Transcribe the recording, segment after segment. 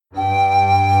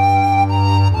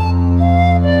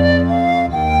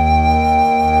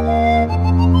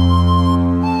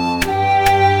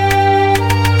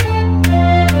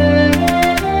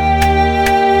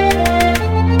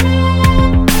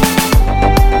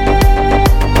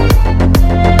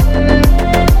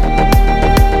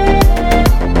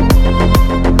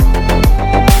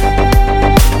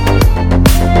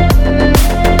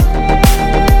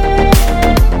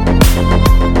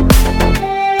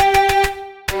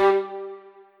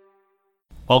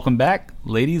Welcome back,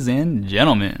 ladies and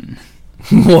gentlemen.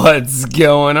 What's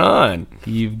going on?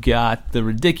 You've got the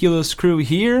ridiculous crew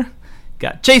here.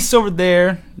 Got Chase over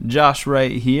there, Josh right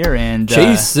here, and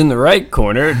Chase in the right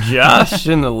corner, Josh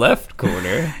in the left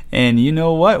corner. And you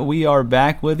know what? We are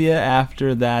back with you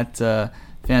after that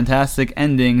fantastic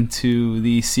ending to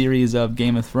the series of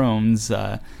Game of Thrones.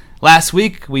 Last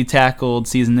week we tackled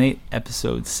Season 8,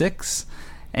 Episode 6,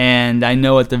 and I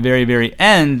know at the very, very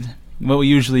end, what we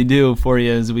usually do for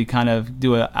you is we kind of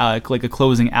do a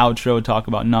closing outro, talk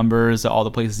about numbers, all the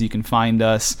places you can find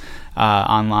us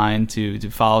online to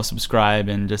follow, subscribe,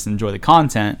 and just enjoy the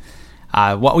content.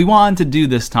 What we wanted to do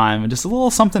this time, just a little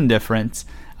something different,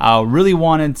 really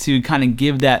wanted to kind of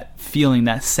give that feeling,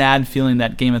 that sad feeling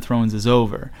that Game of Thrones is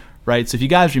over, right? So if you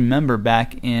guys remember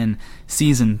back in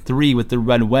Season 3 with the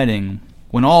Red Wedding,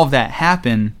 when all of that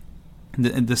happened,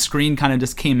 the screen kind of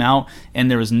just came out and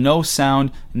there was no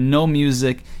sound, no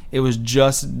music. It was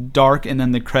just dark, and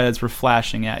then the credits were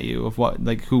flashing at you of what,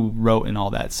 like, who wrote and all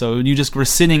that. So you just were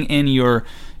sitting in your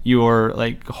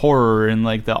like horror and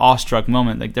like the awestruck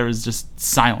moment. Like there was just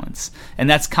silence, and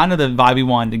that's kind of the vibe we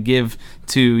wanted to give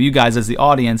to you guys as the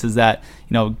audience. Is that,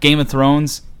 you know, Game of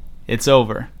Thrones, it's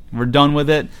over. We're done with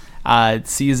it.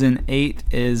 Season 8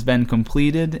 has been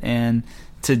completed, and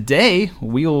today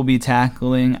we will be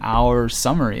tackling our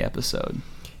summary episode.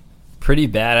 Pretty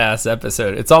badass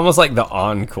episode. It's almost like the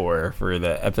encore for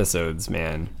the episodes,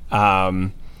 man.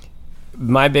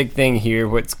 My big thing here,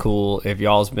 what's cool, if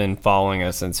y'all's been following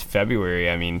us since February,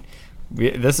 I mean,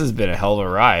 this has been a hell of a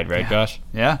ride, right, Josh?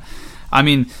 Yeah. I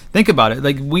mean, think about it.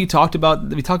 Like we talk about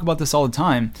this all the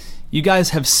time. You guys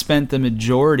have spent the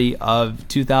majority of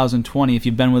 2020, if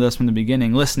you've been with us from the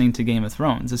beginning, listening to Game of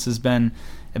Thrones. This has been,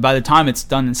 by the time it's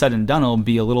done and said and done, it'll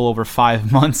be a little over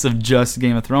 5 months of just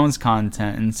Game of Thrones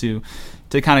content, and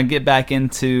to kind of get back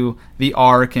into the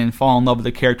arc and fall in love with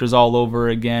the characters all over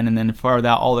again, and then for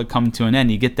that all to come to an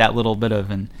end, you get that little bit of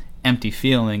an empty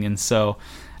feeling. And so,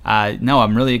 no,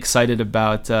 I'm really excited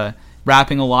about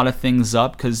wrapping a lot of things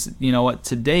up, because you know what,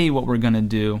 today what we're going to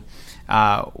do,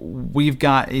 we've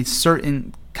got a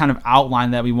certain kind of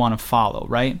outline that we want to follow,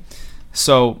 right?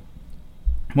 So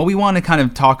what we want to kind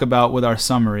of talk about with our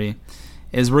summary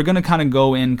is we're going to kind of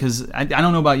go in, because I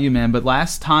don't know about you, man, but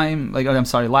last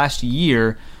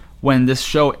year when this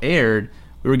show aired,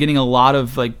 we were getting a lot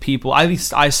of like people, at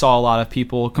least I saw a lot of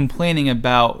people complaining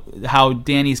about how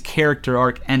Dany's character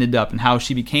arc ended up and how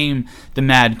she became the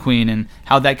Mad Queen, and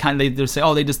how that kind of, they say,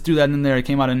 oh, they just threw that in there, it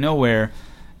came out of nowhere.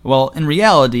 Well, in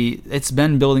reality, it's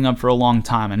been building up for a long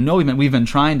time. I know we've been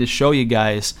trying to show you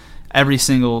guys every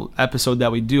single episode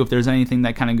that we do, if there's anything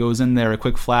that kind of goes in there, a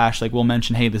quick flash, like we'll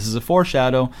mention, hey, this is a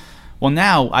foreshadow. Well,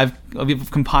 now we've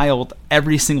compiled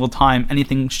every single time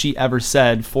anything she ever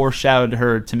said foreshadowed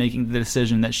her to making the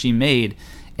decision that she made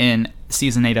in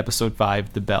Season 8, Episode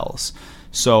 5, The Bells.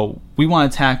 So we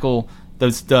want to tackle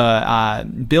the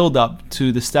build up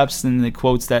to the steps and the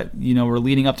quotes that, you know, were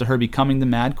leading up to her becoming the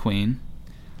Mad Queen.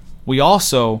 We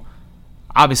also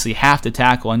obviously have to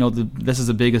tackle, I know this is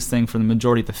the biggest thing for the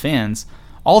majority of the fans,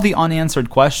 all the unanswered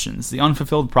questions, the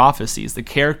unfulfilled prophecies, the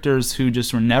characters who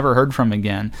just were never heard from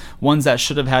again, ones that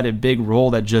should have had a big role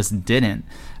that just didn't.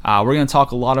 We're going to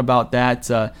talk a lot about that,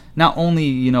 not only,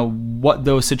 you know, what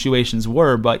those situations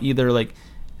were, but either like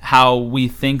how we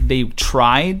think they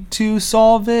tried to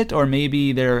solve it, or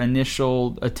maybe their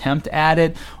initial attempt at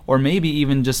it, or maybe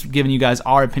even just giving you guys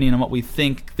our opinion on what we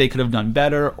think they could have done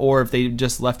better, or if they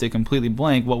just left it completely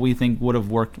blank, what we think would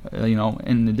have worked, you know,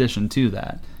 in addition to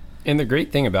that. And the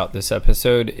great thing about this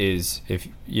episode is, if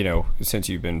you know, since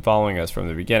you've been following us from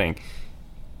the beginning,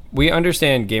 we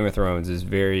understand Game of Thrones is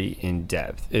very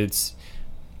in-depth. It's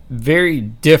very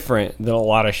different than a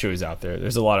lot of shows out there.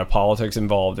 There's a lot of politics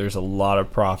involved. There's a lot of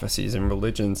prophecies and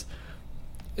religions.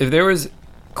 If there was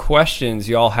questions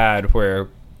y'all had where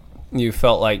you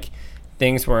felt like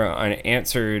things were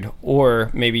unanswered,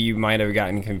 or maybe you might have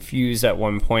gotten confused at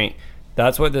one point,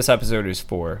 that's what this episode is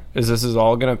for. Is this is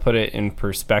all going to put it in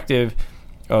perspective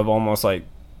of almost like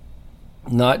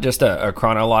not just a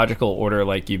chronological order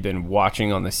like you've been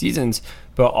watching on the seasons,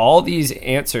 but all these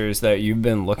answers that you've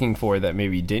been looking for that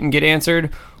maybe didn't get answered,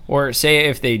 or say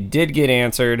if they did get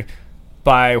answered,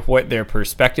 by what their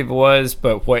perspective was,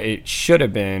 but what it should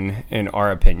have been in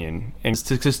our opinion. And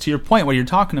just to your point, what you're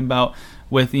talking about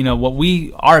with, you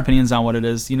know, our opinions on what it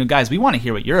is, you know, guys, we want to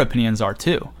hear what your opinions are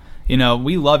too. You know,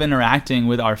 we love interacting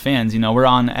with our fans. You know, we're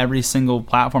on every single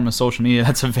platform of social media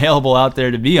that's available out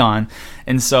there to be on.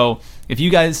 And so if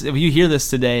you hear this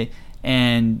today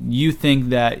and you think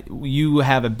that you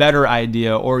have a better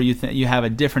idea, or you have a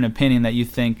different opinion that you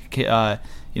think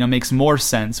makes more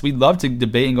sense. We'd love to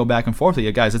debate and go back and forth with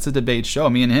you guys. It's a debate show.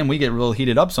 Me and him, we get real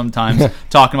heated up sometimes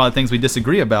talking about things we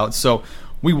disagree about. So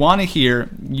we want to hear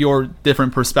your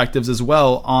different perspectives as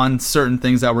well on certain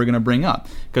things that we're going to bring up.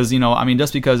 Because,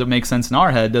 just because it makes sense in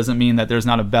our head doesn't mean that there's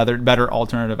not a better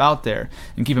alternative out there.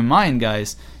 And keep in mind,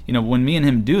 guys, when me and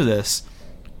him do this,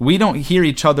 we don't hear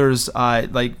each other's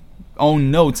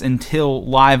own notes until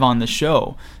live on the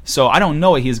show. So I don't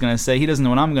know what he's going to say. He doesn't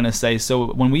know what I'm going to say.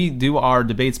 So when we do our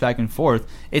debates back and forth,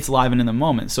 it's live and in the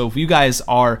moment. So if you guys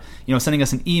are, sending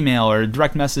us an email or a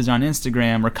direct message on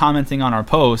Instagram or commenting on our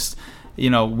posts,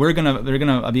 they're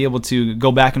gonna be able to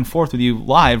go back and forth with you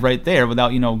live right there without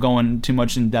going too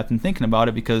much in depth and thinking about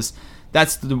it, because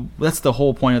that's the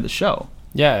whole point of the show.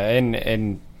 Yeah,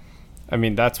 and I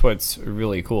mean that's what's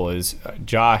really cool is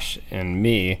Josh and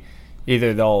me.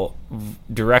 Either they'll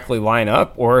directly line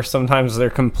up, or sometimes they're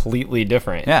completely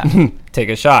different. Yeah, take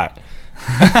a shot.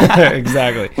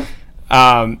 Exactly.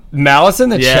 Malice in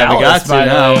the Chalice, we got to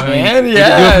now, man.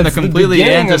 Yeah, from the completely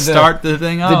end to start the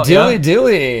thing out. The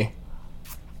dilly.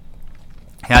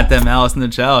 Got that Malice in the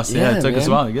Chalice. Yeah, it took man. us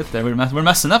a while to get there. We're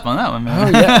messing up on that one,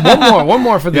 man. Oh yeah, one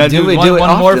more for the dilly.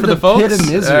 One more for the folks. Pit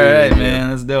of misery. All right,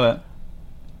 man, let's do it.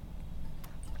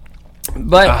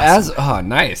 But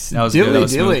nice. That was dilly.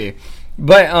 Smooth.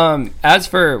 But as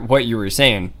for what you were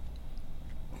saying,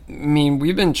 I mean,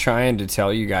 we've been trying to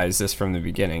tell you guys this from the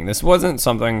beginning. This wasn't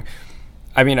something.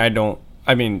 I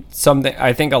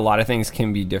think a lot of things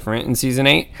can be different in season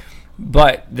 8,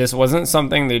 but this wasn't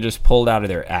something they just pulled out of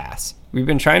their ass. We've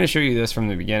been trying to show you this from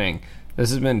the beginning.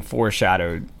 This has been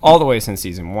foreshadowed all the way since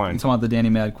season 1. You talking about the Danny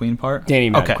Mad Queen part? Danny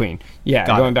Mad Queen. Yeah,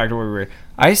 going back to where we were.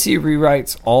 I see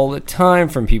rewrites all the time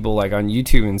from people like on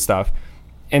YouTube and stuff,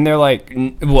 and they're like,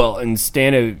 well,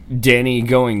 instead of Danny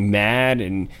going mad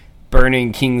and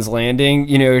burning King's Landing,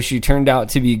 she turned out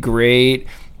to be great.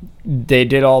 They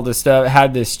did all this stuff,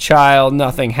 had this child,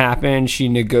 nothing happened, she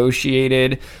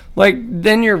negotiated.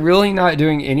 Then you're really not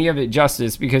doing any of it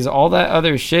justice, because all that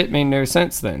other shit made no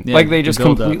sense then. Yeah, they just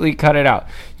completely cut it out.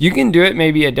 You can do it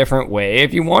maybe a different way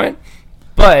if you want,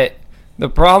 but the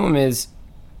problem is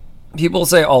people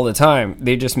say all the time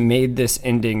they just made this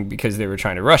ending because they were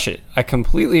trying to rush it. I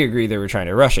completely agree they were trying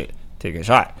to rush it. Take a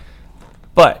shot.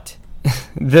 But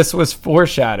this was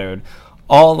foreshadowed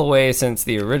all the way since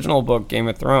the original book Game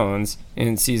of Thrones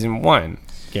in season 1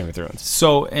 Game of Thrones.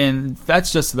 So, and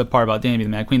that's just the part about Danny the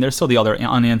Mad Queen. There's still the other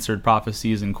unanswered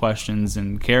prophecies and questions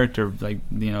and character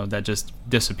that just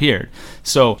disappeared.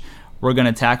 So we're going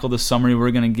to tackle the summary.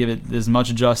 We're going to give it as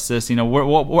much justice.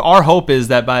 Our hope is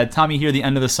that by the time you hear the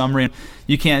end of the summary,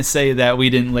 you can't say that we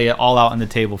didn't lay it all out on the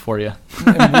table for you.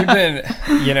 And we've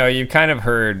been, you've kind of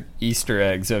heard Easter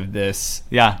eggs of this.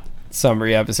 Yeah.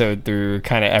 Summary episode through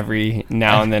kind of every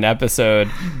now and then episode,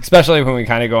 especially when we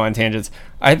kind of go on tangents.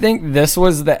 I think this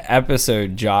was the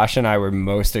episode Josh and I were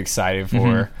most excited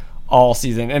for all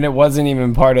season, and it wasn't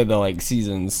even part of the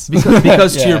seasons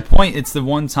because to your point, it's the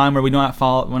one time where we're not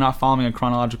following a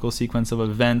chronological sequence of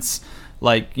events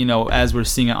as we're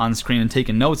seeing it on screen and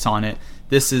taking notes on it.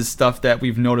 This is stuff that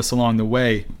we've noticed along the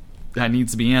way that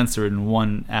needs to be answered in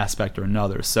one aspect or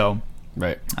another. So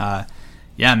right.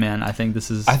 Yeah, man, I think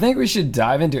I think we should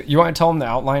dive into it. You want to tell them the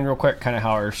outline real quick, kind of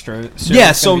how our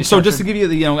Yeah, so just to give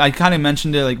you I kind of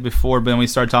mentioned it before, but when we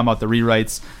started talking about the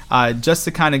rewrites, just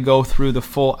to kind of go through the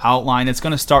full outline, it's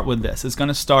going to start with this. It's going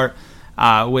to start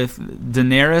with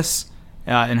Daenerys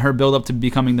and her build up to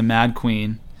becoming the Mad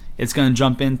Queen. It's going to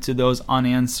jump into those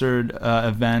unanswered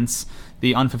events,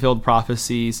 the unfulfilled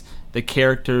prophecies, the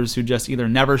characters who just either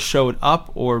never showed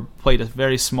up or played a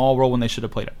very small role when they should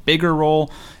have played a bigger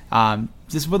role.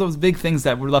 Just one of those big things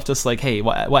that were left us hey,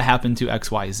 what happened to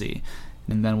XYZ?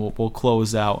 And then we'll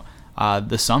close out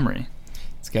the summary.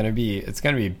 It's gonna be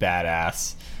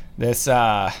badass. This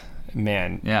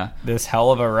this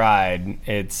hell of a ride.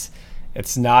 It's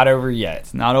not over yet.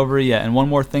 It's not over yet. And one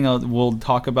more thing we'll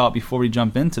talk about before we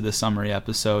jump into the summary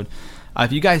episode.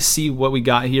 If you guys see what we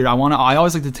got here, I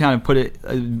always like to kind of put it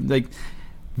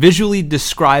visually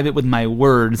describe it with my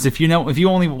words. If you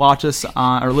only watch us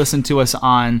or listen to us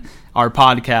on our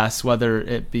podcast, whether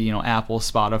it be Apple,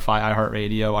 Spotify,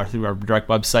 iHeartRadio, or through our direct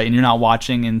website, and you're not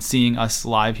watching and seeing us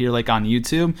live here on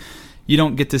YouTube, you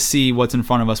don't get to see what's in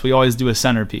front of us. We always do a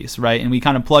centerpiece, right? And we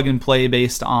kind of plug and play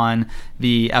based on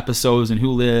the episodes and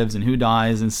who lives and who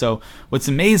dies. And so what's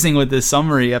amazing with this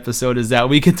summary episode is that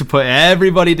we get to put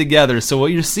everybody together. So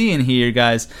what you're seeing here,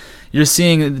 guys, you're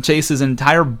seeing Chase's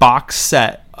entire box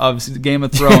set of Game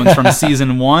of Thrones from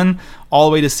season 1 all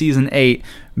the way to season 8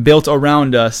 built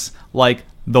around us like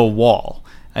the wall.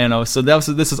 I don't know. So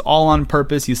this is all on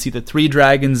purpose. You see the 3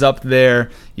 dragons up there.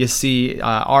 You see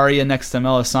Arya next to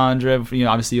Melisandre. You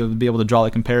know, obviously you'll be able to draw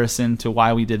the comparison to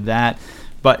why we did that.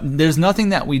 But there's nothing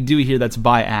that we do here that's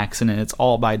by accident. It's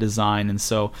all by design. And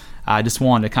so I just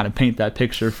wanted to kind of paint that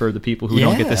picture for the people who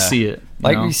don't get to see it.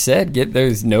 Like we said, get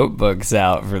those notebooks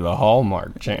out for the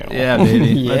Hallmark Channel. Yeah,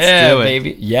 baby. Let's do it.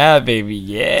 Baby. Yeah, baby.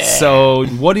 Yeah. So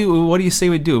what do you say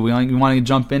we do? We want to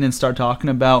jump in and start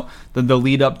talking about the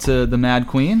lead up to the Mad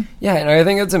Queen? Yeah, and I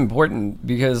think it's important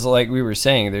because, like we were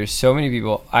saying, there's so many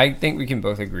people. I think we can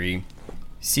both agree,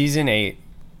 season 8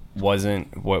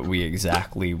 wasn't what we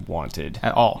exactly wanted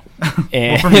At all.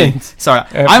 And Well, for me, sorry,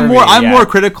 I'm more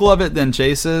critical of it than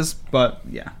Chase is, but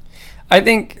yeah. I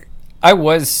think I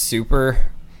was super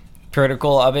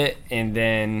critical of it, and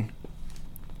then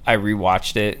I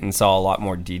rewatched it and saw a lot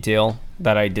more detail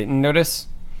that I didn't notice.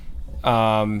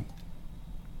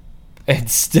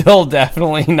 It's still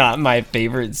definitely not my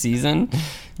favorite season,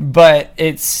 but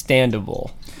it's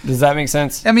standable. Does that make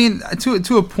sense? I mean,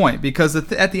 to a point, because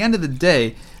at the end of the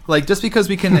day, like, just because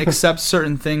we can accept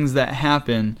certain things that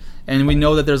happen, and we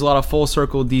know that there's a lot of full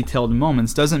circle detailed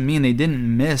moments, doesn't mean they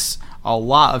didn't miss a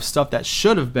lot of stuff that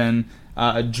should have been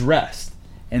addressed.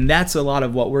 And that's a lot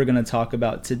of what we're going to talk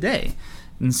about today.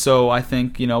 And so I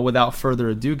think, without further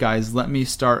ado, guys, let me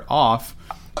start off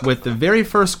with the very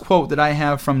first quote that I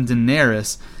have from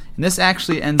Daenerys. And this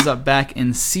actually ends up back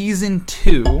in Season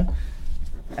 2,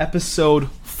 Episode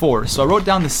 4. So I wrote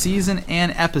down the season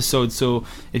and episode. So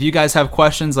if you guys have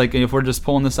questions, like if we're just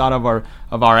pulling this out of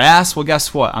our ass, well,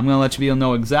 guess what? I'm going to let you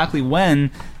know exactly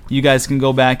when you guys can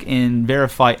go back and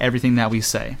verify everything that we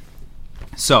say.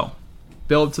 So,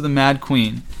 build to the Mad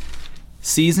Queen.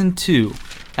 Season 2,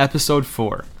 Episode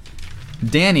 4.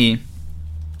 Dany,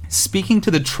 speaking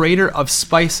to the trader of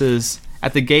spices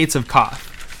at the gates of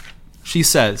Koth. She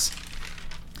says,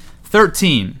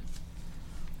 13.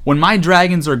 When my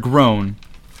dragons are grown,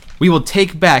 we will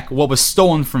take back what was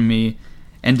stolen from me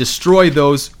and destroy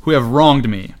those who have wronged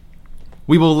me.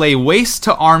 We will lay waste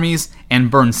to armies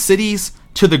and burn cities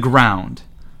to the ground.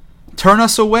 Turn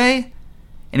us away,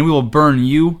 and we will burn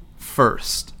you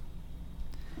first.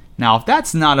 Now, if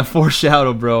that's not a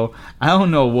foreshadow, bro, I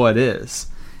don't know what is.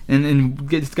 And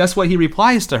guess what he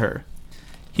replies to her?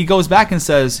 He goes back and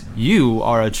says, you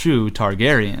are a true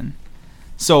Targaryen.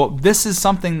 So this is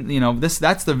something,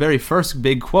 that's the very first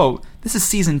big quote. This is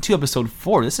Season 2, Episode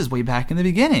 4. This is way back in the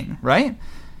beginning, right?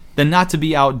 Then, not to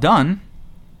be outdone,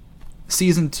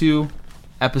 Season 2,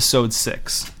 Episode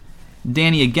 6.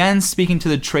 Dany again speaking to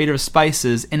the trader of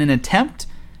spices in an attempt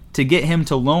to get him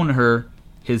to loan her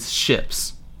his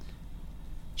ships.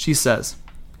 She says,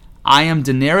 I am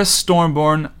Daenerys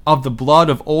Stormborn of the blood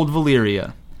of old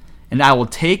Valyria, and I will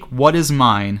take what is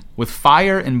mine. With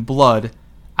fire and blood,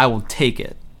 I will take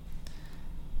it.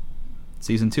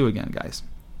 Season 2 again, guys.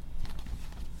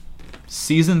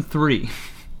 Season 3.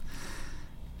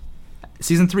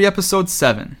 Season 3, Episode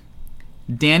 7.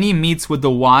 Dany meets with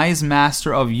the wise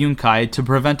master of Yunkai to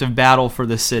prevent a battle for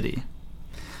the city.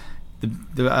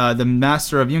 The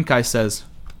master of Yunkai says,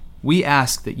 we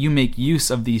ask that you make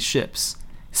use of these ships.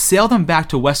 Sail them back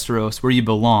to Westeros where you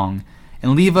belong,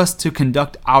 and leave us to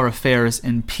conduct our affairs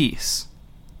in peace.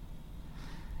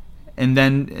 And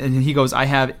then he goes, I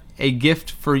have a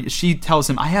gift for you. She tells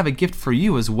him, I have a gift for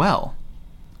you as well.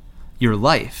 Your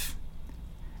life.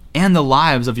 And the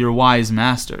lives of your wise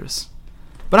masters.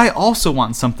 But I also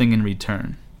want something in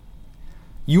return.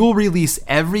 You will release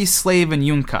every slave in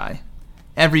Yunkai.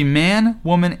 Every man,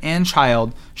 woman, and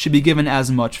child should be given as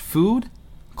much food,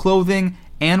 clothing,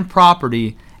 and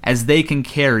property as they can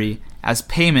carry as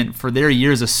payment for their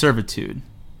years of servitude.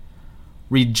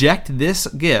 Reject this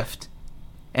gift,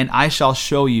 and I shall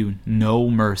show you no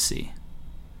mercy.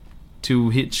 To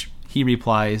which he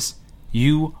replies,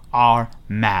 you are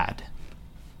mad.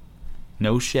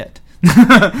 No shit.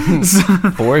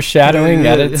 Foreshadowing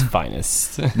at its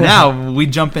finest. Now we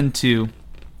jump into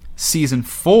Season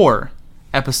 4,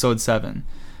 Episode 7.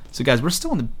 So guys, we're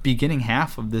still in the beginning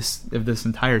half of this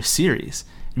entire series.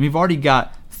 And we've already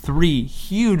got 3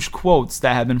 huge quotes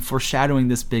that have been foreshadowing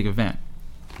this big event.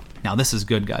 Now this is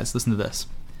good, guys. Listen to this.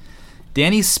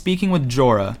 Dany's speaking with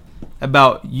Jorah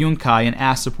about Yunkai and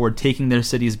Astapor taking their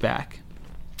cities back.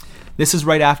 This is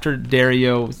right after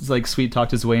Dario sweet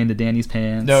talked his way into Dany's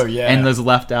pants. Oh, yeah. And was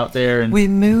left out there. And we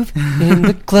move in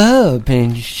the club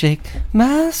and you shake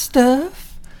my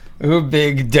stuff. Ooh,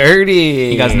 Big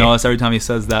Dirty. You guys notice every time he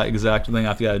says that exact thing, I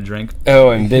have to get a drink. Oh,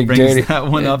 and Big He brings Dirty. that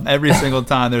one up every single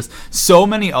time. There's so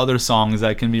many other songs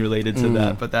that can be related to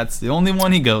that, but that's the only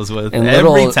one he goes with And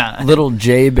every time. little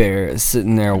J Bear is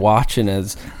sitting there watching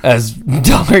as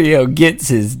Dario gets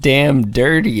his damn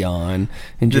dirty on.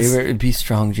 And J Bear, be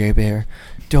strong, J Bear.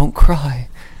 Don't cry.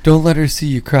 Don't let her see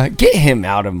you cry. Get him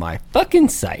out of my fucking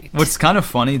sight. What's kind of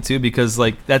funny too, because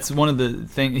like that's one of the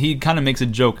things he kind of makes a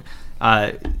joke.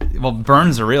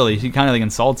 Burns her really. He kind of like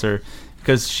insults her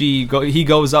because he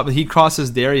goes up. He crosses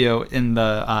Dario in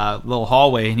the little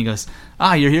hallway, and he goes,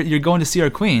 you're going to see our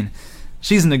queen.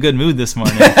 She's in a good mood this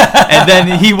morning. And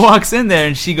then he walks in there,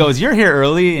 and she goes, you're here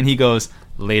early, and he goes,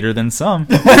 later than some.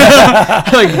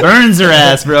 Like burns her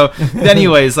ass, bro. But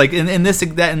anyways, like in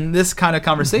this kind of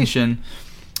conversation,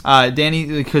 Danny,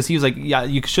 because he was like, yeah,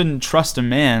 you shouldn't trust a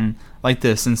man like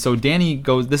this, and so Danny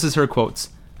goes, this is her quotes.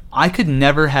 I could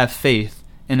never have faith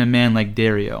in a man like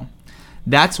Dario.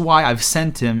 That's why I've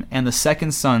sent him and the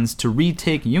second sons to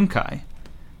retake Yunkai.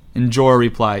 And Jorah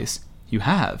replies, you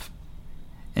have.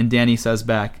 And Danny says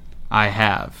back, I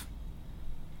have.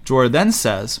 Jorah then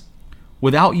says,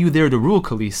 without you there to rule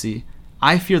Khaleesi,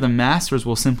 I fear the masters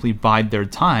will simply bide their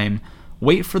time,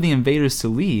 wait for the invaders to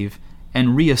leave,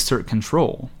 and reassert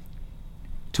control.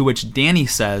 To which Danny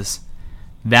says,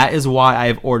 that is why I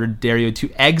have ordered Dario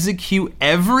to execute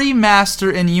every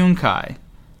master in Yunkai.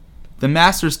 The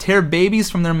masters tear babies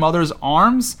from their mother's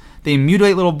arms. They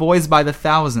mutilate little boys by the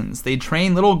thousands. They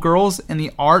train little girls in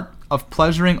the art of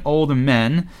pleasuring old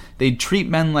men. They treat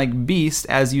men like beasts,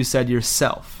 as you said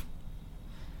yourself.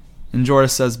 And Jorah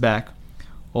says back,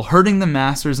 well, herding the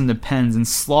masters into pens and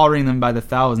slaughtering them by the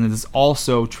thousands is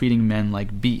also treating men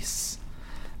like beasts.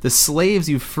 The slaves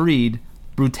you freed,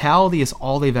 brutality is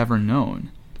all they've ever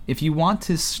known. If you want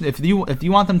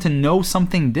them to know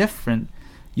something different,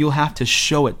 you'll have to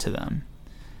show it to them.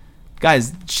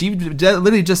 Guys, she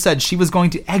literally just said she was going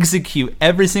to execute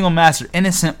every single master,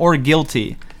 innocent or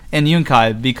guilty, in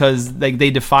Yunkai because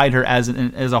they defied her as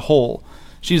a whole.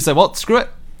 She just said, well, screw it.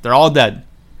 They're all dead.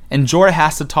 And Jorah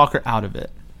has to talk her out of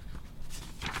it.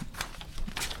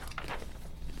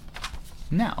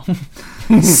 Now,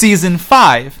 Season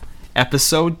 5,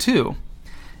 Episode 2.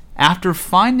 After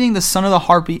finding the son of the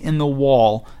harpy in the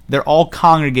wall, they're all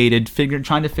congregated,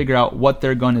 trying to figure out what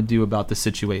they're going to do about the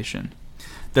situation.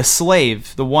 The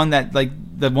slave, the one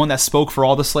that spoke for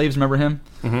all the slaves, remember him?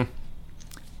 Mm-hmm.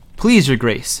 Please, your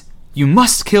grace, you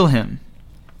must kill him.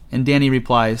 And Danny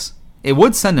replies, it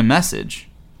would send a message.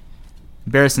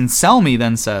 Barristan Selmy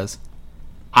then says,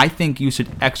 I think you should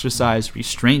exercise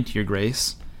restraint, your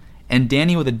grace. And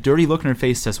Danny, with a dirty look in her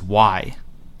face, says, why?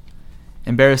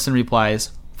 And Barristan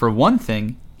replies, for one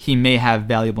thing, he may have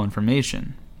valuable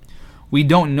information. We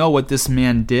don't know what this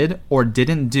man did or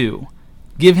didn't do.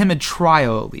 Give him a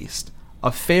trial at least.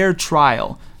 A fair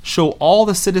trial. Show all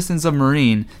the citizens of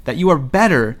Meereen that you are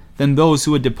better than those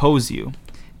who would depose you.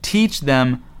 Teach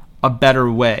them a better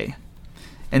way.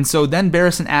 And so then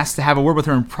Barristan asks to have a word with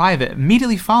her in private,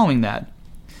 immediately following that.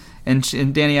 And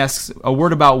Danny asks, a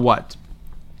word about what?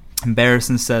 And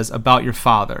Barristan says, about your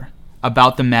father.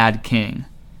 About the Mad King.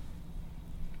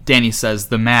 Danny says,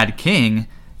 the Mad King?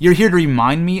 You're here to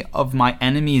remind me of my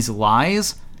enemy's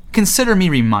lies? Consider me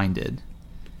reminded.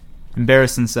 And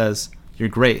Barristan says, your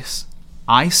grace,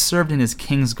 I served in his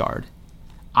Kingsguard.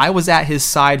 I was at his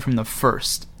side from the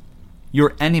first.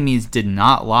 Your enemies did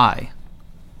not lie.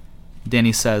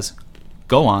 Danny says,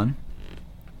 go on.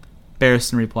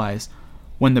 Barristan replies,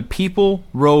 when the people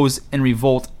rose in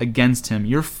revolt against him,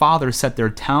 your father set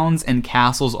their towns and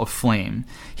castles aflame.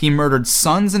 He murdered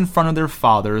sons in front of their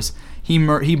fathers. He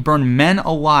burned men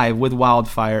alive with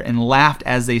wildfire and laughed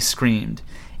as they screamed.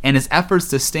 And his efforts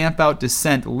to stamp out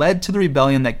dissent led to the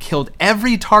rebellion that killed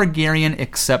every Targaryen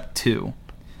except 2.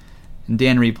 And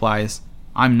Dan replies,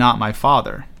 I'm not my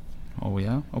father. Oh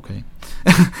yeah? Okay.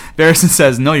 Barristan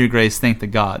says, no, your grace, thank the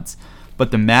gods. But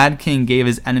the Mad King gave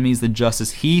his enemies the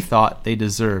justice he thought they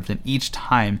deserved, and each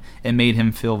time it made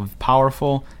him feel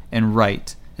powerful and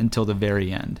right until the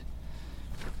very end.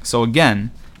 So again,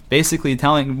 basically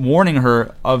warning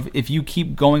her of if you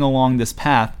keep going along this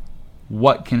path,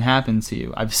 what can happen to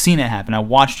you. I've seen it happen. I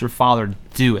watched your father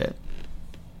do it.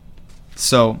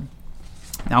 So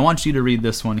now I want you to read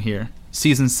this one here.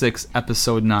 Season 6,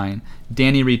 Episode 9.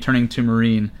 Danny returning to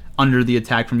Meereen under the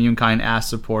attack from Yunkai and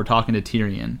Astapor, talking to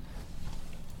Tyrion.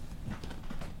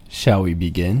 Shall we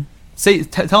begin?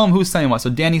 Tell him who's saying what. So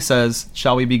Danny says,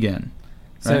 shall we begin?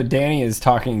 So Right? Danny is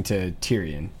talking to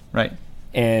Tyrion. Right.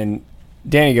 And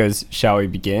Danny goes, shall we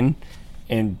begin?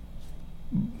 And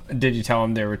Did you tell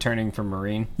him they're returning from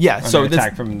Marine? Yeah. Under So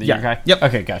attack from the Uruk-hai? Yep.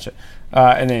 Okay, gotcha.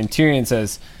 And then Tyrion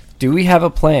says, "Do we have a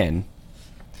plan?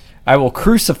 I will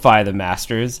crucify the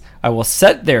masters. I will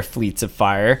set their fleets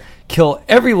afire, kill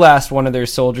every last one of their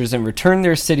soldiers, and return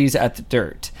their cities at the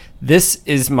dirt. This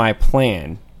is my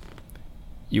plan.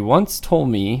 You once told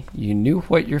me you knew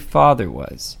what your father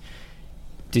was.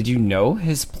 Did you know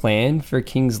his plan for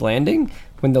King's Landing?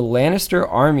 When the Lannister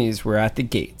armies were at the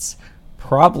gates.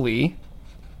 Probably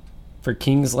for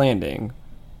King's Landing."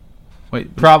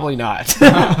 Wait. Probably not.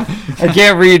 I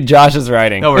can't read Josh's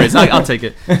writing. No worries. I'll take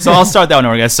it. So I'll start that one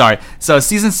over, guys. Sorry. So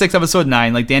season 6, episode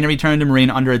 9, like Dany returned to Marine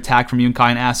under attack from Yunkai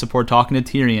and asked support talking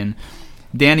to Tyrion.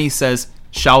 Dany says,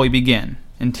 "Shall we begin?"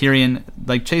 And Tyrion,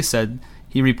 like Chase said,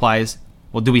 he replies,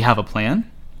 "Well, do we have a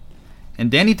plan?" And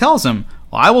Dany tells him,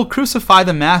 "Well, I will crucify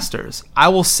the masters. I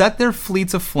will set their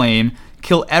fleets aflame,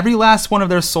 kill every last one of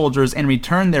their soldiers, and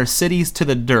return their cities to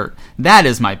the dirt. That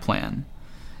is my plan."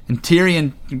 And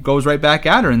Tyrion goes right back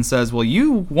at her and says, "Well,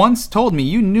 you once told me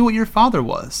you knew what your father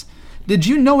was. Did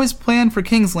you know his plan for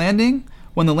King's Landing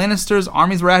when the Lannisters'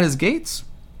 armies were at his gates?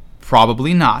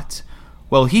 Probably not.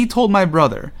 Well, he told my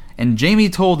brother, and Jaime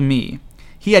told me.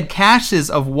 He had caches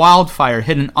of wildfire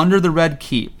hidden under the Red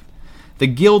Keep, the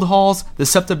guild halls, the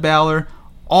Sept of Baelor,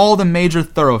 all the major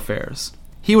thoroughfares.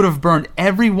 He would have burned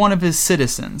every one of his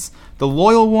citizens, the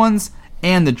loyal ones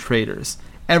and the traitors,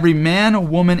 every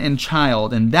man, woman, and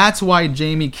child, and that's why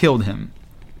Jaime killed him."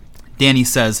 Dany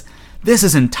says, "This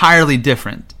is entirely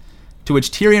different." To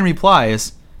which Tyrion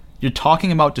replies, "You're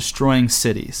talking about destroying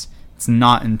cities. It's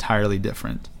not entirely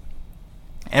different."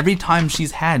 Every time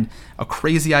she's had a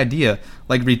crazy idea,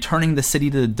 like returning the city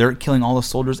to the dirt, killing all the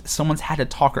soldiers, someone's had to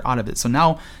talk her out of it. So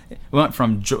now it went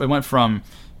from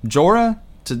Jorah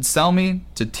to Selmy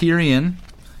to Tyrion.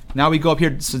 Now we go up here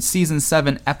to season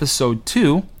 7, episode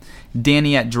 2.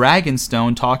 Dany at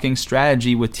Dragonstone talking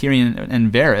strategy with Tyrion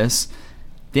and Varys.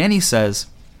 Dany says,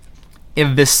 "If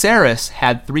Viserys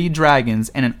had 3 dragons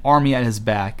and an army at his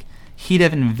back, he'd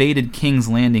have invaded King's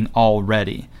Landing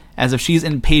already," as if she's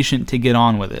impatient to get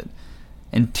on with it.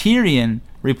 And Tyrion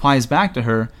replies back to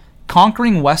her,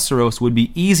 "Conquering Westeros would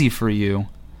be easy for you,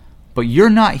 but you're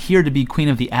not here to be Queen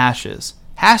of the Ashes."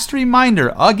 Has to remind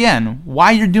her again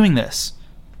why you're doing this,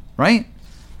 right?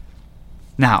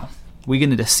 Now, we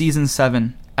get into season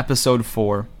 7, episode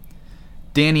 4.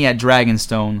 Dany at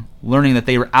Dragonstone, learning that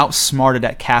they were outsmarted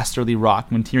at Casterly Rock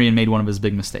when Tyrion made one of his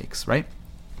big mistakes, right?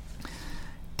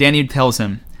 Dany tells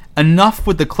him, "Enough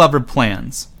with the clever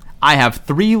plans. I have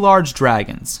 3 large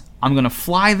dragons. I'm going to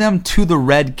fly them to the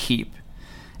Red Keep."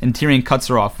 And Tyrion cuts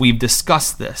her off. "We've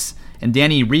discussed this." And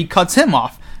Dany recuts him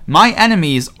off. "My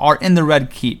enemies are in the Red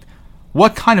Keep.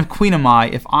 What kind of queen am I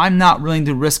if I'm not willing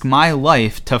to risk my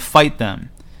life to fight them?"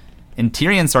 And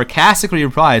Tyrion sarcastically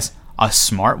replies, "A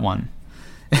smart one."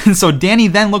 And so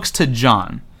Dany then looks to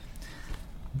Jon.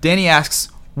 Dany asks,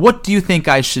 "What do you think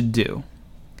I should do?"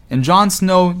 And Jon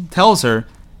Snow tells her,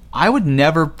 "I would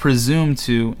never presume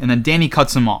to," and then Dany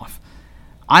cuts him off.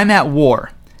 "I'm at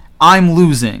war. I'm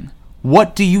losing.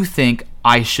 What do you think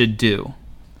I should do?"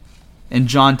 And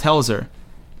Jon tells her,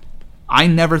 "I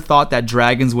never thought that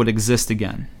dragons would exist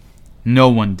again. No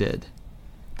one did.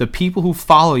 The people who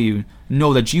follow you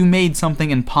know that you made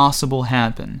something impossible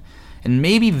happen, and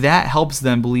maybe that helps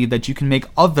them believe that you can make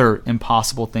other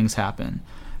impossible things happen.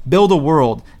 Build a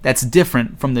world that's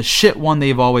different from the shit one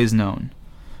they've always known.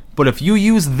 But if you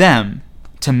use them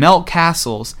to melt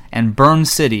castles and burn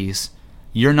cities,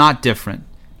 you're not different.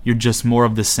 You're just more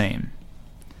of the same."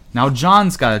 Now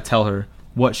Jon's got to tell her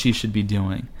what she should be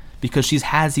doing, because she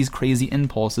has these crazy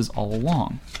impulses all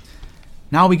along.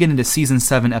 Now we get into season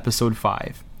 7, episode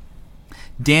 5.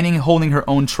 Dany holding her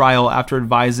own trial after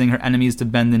advising her enemies to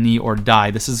bend the knee or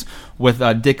die. This is with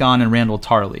Dickon and Randyll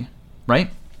Tarly, right?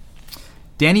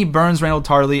 Dany burns Randyll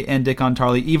Tarly and Dickon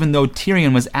Tarly, even though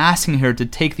Tyrion was asking her to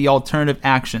take the alternative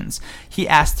actions. He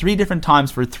asked 3 different times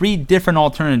for 3 different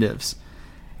alternatives,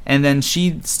 and then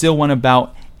she still went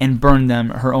about and burned them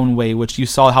her own way, which you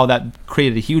saw how that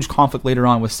created a huge conflict later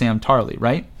on with Sam Tarly,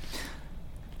 right?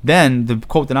 Then, the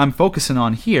quote that I'm focusing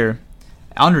on here,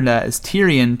 under that, is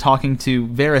Tyrion talking to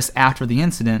Varys after the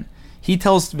incident. He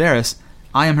tells Varys,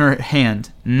 "I am her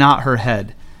hand, not her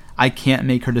head. I can't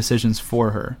make her decisions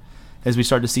for her." As we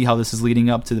start to see how this is leading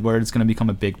up to where it's going to become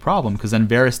a big problem, because then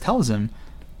Varys tells him,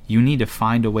 "You need to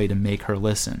find a way to make her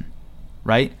listen,"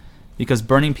 right? Because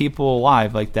burning people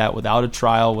alive like that without a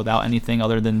trial, without anything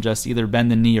other than just either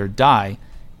bend the knee or die,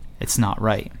 it's not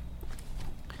right.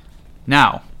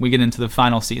 Now, we get into the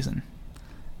final season.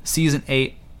 Season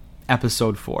 8,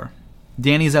 episode 4.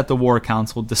 Dany's at the War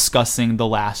Council discussing the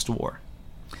last war.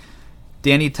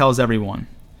 Dany tells everyone,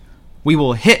 "We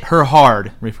will hit her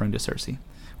hard," referring to Cersei.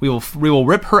 We will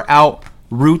rip her out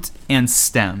root and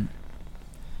stem."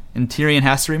 And Tyrion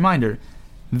has to remind her,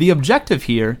 the objective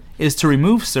here is to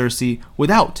remove Cersei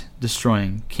without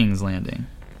destroying King's Landing.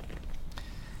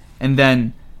 And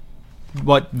then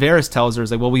what Varys tells her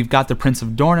is like, well, we've got the Prince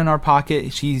of Dorne in our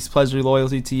pocket. She's pledged her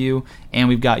loyalty to you. And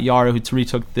we've got Yara, who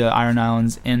retook the Iron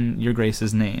Islands in your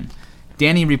grace's name.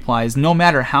 Dany replies, no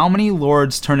matter how many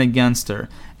lords turn against her,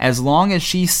 as long as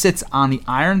she sits on the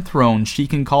Iron Throne, she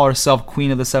can call herself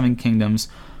Queen of the Seven Kingdoms.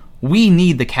 We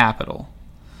need the capital.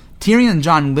 Tyrion and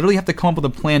Jon literally have to come up with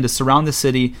a plan to surround the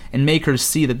city and make her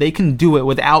see that they can do it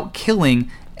without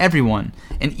killing everyone.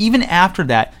 And even after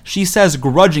that, she says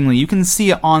grudgingly, you can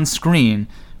see it on screen,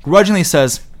 grudgingly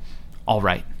says, all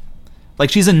right.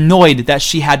 Like she's annoyed that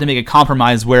she had to make a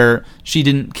compromise where she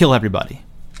didn't kill everybody.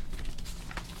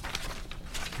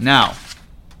 Now,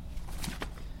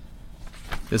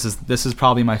 this is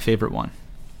probably my favorite one.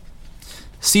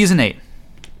 Season 8,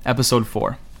 Episode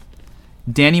 4.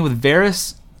 Dany with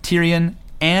Varys, Tyrion,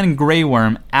 and Grey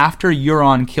Worm after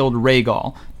Euron killed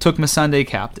Rhaegal took Missandei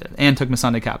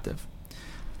captive.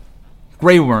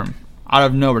 Grey Worm, out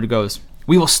of nowhere, goes,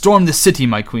 "We will storm the city,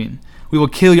 my queen. We will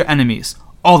kill your enemies,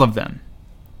 all of them."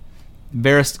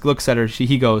 Varys looks at her.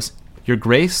 He goes, "Your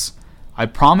Grace, I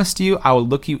promised you I would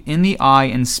look you in the eye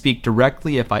and speak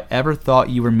directly if I ever thought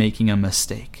you were making a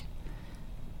mistake.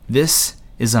 This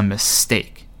is a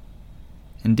mistake."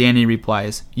 And Dany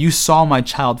replies, "You saw my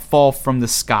child fall from the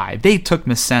sky. They took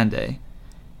Missandei."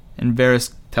 And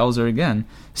Varys tells her again,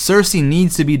 "Cersei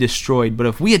needs to be destroyed, but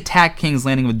if we attack King's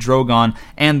Landing with Drogon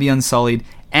and the Unsullied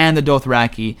and the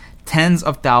Dothraki, tens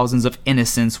of thousands of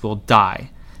innocents will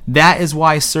die. That is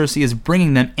why Cersei is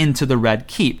bringing them into the Red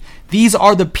Keep. These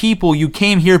are the people you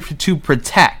came here to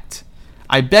protect.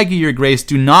 I beg you, your grace,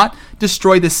 do not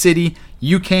destroy the city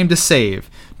you came to save.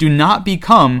 Do not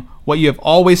become what you have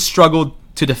always struggled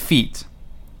to defeat."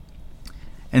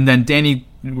 And then Dany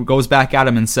goes back at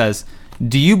him and says,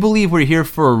 "Do you believe we're here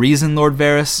for a reason, Lord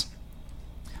Varys?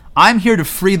 I'm here to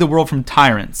free the world from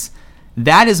tyrants.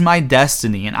 That is my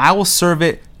destiny, and I will serve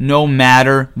it no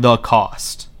matter the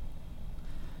cost."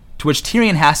 To which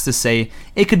Tyrion has to say,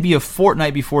 it could be a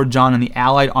fortnight before Jon and the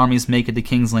allied armies make it to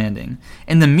King's Landing.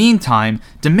 In the meantime,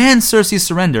 demand Cersei's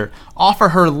surrender, offer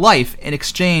her life in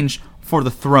exchange for the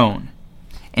throne.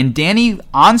 And Dany,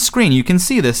 on screen, you can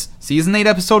see this, Season 8,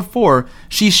 Episode 4,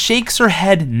 she shakes her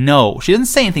head no. She doesn't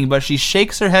say anything, but she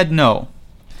shakes her head no.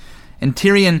 And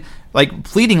Tyrion,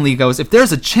 pleadingly goes, if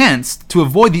there's a chance to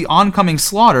avoid the oncoming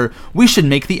slaughter, we should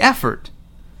make the effort.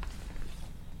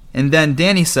 And then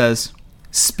Dany says,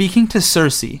 speaking to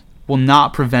Cersei will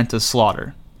not prevent a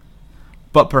slaughter.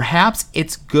 But perhaps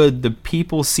it's good the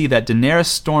people see that Daenerys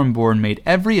Stormborn made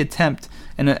every attempt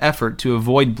and an effort to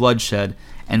avoid bloodshed,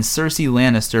 and Cersei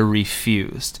Lannister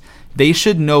refused. They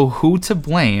should know who to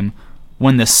blame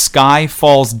when the sky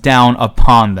falls down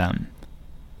upon them.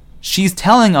 She's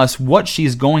telling us what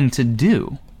she's going to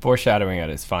do. Foreshadowing at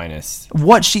its finest.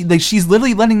 She's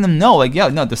literally letting them know,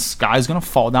 the sky's going to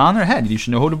fall down on their head. You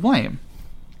should know who to blame.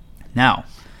 Now,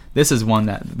 this is one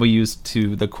that we used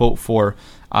to the quote for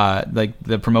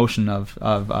the promotion of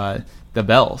the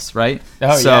Bells, right?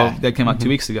 Oh, yeah. That came out 2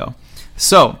 weeks ago.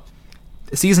 So,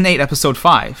 Season 8, Episode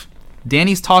 5.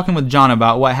 Dany's talking with Jon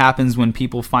about what happens when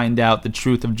people find out the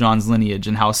truth of Jon's lineage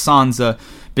and how Sansa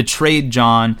betrayed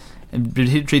Jon,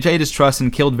 betrayed his trust,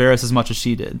 and killed Varys as much as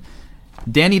she did.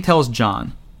 Dany tells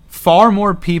Jon, far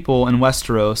more people in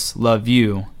Westeros love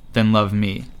you than love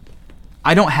me.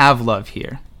 I don't have love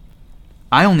here.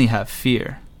 I only have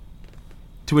fear.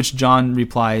 To which Jon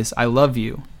replies, I love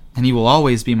you, and you will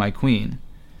always be my queen.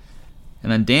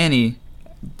 And then Dany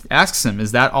asks him,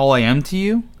 is that all I am to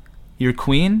you? Your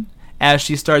queen? As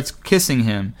she starts kissing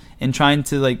him and trying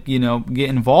to get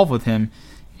involved with him,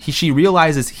 she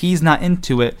realizes he's not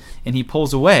into it, and he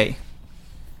pulls away.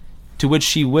 To which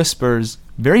she whispers,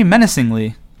 very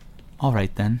menacingly, all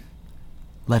right then,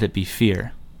 let it be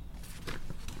fear.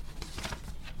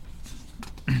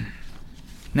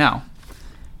 Now,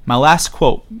 my last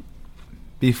quote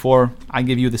before I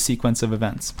give you the sequence of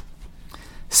events.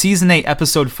 Season 8,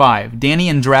 Episode 5, Dany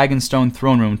and Dragonstone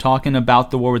Throne Room talking about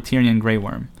the war with Tyrion and Grey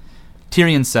Worm.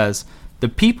 Tyrion says, the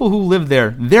people who live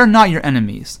there, they're not your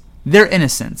enemies. They're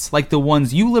innocents, like the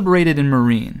ones you liberated in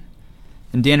Meereen.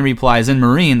 And Dany replies, in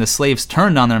Meereen, the slaves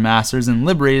turned on their masters and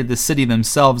liberated the city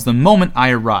themselves the moment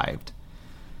I arrived.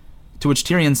 To which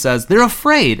Tyrion says, they're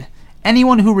afraid.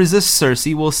 Anyone who resists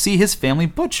Cersei will see his family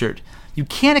butchered. You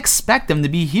can't expect them to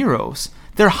be heroes.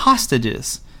 They're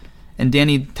hostages. And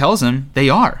Dany tells him they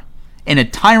are. In a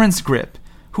tyrant's grip.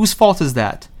 Whose fault is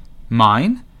that?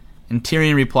 Mine? And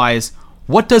Tyrion replies,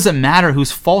 what does it matter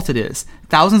whose fault it is?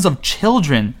 Thousands of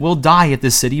children will die if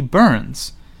the city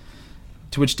burns.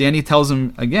 To which Dany tells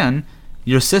him again,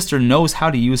 your sister knows how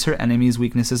to use her enemies'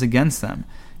 weaknesses against them.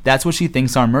 That's what she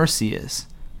thinks our mercy is.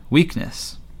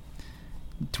 Weakness.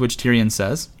 To which Tyrion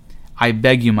says, I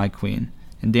beg you, my queen.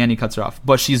 And Dany cuts her off.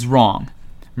 But she's wrong.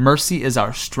 Mercy is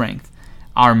our strength.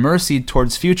 Our mercy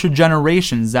towards future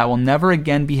generations that will never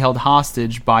again be held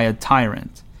hostage by a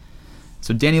tyrant.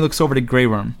 So Dany looks over to Grey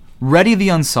Worm. Ready the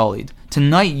Unsullied.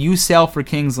 Tonight you sail for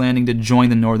King's Landing to join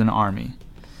the Northern Army.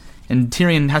 And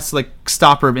Tyrion has to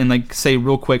stop her and say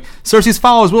real quick, Cersei's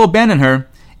followers will abandon her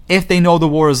if they know the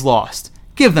war is lost.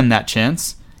 Give them that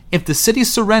chance. If the city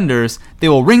surrenders, they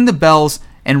will ring the bells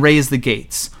and raise the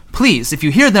gates. Please, if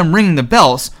you hear them ringing the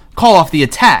bells, call off the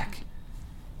attack.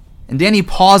 And Dany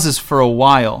pauses for a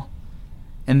while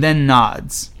and then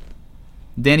nods.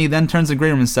 Dany then turns to Grey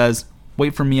Worm and says,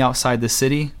 wait for me outside the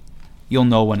city. You'll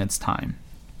know when it's time.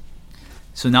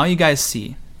 So now you guys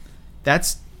see,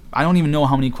 I don't even know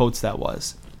how many quotes that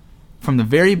was. From the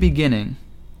very beginning,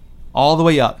 all the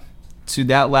way up to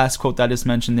that last quote that I just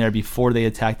mentioned there before they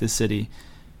attacked the city.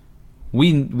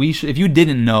 If you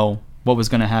didn't know what was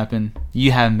going to happen,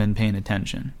 you haven't been paying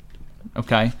attention.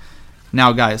 Okay?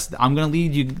 Now, guys, I'm going to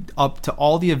lead you up to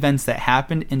all the events that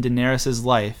happened in Daenerys'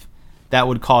 life that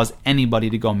would cause anybody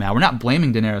to go mad. We're not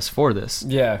blaming Daenerys for this.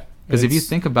 Yeah. Because if you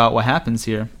think about what happens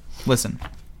here, listen.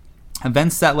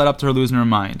 Events that led up to her losing her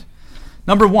mind.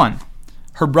 Number 1,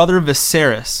 her brother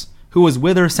Viserys, who was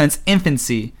with her since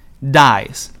infancy,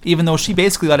 dies. Even though she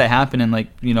basically let it happen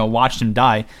and watched him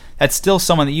die, that's still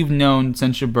someone that you've known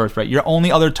since your birth, right? Your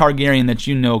only other Targaryen that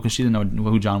you know, because she didn't know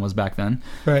who Jon was back then.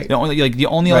 Right. The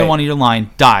only other one in your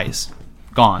line dies.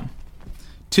 Gone.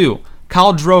 2,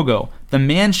 Khal Drogo, the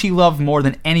man she loved more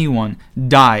than anyone,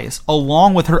 dies,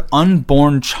 along with her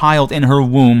unborn child in her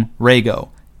womb, Rhaego,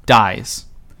 dies.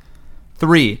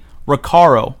 3,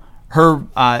 Rakaro, her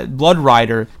blood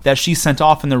rider that she sent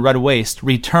off in the Red Waste,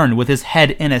 returned with his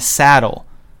head in a saddle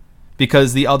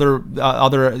because the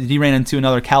he ran into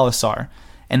another Khalasar,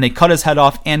 and they cut his head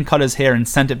off and cut his hair and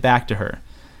sent it back to her.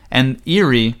 And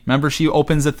Irri, remember she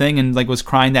opens the thing and was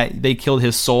crying that they killed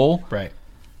his soul? Right.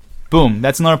 Boom,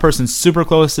 that's another person super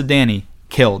close to Dany,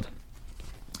 killed.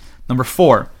 Number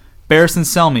 4, Barristan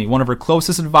Selmy, one of her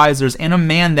closest advisors and a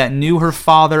man that knew her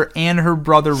father and her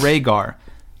brother Rhaegar,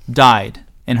 died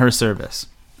in her service.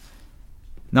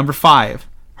 Number 5,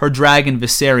 her dragon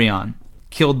Viserion,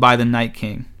 killed by the Night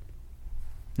King.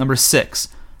 Number 6,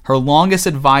 her longest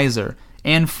advisor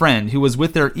and friend who was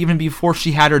with her even before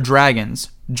she had her dragons,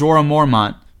 Jorah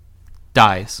Mormont,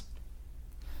 dies.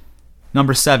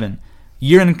 Number 7,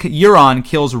 Euron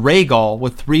kills Rhaegal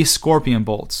with 3 scorpion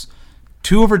bolts.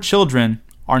 2 of her children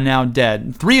are now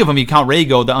dead. 3 of them, you count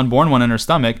Rhaegal, the unborn one in her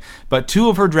stomach, but 2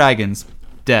 of her dragons,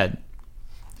 dead.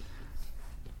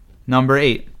 Number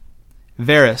 8,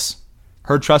 Varys,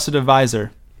 her trusted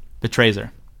advisor, betrays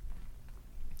her.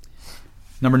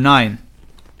 Number 9,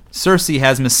 Cersei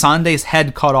has Missandei's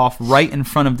head cut off right in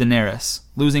front of Daenerys,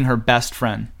 losing her best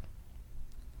friend.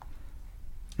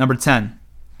 Number 10,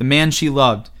 the man she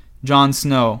loved, Jon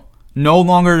Snow, no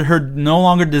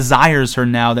longer desires her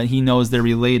now that he knows they're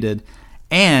related,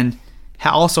 and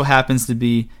also happens to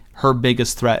be her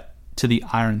biggest threat to the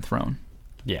Iron Throne.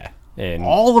 Yeah. And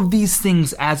all of these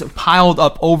things as it piled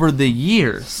up over the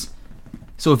years.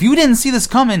 So if you didn't see this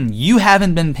coming, you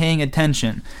haven't been paying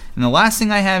attention. And the last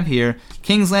thing I have here,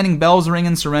 King's Landing bells ring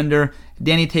and surrender.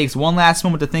 Dany takes one last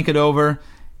moment to think it over,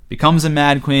 becomes a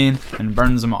Mad Queen, and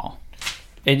burns them all.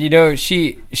 And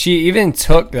she even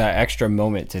took that extra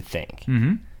moment to think.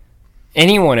 Mm-hmm.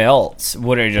 Anyone else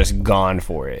would have just gone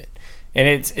for it. And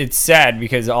it's sad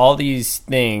because all these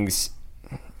things,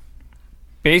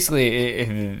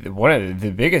 basically, one of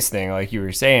the biggest thing, like you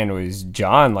were saying, was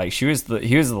Jon. Like he was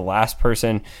the last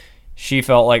person she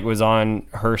felt like was on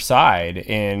her side,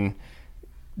 and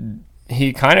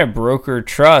he kind of broke her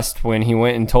trust when he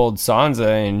went and told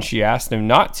Sansa, and she asked him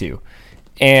not to.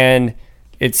 And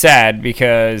it's sad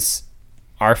because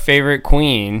our favorite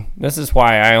queen. This is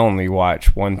why I only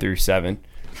watch 1 through 7.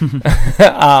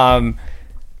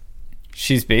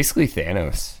 She's basically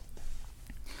Thanos.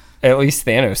 At least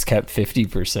Thanos kept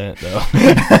 50%,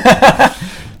 though.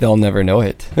 They'll never know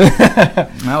it.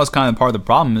 That was kind of part of the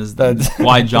problem, is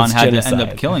why Jon had genocide. to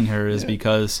end up killing her, is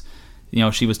because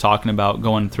she was talking about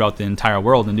going throughout the entire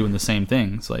world and doing the same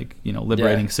things, like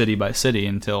liberating city by city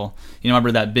until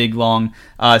remember that big long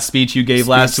speech you gave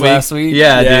last week?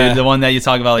 Yeah, dude, the one that you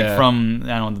talk about from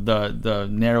the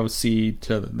Narrow Sea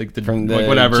to from the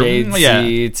whatever Jade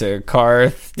Sea to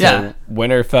Karth to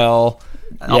Winterfell.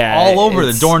 all over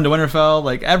the Dorne to Winterfell,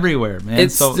 like everywhere, man.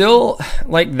 It's still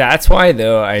like that's why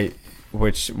though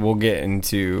which we'll get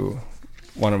into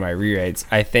one of my rewrites.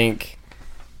 I think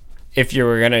if you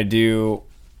were gonna do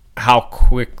how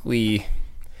quickly,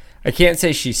 I can't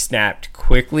say she snapped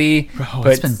quickly, Bro,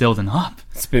 but it's been building up.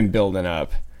 It's been building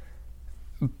up.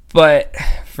 But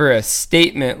for a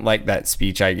statement like that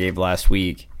speech I gave last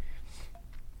week,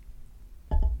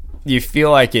 you feel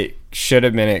like it should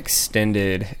have been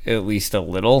extended at least a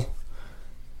little,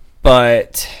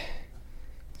 but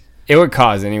it would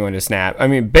cause anyone to snap. I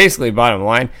mean, basically, bottom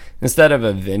line, instead of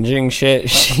avenging shit,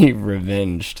 she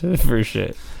revenged for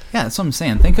shit. Yeah, that's what I'm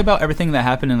saying. Think about everything that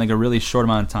happened in like a really short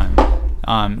amount of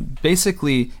time.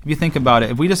 Basically, if you think about it,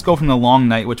 if we just go from the Long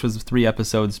Night, which was 3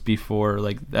 episodes before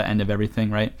like the end of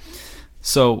everything, right?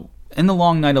 So in the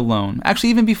Long Night alone,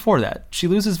 actually even before that, she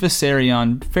loses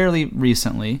Viserion fairly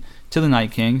recently to the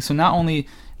Night King. So not only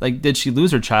like did she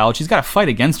lose her child, she's got to fight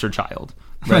against her child,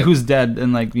 right, who's dead,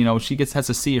 and like she has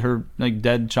to see her like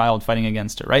dead child fighting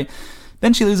against her, right?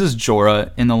 Then she loses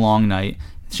Jorah in the Long Night.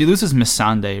 She loses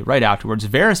Missandei right afterwards.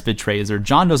 Varys betrays her.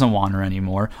 Jon doesn't want her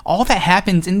anymore. All that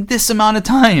happens in this amount of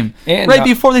time. And right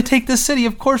before they take the city,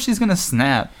 of course she's going to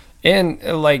snap. And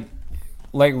like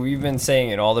we've been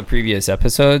saying in all the previous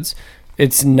episodes,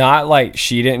 it's not like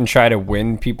she didn't try to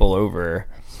win people over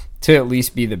to at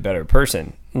least be the better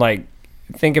person. Like,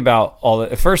 think about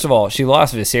first of all, she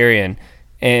lost Viserion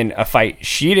in a fight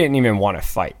she didn't even want to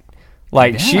fight.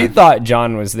 Like, she thought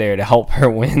Jon was there to help her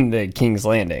win the King's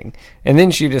Landing. And then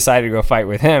she decided to go fight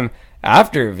with him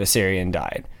after Viserion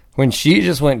died, when she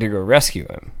just went to go rescue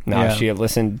him. Now, if she had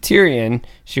listened to Tyrion,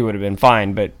 she would have been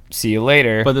fine, but see you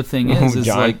later. But the thing is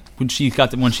like, when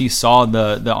she saw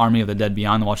the army of the dead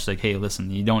beyond the wall, she's like, hey,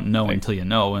 listen, you don't know until you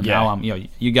know, and now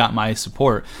you got my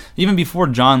support. Even before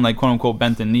Jon, like, quote-unquote,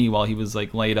 bent the knee while he was,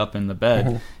 like, laid up in the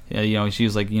bed, she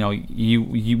was like,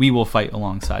 we will fight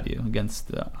alongside you against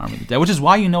the army of the dead, which is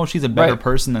why she's a better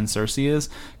person than Cersei is,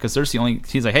 because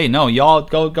she's like, hey, no, y'all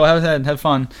go ahead, have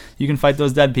fun. You can fight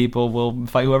those dead people. We'll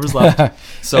fight whoever's left.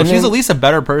 So she's at least a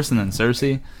better person than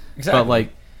Cersei. Exactly. But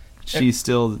like, she's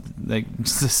still like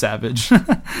just a savage.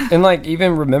 And like,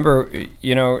 even remember,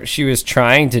 she was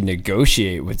trying to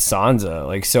negotiate with Sansa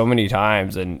like so many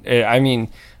times, and I mean,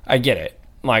 I get it.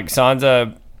 Like,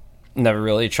 Sansa never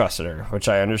really trusted her, which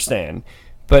I understand.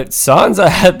 But Sansa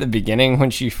at the beginning,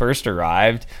 when she first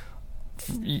arrived,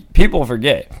 people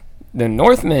forget, the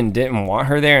Northmen didn't want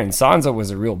her there, and Sansa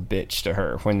was a real bitch to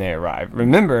her when they arrived.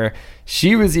 Remember,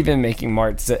 she was even making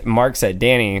marks at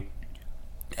Dany.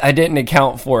 I didn't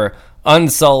account for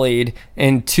Unsullied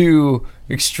and 2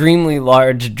 extremely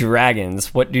large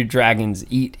dragons. What do dragons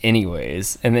eat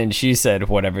anyways? And then she said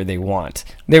whatever they want.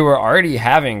 They were already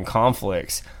having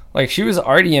conflicts. Like, she was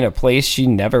already in a place she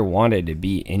never wanted to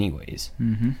be anyways.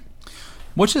 Mm-hmm.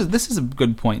 This is a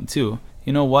good point too.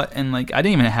 You know what? And like, I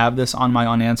didn't even have this on my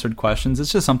unanswered questions.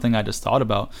 It's just something I just thought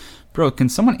about. Bro, can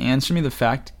someone answer me the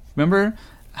fact? Remember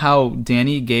how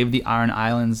Dany gave the Iron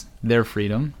Islands their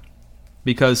freedom?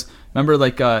 Because remember,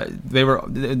 like, they were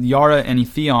Yara and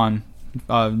Theon.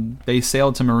 They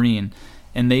sailed to Meereen,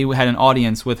 and they had an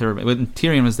audience with her.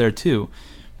 Tyrion was there too.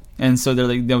 And so they're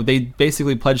like, they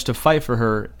basically pledged to fight for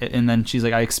her, and then she's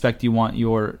like, I expect you want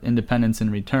your independence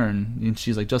in return. And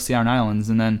she's like, just the Iron Islands.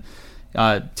 And then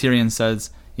Tyrion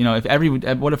says,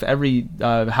 what if every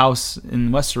house in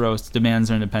Westeros demands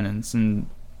their independence? And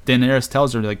Daenerys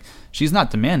tells her, like, she's not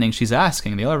demanding, she's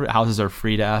asking. The other houses are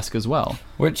free to ask as well.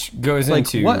 Which goes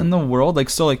like, into... what in the world?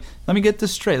 Like, so, like, let me get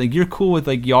this straight. Like, you're cool with,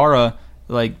 like, Yara,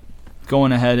 like,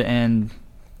 going ahead and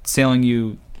sailing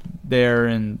you there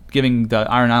and giving the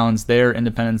Iron Islands their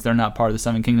independence. They're not part of the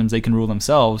Seven Kingdoms. They can rule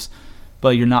themselves. But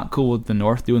you're not cool with the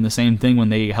North doing the same thing when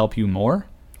they help you more?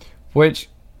 Which,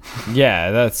 yeah,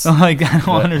 that's... like, I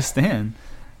don't understand.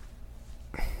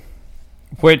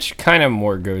 Which kind of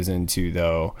more goes into,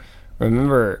 though,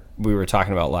 remember we were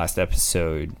talking about last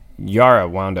episode, Yara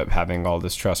wound up having all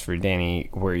this trust for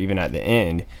Dany, where even at the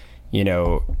end,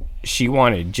 she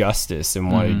wanted justice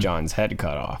and wanted Jon's head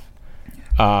cut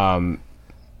off.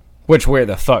 Which, where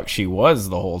the fuck she was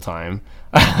the whole time.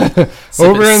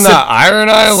 Over in the Iron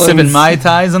Islands. Sipping Mai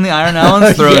Tais on the Iron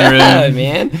Islands. Yeah,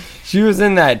 man. She was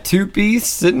in that 2-piece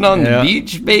sitting on the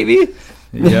beach, baby.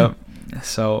 Yep.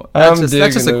 So that's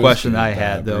just a question I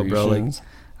had, though, bro. Like,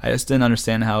 I just didn't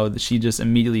understand how she just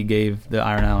immediately gave the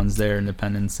Iron Islands their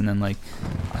independence, and then like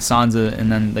Sansa,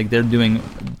 and then like they're doing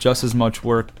just as much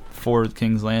work for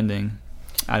King's Landing.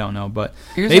 I don't know, but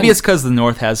maybe it's because the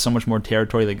North has so much more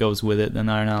territory that goes with it than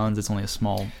the Iron Islands. It's only a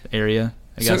small area.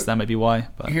 I guess that might be why.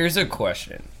 But here's a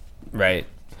question, right?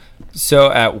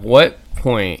 So at what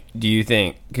point do you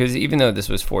think, because even though this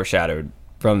was foreshadowed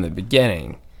from the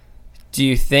beginning, do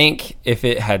you think if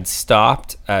it had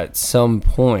stopped at some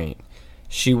point,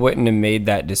 she wouldn't have made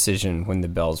that decision when the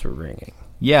bells were ringing?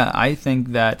 Yeah, I think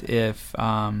that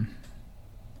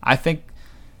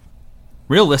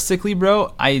realistically,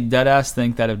 bro, I deadass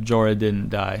think that if Jorah didn't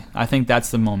die, I think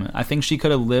that's the moment. I think she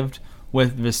could have lived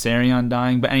with Viserion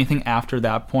dying, but anything after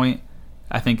that point,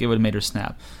 I think it would have made her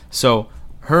snap. So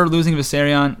her losing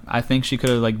Viserion, I think she could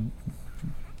have like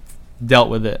dealt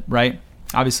with it, right?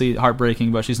 Obviously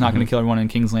heartbreaking, but she's not going to kill everyone in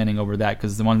King's Landing over that,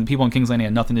 because the people in King's Landing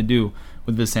had nothing to do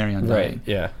with Viserion dying. Right,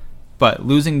 yeah. But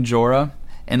losing Jorah,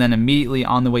 and then immediately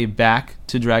on the way back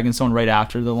to Dragonstone right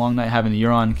after the Long Night, having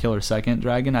Euron kill her second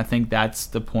dragon, I think that's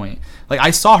the point. Like,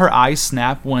 I saw her eyes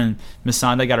snap when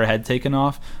Missandei got her head taken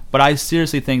off, but I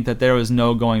seriously think that there was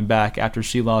no going back after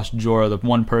she lost Jorah, the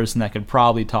one person that could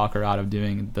probably talk her out of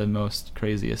doing the most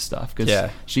craziest stuff.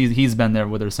 Because he's been there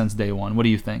with her since day one. What do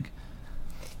you think?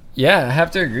 Yeah, I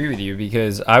have to agree with you,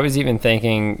 because I was even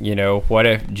thinking, what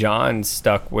if Jon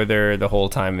stuck with her the whole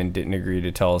time and didn't agree to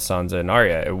tell Sansa and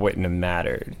Arya? It wouldn't have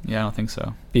mattered. Yeah, I don't think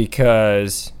so.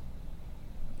 Because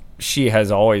she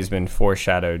has always been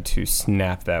foreshadowed to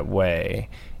snap that way.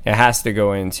 It has to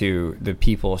go into the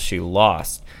people she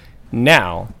lost.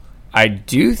 Now, I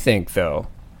do think, though,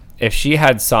 if she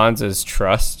had Sansa's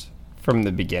trust from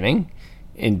the beginning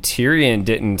and Tyrion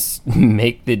didn't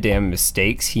make the damn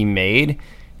mistakes he made,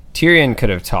 Tyrion could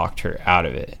have talked her out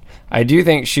of it. I do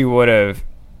think she would have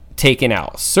taken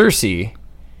out Cersei,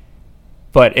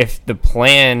 but if the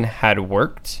plan had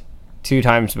worked 2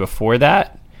 times before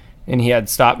that, and he had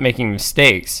stopped making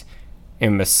mistakes,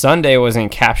 and Missandei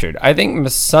wasn't captured, I think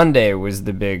Missandei was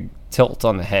the big tilt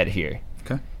on the head here.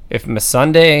 Okay. If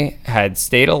Missandei had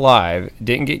stayed alive,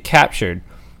 didn't get captured,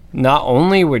 not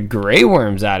only would Grey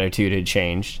Worm's attitude have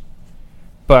changed,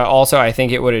 but also I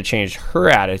think it would have changed her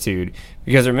attitude.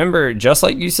 Because remember, just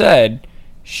like you said,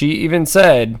 she even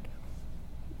said,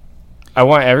 I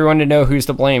want everyone to know who's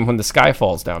to blame when the sky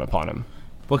falls down upon him.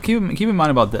 Well, keep in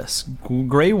mind about this.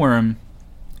 Grey Worm,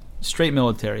 straight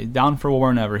military, down for war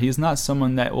whenever. He's not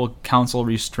someone that will counsel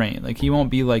restraint. Like, he won't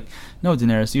be like, no,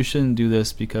 Daenerys, you shouldn't do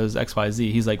this because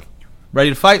XYZ. He's like, ready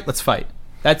to fight? Let's fight.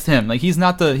 That's him. Like, he's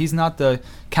not the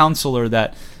counselor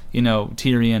that,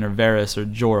 Tyrion or Varys or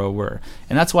Jorah were.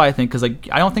 And that's why I think, because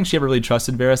I don't think she ever really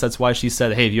trusted Varys. That's why she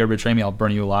said, hey, if you ever betray me, I'll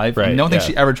burn you alive. Right, I don't think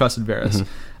she ever trusted Varys.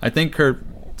 I think her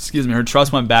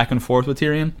trust went back and forth with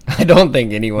Tyrion. I don't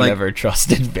think anyone ever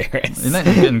trusted Varys.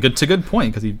 And it's a good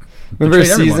point, because he remember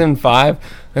season 5?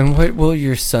 And what will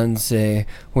your son say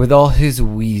with all his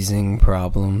wheezing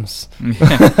problems?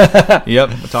 Yep,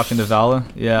 talking to Vala.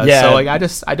 Yeah. So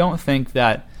I don't think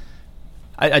that.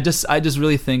 I just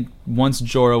really think once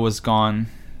Jorah was gone,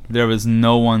 there was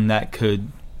no one that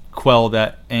could quell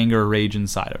that anger, rage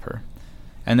inside of her.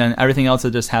 And then everything else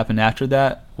that just happened after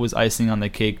that was icing on the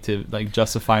cake to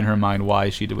justify in her mind why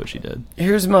she did what she did.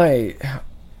 Here's my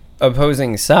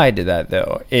opposing side to that,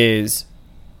 though, is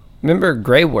remember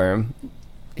Grey Worm?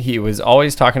 He was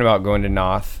always talking about going to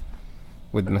Noth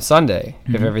with Missandei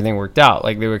if everything worked out.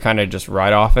 Like, they would kind of just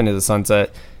ride off into the sunset.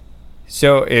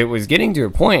 So it was getting to a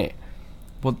point.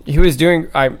 Well, he was doing.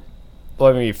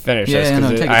 Let me finish this,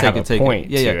 because I have a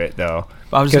point to it, though.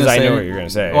 Because I know what you're going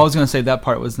to say. Well, I was going to say that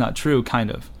part was not true,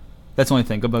 kind of. That's the only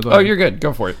thing. Go ahead. Oh, you're good.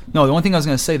 Go for it. No, the only thing I was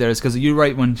going to say there is because you're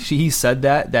right when he said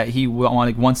that he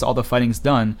once all the fighting's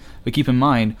done. But keep in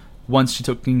mind, once she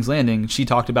took King's Landing, she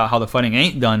talked about how the fighting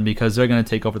ain't done because they're going to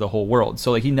take over the whole world.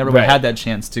 So he never really had that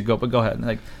chance to go. But go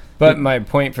ahead. But my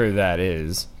point for that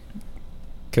is,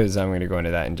 because I'm going to go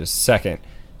into that in just a second.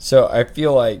 So I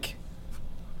feel like,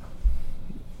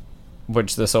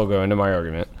 which this will go into my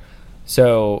argument.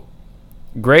 So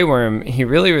Grey Worm, he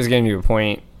really was getting to a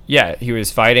point. Yeah, he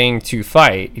was fighting to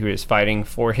fight. He was fighting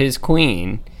for his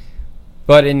queen.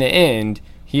 But in the end,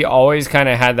 he always kind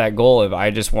of had that goal of,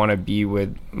 I just want to be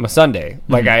with Missandei.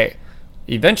 Like,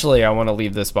 eventually I want to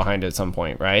leave this behind at some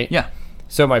point, right? Yeah.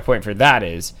 So my point for that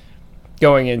is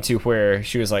going into where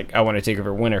she was like, I want to take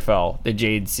over Winterfell, the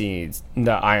Jade Seeds,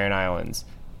 the Iron Islands.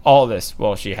 All this.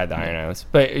 Well, she had the Iron Islands.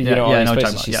 But, all these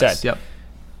places she said. Yep.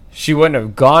 She wouldn't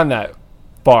have gone that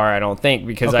far, I don't think,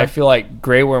 because I feel like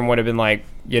Grey Worm would have been like,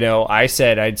 I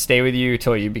said I'd stay with you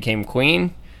till you became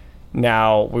queen.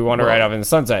 Now we want to ride off in the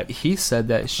sunset. He said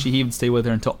that he would stay with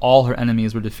her until all her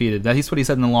enemies were defeated. That's what he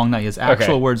said in the Long Night. His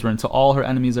actual words were until all her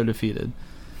enemies are defeated.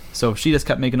 So if she just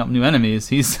kept making up new enemies,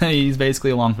 he's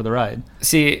basically along for the ride.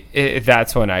 See,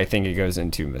 that's when I think it goes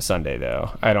into Missandei,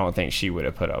 though. I don't think she would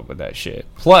have put up with that shit.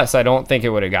 Plus, I don't think it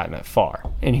would have gotten that far.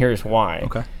 And here's why.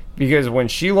 Okay. Because when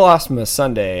she lost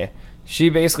Missandei she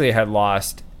basically had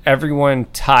lost everyone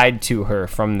tied to her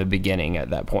from the beginning at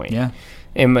that point. Yeah.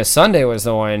 And Missandei was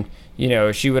the one,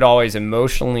 she would always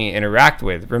emotionally interact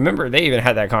with. Remember, they even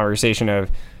had that conversation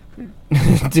of,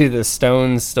 do the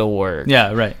stones still work?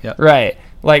 Yeah, right. Yeah. Right.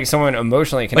 Like someone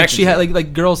emotionally connected. Like she had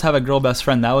like girls have a girl best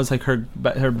friend. That was like her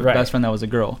best friend that was a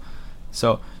girl.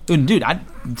 So, dude,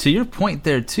 to your point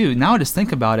there too. Now I just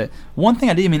think about it. One thing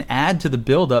I didn't even add to the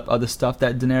buildup of the stuff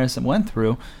that Daenerys went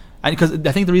through, because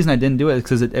I think the reason I didn't do it is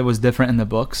because it was different in the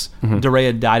books. Mm-hmm.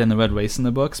 Doreah died in the Red Waste in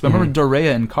the books, but remember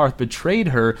Doreah and Karth betrayed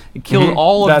her, and killed Mm-hmm.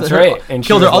 all of That's right. And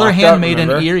killed she her was other locked up, handmaiden,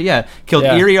 remember? Eerie. Yeah, killed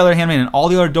Eerie, other handmaiden, and all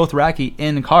the other Dothraki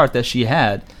in Karth that she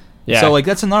had. Yeah. So like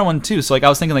that's another one too. So like I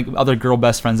was thinking like other girl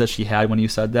best friends that she had when you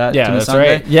said that. Yeah, to that's Missandei.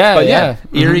 right. Yeah, but yeah.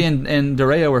 Eerie and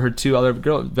Doreah were her two other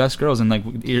best girls, and like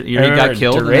Eerie got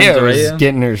killed. Doreah and was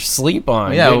getting her sleep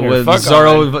on. Yeah, getting her with fuck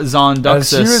Zoro on. Zon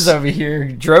Duxus. She was over here.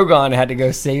 Drogon had to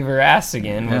go save her ass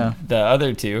again with the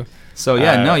other two. So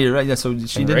yeah, no, you're right. Yeah, so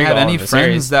she didn't have any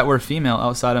friends that were female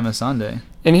outside of Missandei.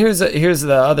 And here's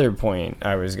the other point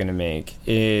I was gonna make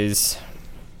is,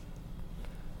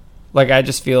 like, I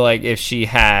just feel like if she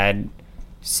had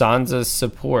Sansa's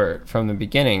support from the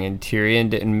beginning and Tyrion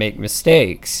didn't make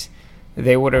mistakes,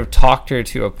 they would have talked her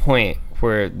to a point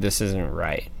where this isn't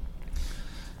right.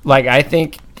 Like, I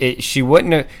think she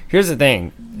wouldn't have. Here's the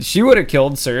thing: she would have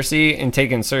killed Cersei and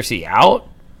taken Cersei out.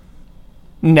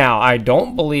 Now, I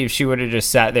don't believe she would have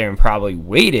just sat there and probably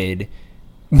waited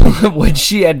when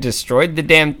she had destroyed the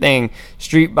damn thing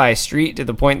street by street to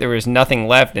the point there was nothing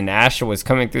left and ash was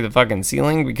coming through the fucking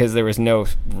ceiling because there was no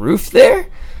roof there.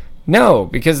 No,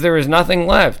 because there was nothing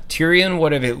left. Tyrion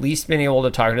would have at least been able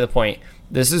to talk to the point,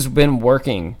 this has been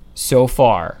working so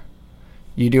far.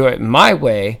 You do it my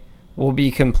way, we'll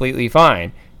be completely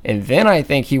fine. And then I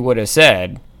think he would have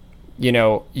said,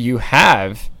 you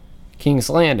have King's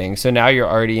Landing, so now you're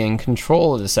already in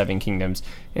control of the Seven Kingdoms.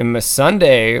 And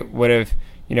Missandei would have,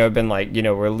 been like,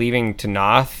 we're leaving to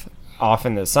Noth off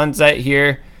in the sunset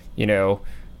here,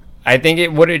 I think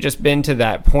it would have just been to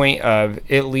that point of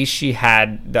at least she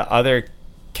had the other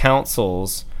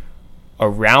councils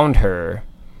around her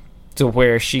to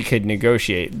where she could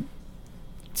negotiate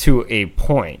to a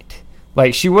point.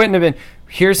 Like, she wouldn't have been...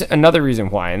 Here's another reason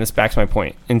why, and this backs my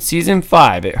point. In Season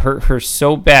 5, it hurt her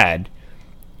so bad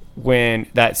when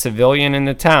that civilian in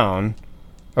the town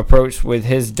approached with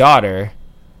his daughter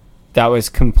that was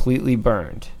completely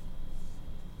burned.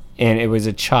 And it was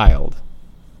a child.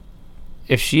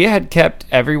 If she had kept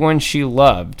everyone she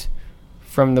loved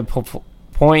from the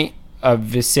point of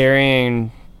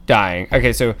Viserion dying.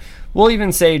 Okay, so we'll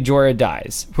even say Jorah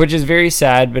dies, which is very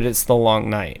sad, but it's the long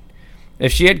night.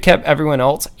 If she had kept everyone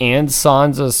else and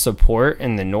Sansa's support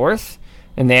in the north,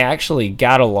 and they actually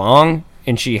got along,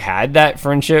 and she had that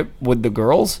friendship with the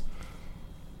girls,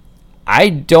 I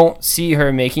don't see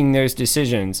her making those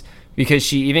decisions, because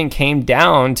she even came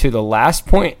down to the last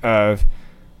point of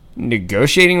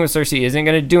negotiating with Cersei isn't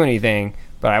going to do anything,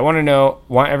 but I want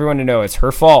everyone to know it's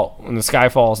her fault when the sky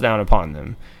falls down upon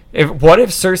them. What if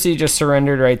Cersei just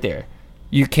surrendered right there?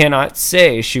 You cannot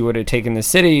say she would have taken the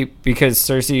city because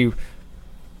Cersei,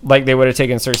 like they would have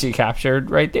taken Cersei captured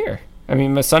right there. I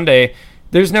mean, Missandei,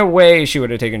 there's no way she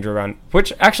would have taken Drogon,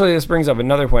 which actually this brings up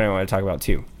another point I want to talk about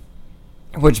too,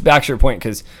 which backs your point,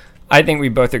 because I think we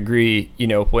both agree,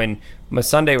 when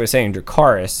Missandei was saying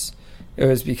Dracarys, it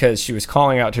was because she was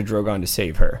calling out to Drogon to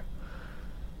save her.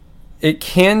 It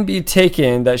can be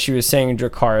taken that she was saying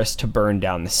Dracarys to burn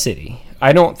down the city.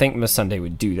 I don't think Missandei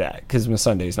would do that, because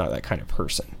Missandei is not that kind of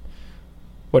person.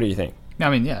 What do you think? I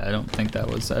mean, yeah, I don't think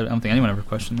anyone ever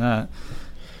questioned that.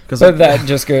 That's what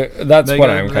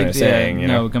I'm kind of saying.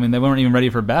 I mean, they weren't even ready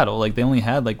for battle. Like, they only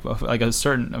had like a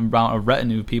certain amount of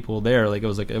retinue of people there. Like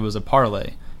it was a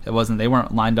parlay. They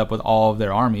weren't lined up with all of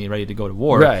their army ready to go to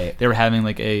war. Right. They were having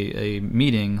like a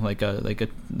meeting, like trying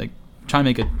to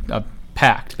make a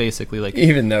pact, basically. Like,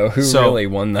 even though really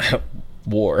won that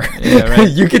war? Yeah, right.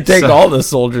 You could take all the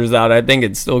soldiers out. I think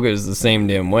it still goes the same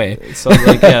damn way. So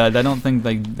like, yeah, I don't think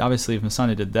obviously if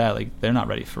Missandei did that, like they're not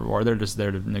ready for war. They're just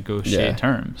there to negotiate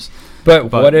terms.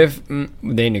 But what if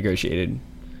they negotiated?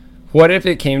 What if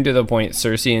it came to the point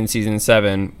Cersei in season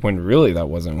 7, when really that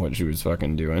wasn't what she was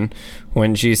fucking doing,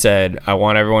 when she said, I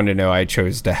want everyone to know I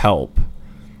chose to help.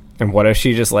 And what if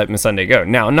she just let Missandei go?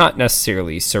 Now, not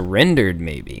necessarily surrendered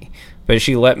maybe, but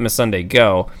she let Missandei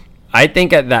go. I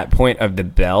think at that point of the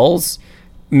bells,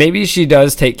 maybe she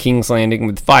does take King's Landing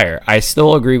with fire. I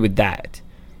still agree with that.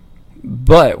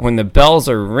 But when the bells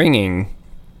are ringing,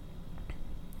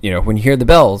 when you hear the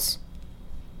bells,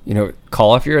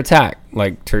 call off your attack,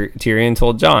 like Tyrion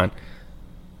told Jon.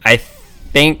 I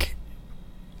think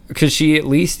because she at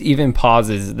least even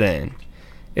pauses then.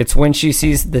 It's when she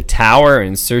sees the tower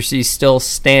and Cersei's still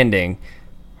standing,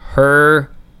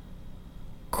 her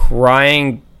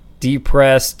crying,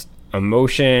 depressed,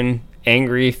 emotion,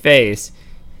 angry face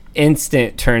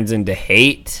instant turns into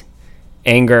hate,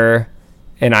 anger,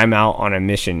 and I'm out on a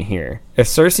mission here. If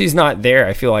Cersei's not there,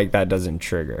 I feel like that doesn't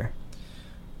trigger.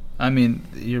 I mean,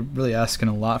 you're really asking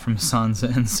a lot from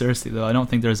Sansa and Cersei, though. I don't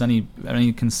think there's any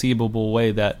conceivable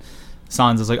way that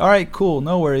Sansa's like, all right, cool,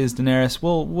 no worries, Daenerys,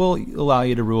 we'll allow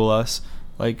you to rule us.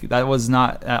 Like, that was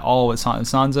not at all what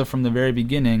Sansa from the very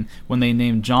beginning, when they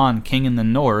named Jon King in the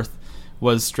North,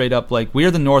 was straight up like,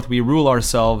 we're the North, we rule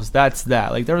ourselves, that's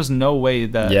that. Like, there was no way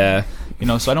that... Yeah. You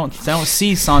know, so I don't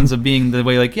see Sansa being the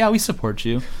way, like, yeah, we support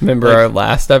you. Remember like, our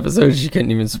last episode? She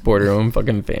couldn't even support her own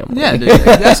fucking family. Yeah, dude,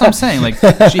 that's what I'm saying. Like,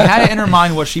 she had it in her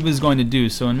mind what she was going to do.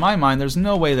 So in my mind, there's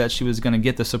no way that she was going to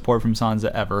get the support from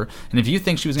Sansa ever. And if you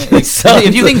think she was going to... Like,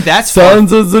 if you think that's...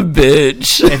 Sansa's a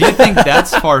bitch. If you think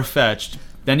that's far-fetched,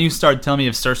 then you start telling me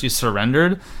if Cersei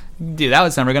surrendered, dude, that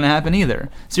was never going to happen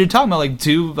either. So you're talking about, like,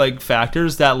 two, like,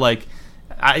 factors that, like...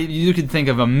 you could think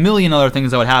of a million other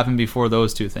things that would happen before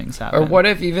those two things happen. Or what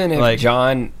if even if like,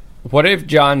 Jon... What if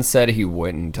Jon said he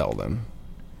wouldn't tell them?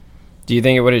 Do you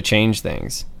think it would have changed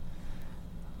things?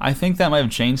 I think that might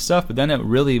have changed stuff, but then it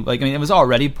really, like, I mean, it was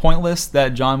already pointless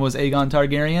that Jon was Aegon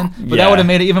Targaryen, but that would have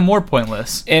made it even more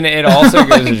pointless. And it also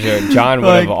goes to show Jon would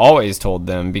like, have always told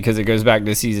them, because it goes back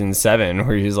to season 7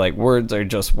 where he's like, words are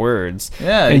just words.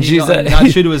 Yeah, and she said,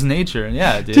 not true to his nature.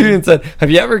 Yeah, dude. Dude said,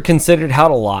 have you ever considered how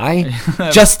to lie?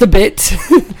 Just a bit.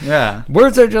 Yeah.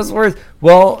 Words are just words.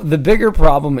 Well, the bigger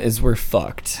problem is we're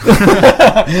fucked.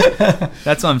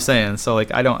 That's what I'm saying. So,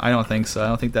 like, I don't think so. I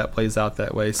don't think that plays out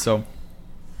that way. So,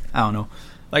 I don't know.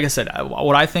 Like I said,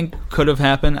 what I think could have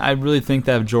happened, I really think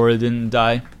that if Jorah didn't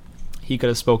die, he could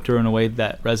have spoke to her in a way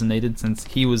that resonated, since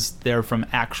he was there from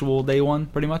actual day one,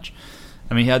 pretty much.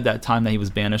 I mean, he had that time that he was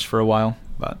banished for a while.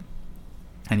 But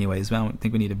anyways, I don't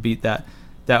think we need to beat that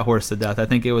horse to death. I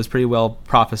think it was pretty well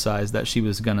prophesized that she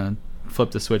was going to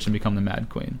flip the switch and become the Mad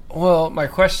Queen. Well, my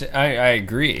question, I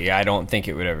agree. I don't think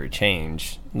it would ever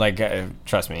change. Like,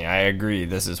 trust me, I agree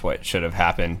this is what should have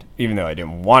happened, even though I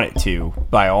didn't want it to.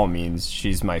 By all means,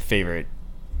 she's my favorite,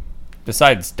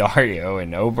 besides Dario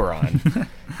and Oberyn.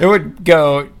 It would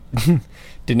go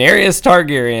Daenerys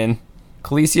Targaryen,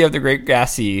 Khaleesi of the Great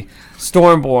Gassi,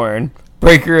 Stormborn,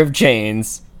 Breaker of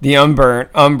Chains, the Unburnt,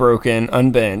 Unbroken,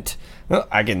 Unbent.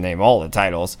 I can name all the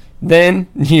titles. Then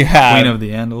you have Queen of the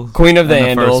Andals. Queen of the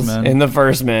Andals and the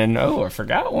First Men. Oh, I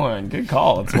forgot one. Good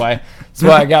call. That's why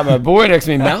I got my boy next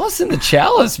to me. Malice in the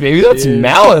Chalice, baby. That's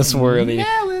malice worthy.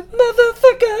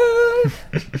 Motherfucker.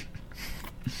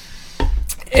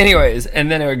 Anyways,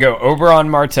 and then it would go Oberyn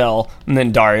Martell and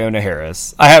then Dario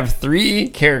Naharis. I have 3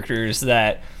 characters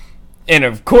that, and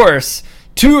of course,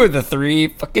 2 of the 3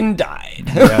 fucking died.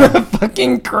 Yeah.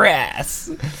 Fucking crass.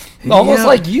 Almost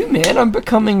like you, man. I'm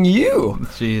becoming you.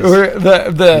 Jeez. We're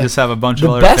you just have a bunch of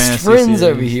other best fantasy friends series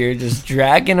over here, just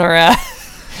dragging our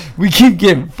ass. We keep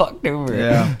getting fucked over.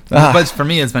 Yeah. But for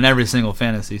me, it's been every single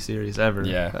fantasy series ever.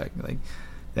 Yeah. Like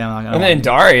damn, and then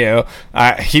Dario,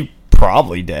 he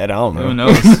probably dead. I don't know. Who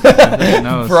knows? Who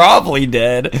knows? Probably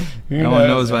dead. No one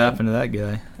knows what happened to that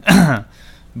guy.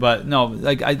 But no,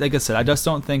 like I said, I just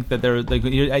don't think that there. Like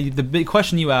the big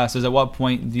question you asked is, at what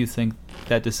point do you think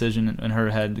that decision in her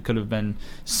head could have been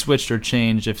switched or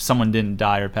changed if someone didn't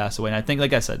die or pass away? And I think,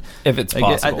 like I said, if it's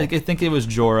possible, I think it was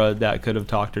Jorah that could have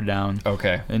talked her down.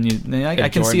 Okay, and I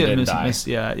can see it.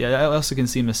 I also can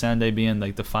see Missandei being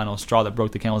like the final straw that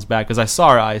broke the camel's back, because I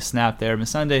saw her eyes snap there.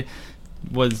 Missandei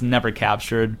was never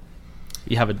captured.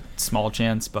 You have a small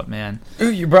chance, but man. Ooh,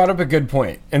 you brought up a good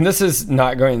point. And this is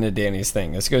not going to Dany's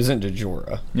thing. This goes into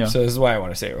Jorah. Yeah. So this is why I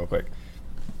want to say it real quick.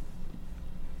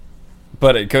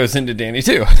 But it goes into Dany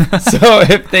too. So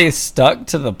if they stuck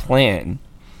to the plan,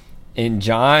 and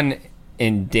Jon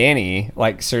and Dany,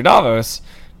 like Sir Davos,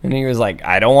 and he was like,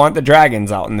 I don't want the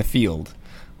dragons out in the field.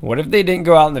 What if they didn't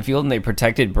go out in the field and they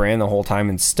protected Bran the whole time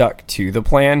and stuck to the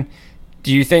plan?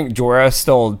 Do you think Jorah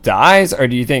still dies, or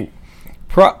do you think...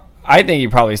 I think he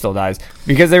probably still dies,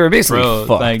 because they were basically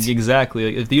fucked. Like, exactly.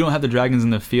 Like, if you don't have the dragons in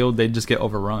the field, they just get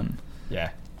overrun. Yeah.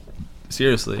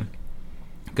 Seriously.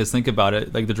 Because think about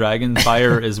it. Like, the dragon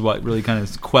fire is what really kind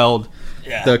of quelled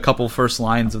the couple first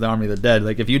lines of the Army of the Dead.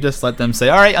 Like, if you just let them say,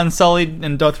 all right, Unsullied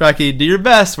and Dothraki, do your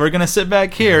best. We're going to sit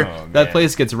back here. That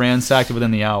place gets ransacked within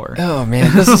the hour. Oh,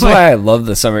 man. This is why I love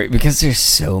the summer, because there's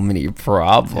so many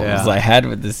problems I had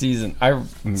with the season. I'm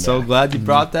so glad you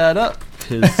brought that up.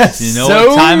 Because you know so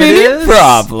what time it is?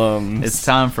 Problems. It's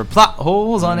time for plot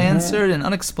holes, unanswered, and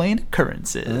unexplained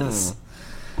occurrences.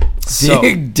 So,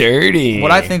 Dig dirty.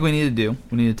 what I think we need to do,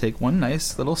 we need to take one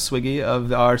nice little swiggy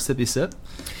of our sippy sip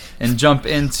and jump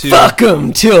into... Fuck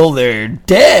them till they're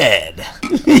dead.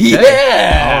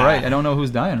 Yeah. All right. I don't know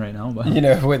who's dying right now, but... You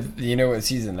know what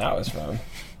season that was from?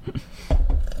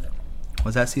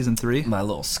 Was that season 3? My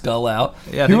little skull out.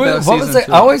 Yeah, I think that was what was season it?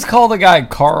 2. I always call the guy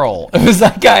Carl. It was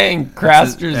that guy in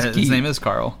Craster's His Keep. name is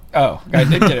Carl. Oh, I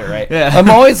did get it right. Yeah.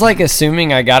 I'm always like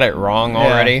assuming I got it wrong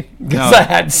already because No. I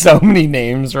had so many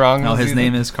names wrong. No, this his season.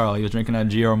 name is Carl. He was drinking out of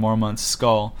Gio Mormont's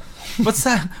skull. What's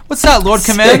that? What's that, Lord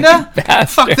Commander? bastard.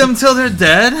 Fuck them till they're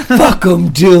dead. Fuck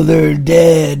them till they're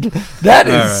dead. That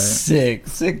is All right.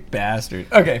 sick bastard.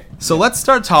 Okay. So let's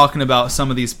start talking about some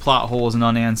of these plot holes and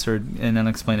unanswered and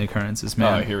unexplained occurrences,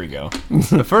 man. Oh, here we go.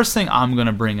 The first thing I'm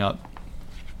gonna bring up: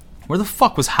 where the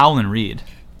fuck was Howland Reed?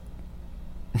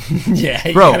 Yeah,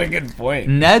 you Bro, got a good point.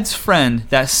 Ned's friend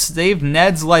that saved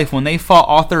Ned's life when they fought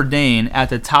Arthur Dane at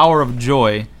the Tower of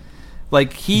Joy.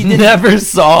 Like he didn't. Never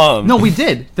saw him. No, we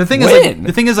did. The thing is,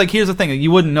 When? here's the thing. You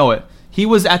wouldn't know it. He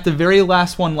was at the very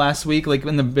last one last week, like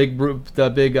in the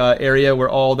big area where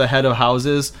all the head of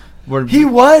houses were. He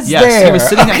was Yes, there. he was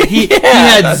sitting there. He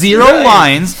had that's zero right.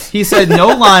 lines. He said no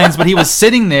lines, but he was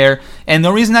sitting there. And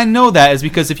the reason I know that is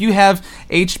because if you have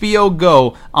HBO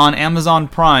Go on Amazon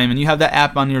Prime and you have that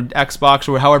app on your Xbox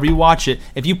or however you watch it,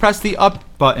 if you press the up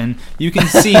button, you can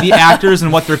see the actors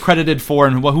and what they're credited for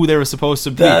and who they were supposed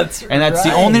to be. That's and that's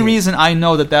the only right. reason I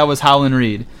know that was Howland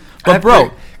Reed. But bro,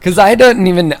 because I didn't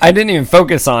even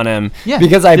focus on him. Yeah,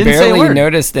 because I didn't say a barely word.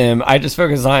 noticed him. I just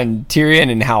focused on Tyrion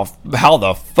and how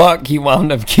the fuck he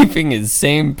wound up keeping his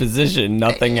same position.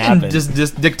 Nothing and happened.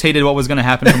 just dictated what was going to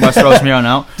happen from Westeros from here on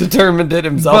out. Determined it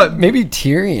himself. But- Maybe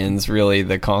Tyrion's really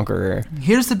the conqueror.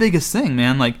 Here's the biggest thing,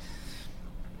 man. Like,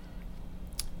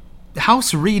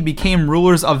 House Reed became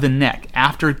rulers of the Neck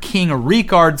after King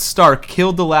Rickard Stark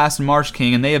killed the last Marsh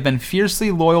King, and they have been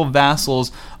fiercely loyal vassals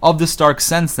of the Starks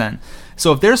since then.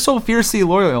 So if they're so fiercely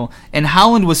loyal, and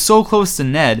Howland was so close to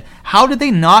Ned, how did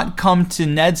they not come to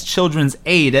Ned's children's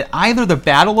aid at either the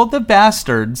Battle of the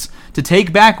Bastards to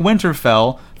take back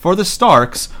Winterfell for the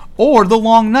Starks, or the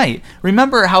Long Night?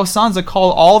 Remember how Sansa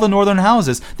called all the northern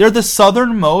houses. They're the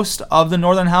southernmost of the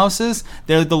northern houses.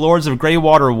 They're the Lords of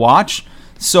Greywater Watch.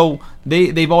 So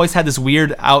they've always had this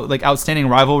weird outstanding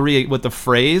rivalry with the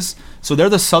Freys. So they're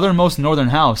the southernmost northern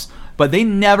house, but they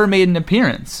never made an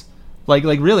appearance. Like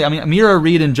really, I mean, Amira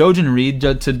Reed and Jojen Reed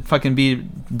to fucking be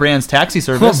Bran's taxi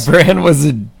service. Bran was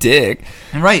a dick.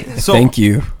 Right. So Thank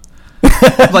you.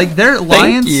 like their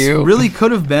alliance you. really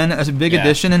could have been a big Yeah.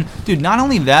 addition. And dude, not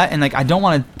only that, and like I don't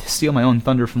want to steal my own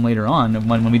thunder from later on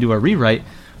when we do a rewrite,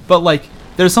 but like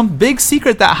there's some big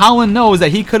secret that Howland knows that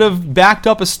he could have backed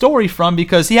up a story from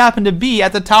because he happened to be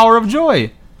at the Tower of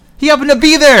Joy. He happened to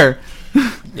be there.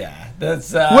 Yeah,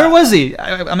 that's Where was he?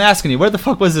 I'm asking you, where the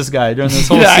fuck was this guy during this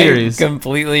whole series? I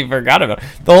completely forgot about it.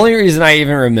 The only reason I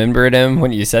even remembered him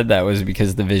when you said that was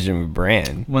because of the vision of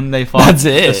Bran. When they fought That's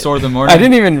the it. Sword of the Morning. I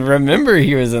didn't even remember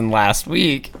he was in last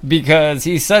week because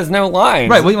he says no lines.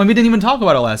 Right, we didn't even talk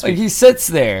about it last Like week. he sits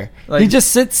there. Like- He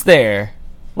just sits there.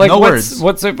 Like No what's words.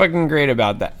 what's so fucking great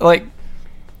about that? Like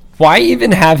why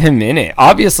even have him in it?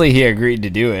 Obviously he agreed to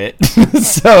do it.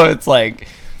 So it's like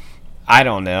I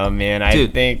don't know, man. I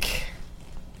Dude. think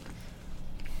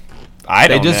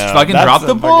They just fucking That's dropped a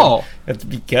the ball. It's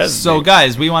because So, they-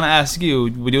 guys, we want to ask you,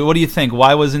 what do you think?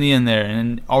 Why wasn't he in there?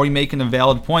 And are we making a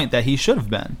valid point that he should have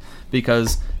been?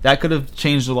 Because that could have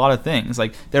changed a lot of things.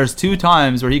 Like, there's 2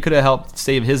 times where he could have helped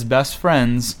save his best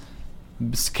friend's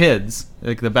kids.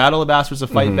 Like, the Battle of Bastards to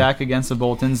fight back against the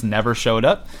Boltons never showed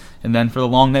up. And then for the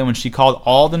Long Night, when she called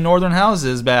all the northern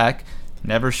houses back,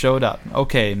 never showed up.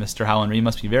 Okay, Mr. Howland Reed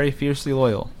must be very fiercely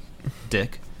loyal.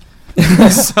 Dick.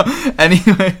 So,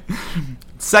 anyway,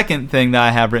 second thing that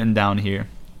I have written down here.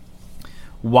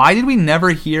 Why did we never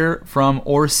hear from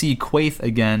or see Quaithe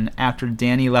again after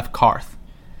Dany left Karth?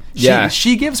 Yeah.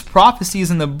 She gives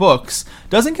prophecies in the books,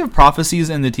 doesn't give prophecies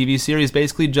in the TV series,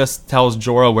 basically just tells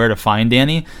Jorah where to find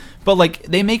Dany. But, like,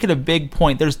 they make it a big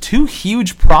point. There's 2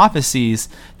 huge prophecies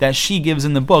that she gives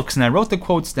in the books, and I wrote the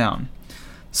quotes down.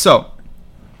 So,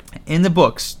 in the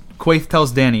books, Quaithe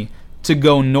tells Dany, to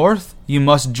go north, you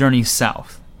must journey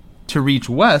south. To reach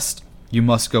west, you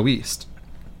must go east.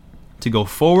 To go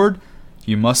forward,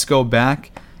 you must go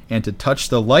back. And to touch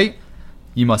the light,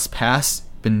 you must pass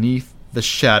beneath the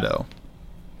shadow.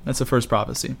 That's the first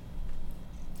prophecy.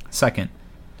 Second,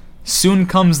 soon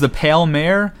comes the pale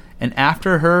mare, and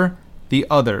after her, the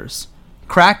others.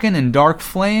 Kraken and dark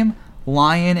flame,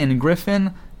 lion and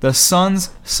griffin, the sun's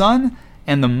son,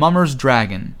 and the mummer's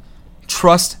dragon.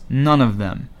 Trust none of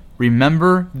them.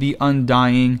 Remember the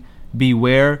undying.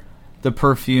 Beware the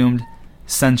perfumed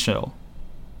Sensual.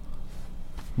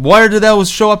 Where did that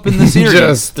show up in the series?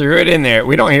 Just threw it in there.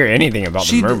 We don't hear anything about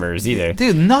the murmurs either.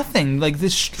 Dude, nothing. Like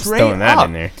this straight throwing that up.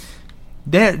 in there.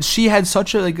 She had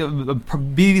such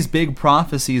these big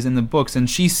prophecies in the books, and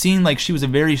she seemed like she was a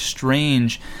very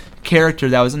strange character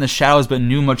that was in the shadows but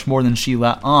knew much more than she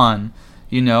let on,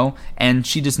 you know? And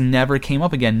she just never came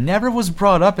up again. Never was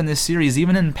brought up in this series,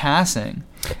 even in passing.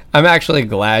 I'm actually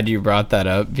glad you brought that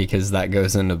up because that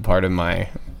goes into part of my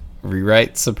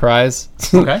rewrite surprise.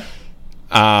 Okay.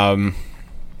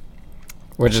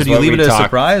 Should you leave it as a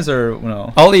surprise or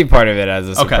no? I'll leave part of it as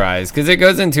a surprise because it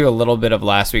goes into a little bit of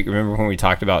last week. Remember when we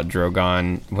talked about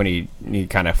Drogon when he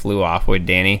kind of flew off with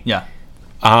Dany? Yeah.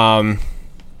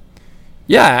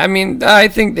 Yeah, I mean, I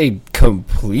think they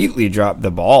completely dropped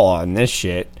the ball on this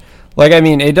shit. Like, I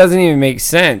mean, it doesn't even make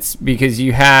sense because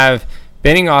you have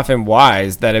Benioff and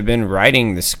Wise that have been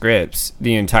writing the scripts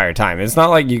the entire time. It's not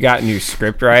like you got new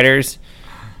script writers.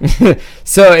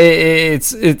 So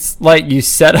it's like you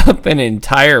set up an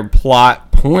entire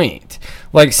plot point,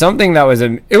 like something that was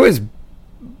it was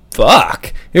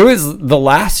The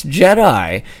Last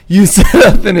Jedi. You set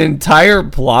up an entire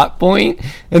plot point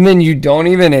and then you don't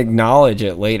even acknowledge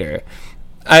it later.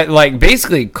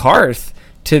 Basically Karth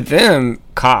to them,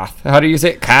 Koth. How do you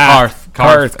say it? Karth.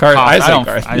 I say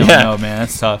Karth. I don't know, man.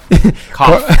 That's tough.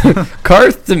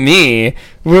 Karth to me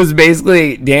was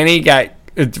basically Dany got.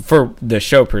 For the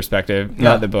show perspective,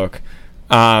 not the book.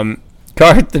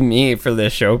 Karth to me, for the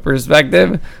show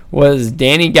perspective, was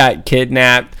Dany got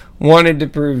kidnapped, wanted to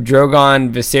prove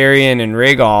Drogon, Viserion, and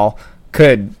Rhaegal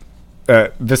could...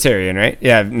 Viserion, right?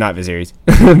 Yeah, not Viserys.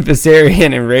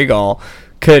 Viserion and Rhaegal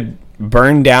could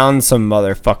burn down some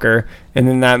motherfucker, and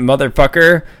then that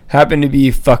motherfucker happened to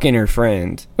be fucking her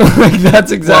friend.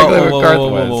 That's exactly what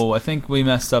Karth was. Whoa. I think we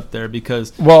messed up there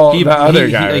because he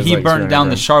burned down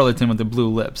the charlatan with the blue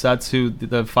lips. That's who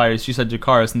the fires. She said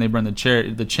Jacaerys, and they burned the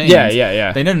chains.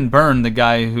 Yeah. They didn't burn the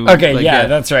guy who. Okay,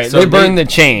 that's right. So they burned the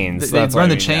chains. They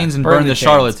burned the chains and burned the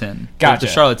charlatan. Gotcha.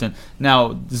 The charlatan.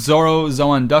 Now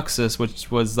Zoan Duxus,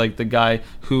 which was like the guy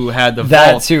who had the vault.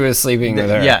 That's who was sleeping with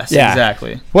her. Yes,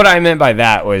 exactly. What I meant by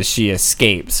that was she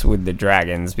escapes with the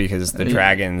dragons because the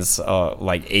dragons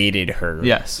aided her.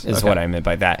 Yes, is what I meant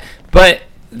by that. But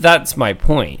that's my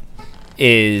point.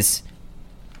 Is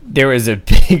there was a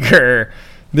bigger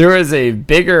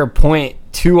point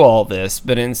to all this,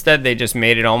 but instead they just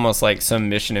made it almost like some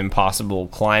Mission Impossible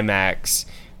climax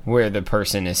where the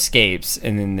person escapes,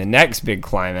 and then the next big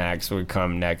climax would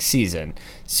come next season.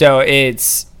 So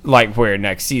it's like where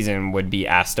next season would be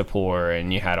Astapor,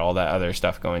 and you had all that other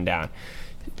stuff going down.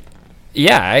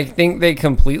 Yeah, I think they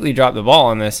completely dropped the ball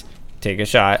on this. Take a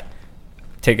shot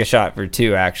for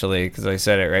 2, actually, because I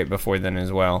said it right before then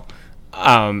as well.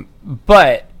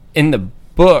 But in the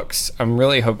books, I'm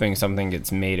really hoping something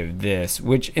gets made of this,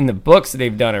 which in the books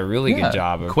they've done a really good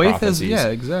job of prophecies. Yeah,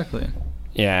 exactly.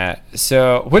 Yeah,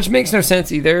 so, which makes no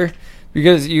sense either,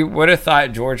 because you would have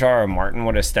thought George R.R. Martin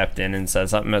would have stepped in and said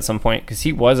something at some point, because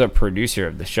he was a producer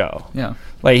of the show. Yeah.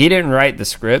 Like, he didn't write the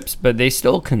scripts, but they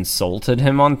still consulted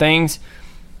him on things.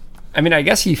 I mean, I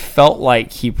guess he felt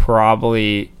like he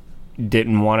probably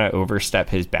didn't want to overstep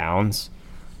his bounds.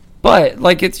 But,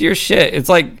 like, it's your shit. It's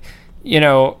like,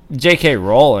 J.K.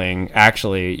 Rowling,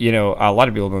 actually, a lot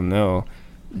of people don't know,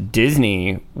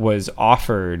 Disney was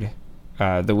offered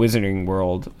the Wizarding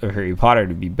World of Harry Potter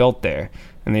to be built there.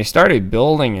 And they started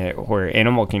building it where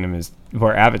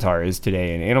where Avatar is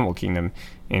today in Animal Kingdom,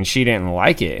 and she didn't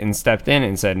like it and stepped in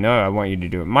and said, no, I want you to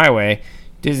do it my way.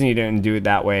 Disney didn't do it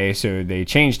that way, so they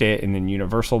changed it, and then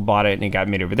Universal bought it, and it got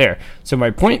made over there. So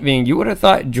my point being, you would have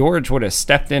thought George would have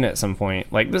stepped in at some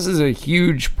point. Like, this is a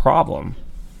huge problem.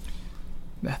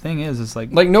 The thing is, it's like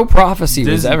no prophecy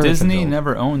was ever Disney fulfilled.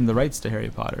 Never owned the rights to Harry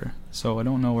Potter, so I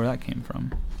don't know where that came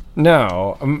from.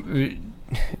 No,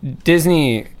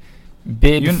 Disney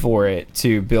bid for it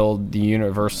to build the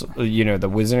Universal, the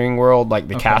Wizarding World, like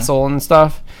the castle and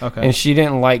stuff. Okay. And she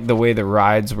didn't like the way the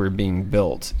rides were being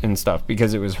built and stuff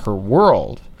because it was her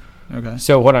world. Okay.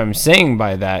 So what I'm saying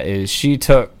by that is she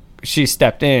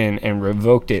stepped in and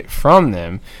revoked it from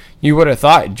them. You would have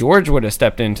thought George would have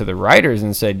stepped into the writers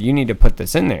and said, you need to put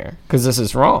this in there because this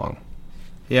is wrong.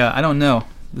 Yeah, I don't know.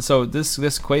 So this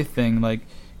Quaithe thing, like...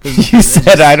 You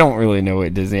said I don't really know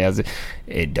what Disney has.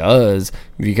 It does,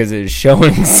 because it's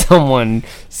showing someone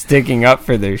sticking up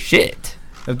for their shit.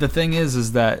 The thing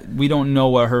is that we don't know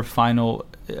what her final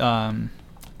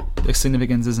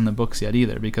significance is in the books yet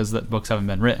either, because the books haven't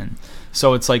been written.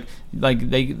 So it's like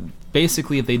they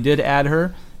basically, if they did add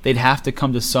her, they'd have to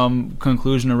come to some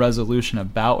conclusion or resolution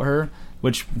about her,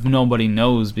 which nobody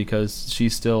knows because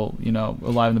she's still,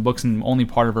 alive in the books, and only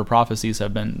part of her prophecies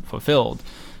have been fulfilled.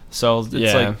 So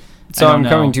it's like, so I'm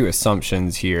coming to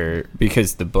assumptions here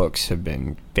because the books have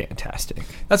been fantastic.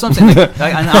 That's what I'm saying.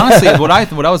 And honestly,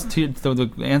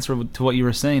 the answer to what you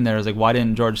were saying there is like, why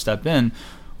didn't George step in?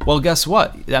 Well, guess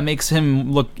what? That makes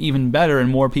him look even better,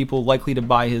 and more people likely to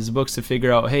buy his books to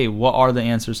figure out, hey, what are the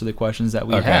answers to the questions that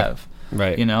we have?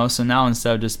 Right. So now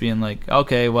instead of just being like,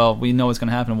 okay, well, we know what's going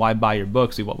to happen, why buy your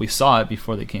books? We saw it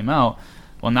before they came out.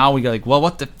 Well, now we go like, well,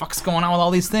 what the fuck's going on with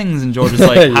all these things? And George is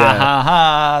like, ha ha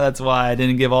ha, that's why I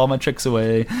didn't give all my tricks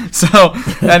away. So,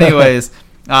 anyways,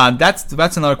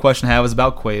 that's another question I have, is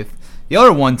about Quaithe. The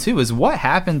other one, too, is what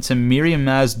happened to Miriam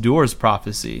Mazdur's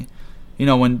prophecy?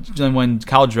 When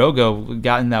Khal Drogo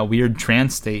got in that weird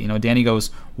trance state, Dany goes,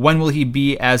 when will he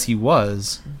be as he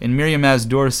was? And Miriam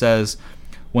Mazdur says,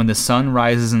 when the sun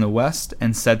rises in the west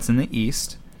and sets in the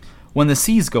east, when the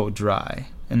seas go dry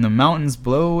and the mountains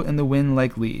blow in the wind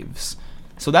like leaves.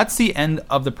 So that's the end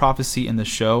of the prophecy in the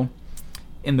show.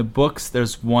 In the books,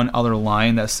 there's one other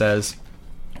line that says,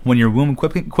 when your womb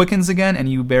quickens again and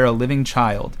you bear a living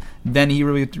child, then he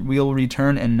will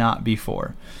return and not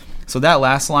before. So that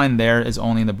last line there is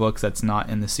only in the books, that's not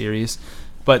in the series.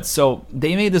 But so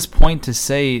they made this point to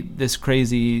say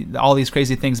all these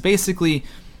crazy things. Basically,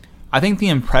 I think the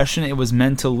impression it was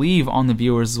meant to leave on the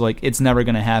viewers is like, it's never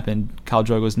going to happen. Khal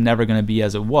Drogo's never going to be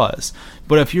as it was.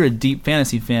 But if you're a deep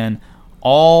fantasy fan,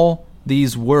 all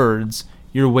these words,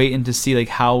 you're waiting to see like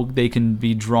how they can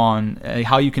be drawn,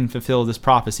 how you can fulfill this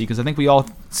prophecy. Because I think we all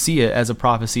see it as a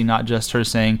prophecy, not just her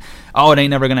saying, oh, it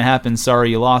ain't never going to happen.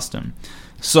 Sorry, you lost him.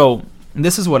 So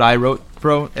this is what I wrote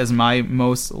as my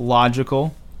most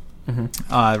logical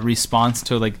response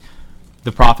to like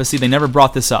the prophecy. They never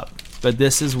brought this up, but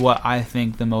this is what I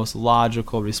think the most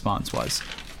logical response was.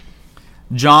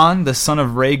 Jon, the son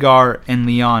of Rhaegar and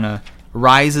Lyanna,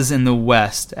 rises in the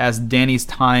west as Dany's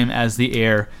time as the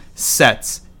heir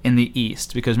sets in the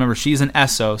east. Because remember, she's in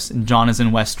Essos and Jon is in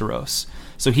Westeros.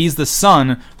 So he's the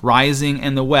sun rising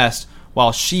in the west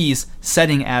while she's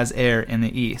setting as heir in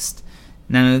the east.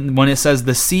 Now, when it says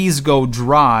the seas go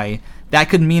dry, that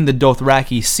could mean the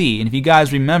Dothraki Sea. And if you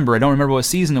guys remember, I don't remember what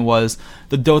season it was,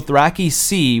 the Dothraki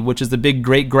Sea, which is the big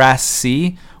great grass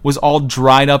sea, was all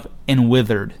dried up and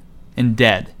withered and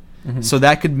dead. Mm-hmm. So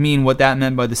that could mean what that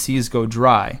meant by the seas go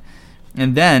dry.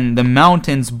 And then the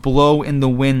mountains blow in the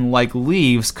wind like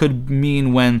leaves could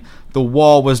mean when the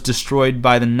wall was destroyed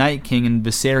by the Night King and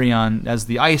Viserion as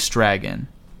the ice dragon.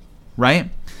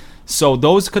 Right? So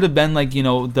those could have been like,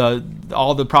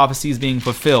 all the prophecies being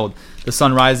fulfilled. The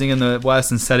sun rising in the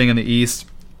west and setting in the east.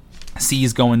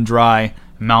 Seas going dry.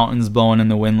 Mountains blowing in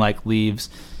the wind like leaves.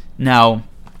 Now,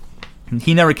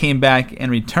 he never came back and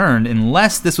returned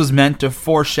unless this was meant to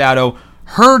foreshadow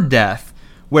her death,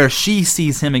 where she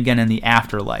sees him again in the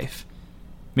afterlife.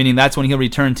 Meaning that's when he'll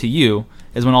return to you,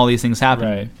 is when all these things happen.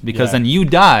 Right. Because then you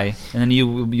die, and then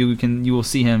you will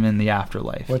see him in the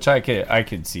afterlife. Which I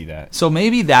could see that. So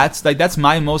maybe that's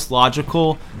my most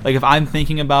logical. Like if I'm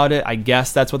thinking about it, I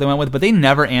guess that's what they went with. But they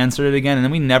never answered it again, and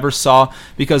then we never saw.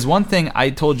 Because one thing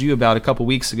I told you about a couple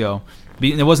weeks ago,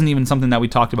 it wasn't even something that we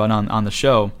talked about on the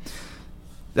show.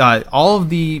 All of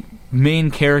the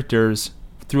main characters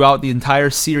throughout the entire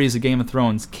series of Game of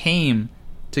Thrones came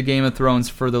to Game of Thrones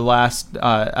for the last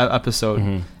episode.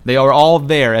 Mm-hmm. They are all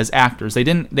there as actors. They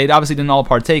obviously didn't all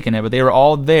partake in it, but they were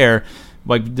all there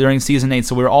like during season 8.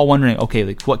 So we were all wondering, okay,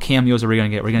 like what cameos are we gonna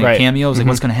get? We're gonna get cameos. Like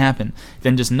what's gonna happen?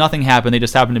 Then just nothing happened. They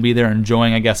just happened to be there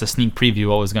enjoying, I guess, a sneak preview of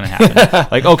what was gonna happen.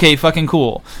 Like okay, fucking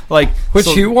cool. Like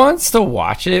who wants to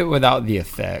watch it without the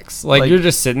effects? Like you're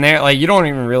just sitting there, like you don't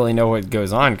even really know what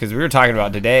goes on, because we were talking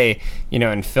about today.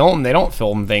 In film, they don't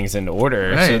film things in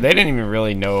order, so they didn't even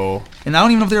really know. And I don't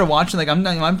even know if they were watching. Like I'm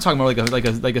talking about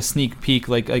like a sneak peek.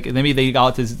 Like maybe they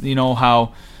got to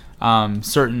how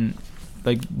certain.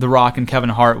 Like The Rock and Kevin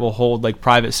Hart will hold like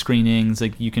private screenings.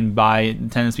 Like you can buy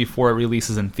attendance before it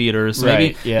releases in theaters. So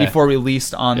maybe before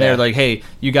released on there, like, hey,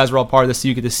 you guys were all part of this, so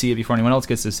you get to see it before anyone else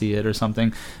gets to see it or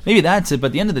something. Maybe that's it. But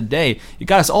at the end of the day, you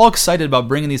got us all excited about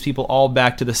bringing these people all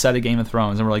back to the set of Game of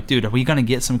Thrones, and we're like, dude, are we gonna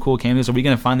get some cool cameos? Are we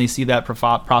gonna finally see that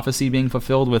prophecy being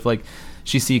fulfilled with like?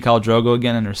 She see Khal Drogo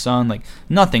again and her son. Like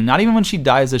nothing. Not even when she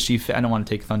dies does she. I don't want to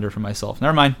take thunder for myself.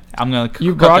 Never mind. I'm gonna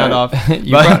cut that off.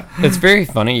 It's very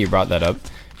funny you brought that up,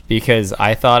 because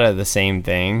I thought of the same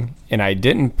thing, and I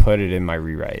didn't put it in my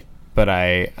rewrite, but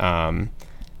I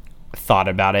thought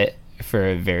about it for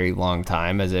a very long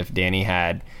time, as if Dany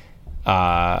had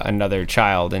another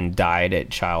child and died at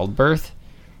childbirth,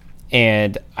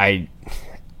 and I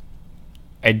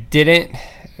didn't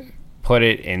put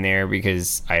it in there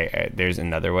because there's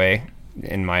another way,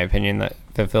 in my opinion, that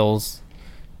fulfills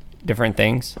different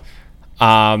things.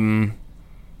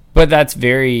 But that's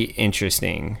very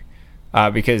interesting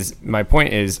because my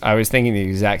point is I was thinking the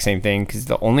exact same thing because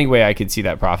the only way I could see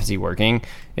that prophecy working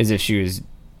is if she was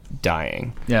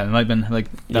dying. Yeah, it might have been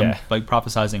like them like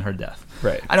prophesizing her death.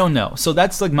 Right. I don't know. So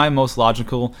that's like my most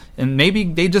logical, and maybe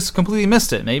they just completely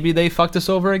missed it. Maybe they fucked us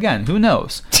over again. Who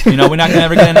knows? We're not going to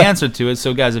ever get an answer to it.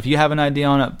 So guys, if you have an idea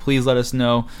on it, please let us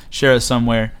know. Share us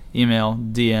somewhere. Email,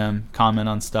 DM, comment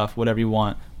on stuff, whatever you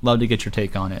want. Love to get your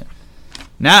take on it.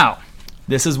 Now,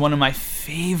 this is one of my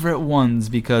favorite ones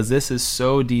because this is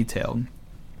so detailed.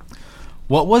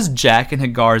 What was Jack and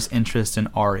Hagar's interest in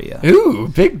Arya? Ooh,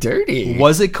 big dirty.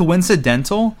 Was it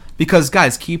coincidental? Because,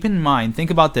 guys, keep in mind, think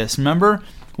about this. Remember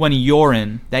when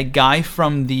Yoren, that guy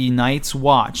from the Night's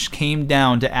Watch, came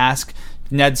down to ask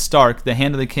Ned Stark, the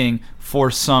Hand of the King,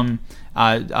 for some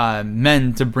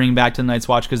men to bring back to the Night's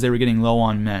Watch because they were getting low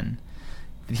on men.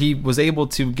 He was able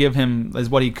to give him as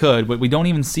what he could, but we don't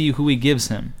even see who he gives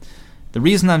him. The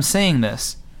reason I'm saying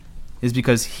this is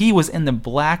because he was in the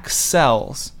Black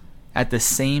Cells at the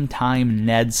same time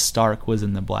Ned Stark was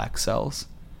in the Black Cells.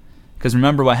 Because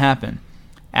remember what happened.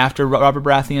 After Robert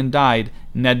Baratheon died,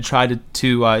 Ned tried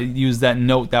to use that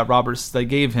note that Robert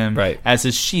gave him as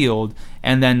his shield,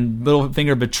 and then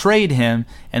Littlefinger betrayed him,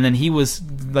 and then he was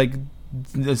like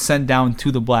sent down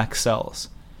to the Black Cells.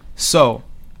 So,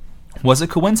 was it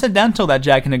coincidental that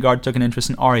Jack and Hagar took an interest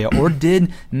in Arya, or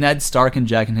did Ned Stark and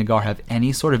Jack and Hagar have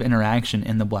any sort of interaction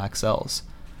in the Black Cells?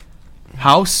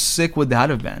 How sick would that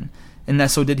have been? And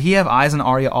that, so did he have eyes on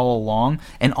Arya all along?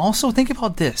 And also think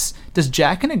about this. Does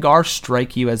Jack and Hagar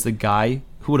strike you as the guy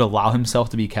who would allow himself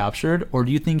to be captured? Or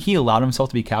do you think he allowed himself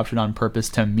to be captured on purpose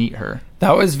to meet her?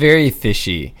 That was very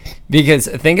fishy. Because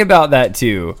think about that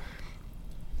too.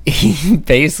 He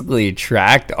basically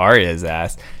tracked Arya's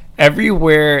ass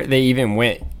everywhere they even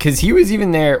went. Because he was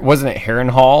even there, wasn't it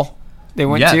Harrenhal? They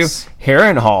went to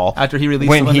Harrenhal after he released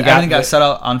when everything got set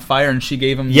out on fire, and she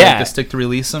gave him the stick to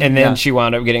release him, and then she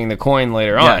wound up getting the coin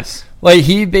later on. Like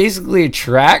he basically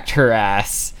tracked her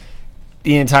ass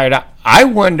the entire time. I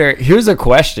wonder. Here's a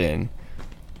question.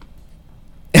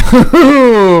 Are you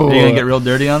gonna get real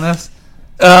dirty on this?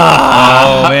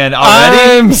 Oh man!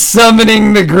 Already? I'm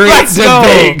summoning the great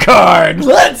debate card.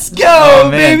 Let's go,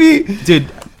 baby,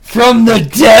 dude! From the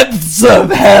depths of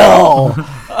hell.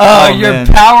 Your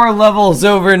power level's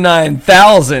over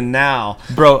 9,000 now.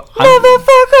 Bro,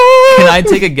 motherfucker! Can I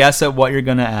take a guess at what you're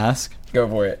going to ask? Go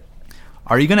for it.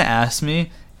 Are you going to ask me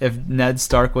if Ned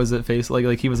Stark was a face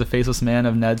like he was a faceless man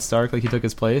of Ned Stark, like he took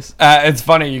his place? It's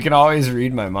funny, you can always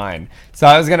read my mind. So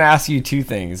I was going to ask you two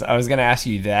things. I was going to ask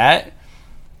you that,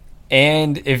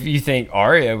 and if you think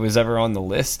Arya was ever on the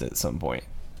list at some point.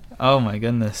 Oh my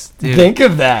goodness, dude. Think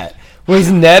of that.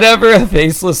 Was Ned ever a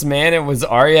faceless man, and was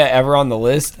Arya ever on the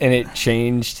list, and it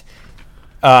changed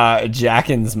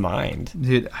Jaqen's mind?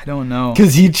 Dude, I don't know.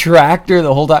 Because he tracked her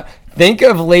the whole time. Think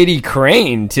of Lady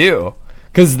Crane, too.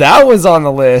 Because that was on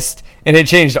the list, and it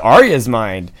changed Arya's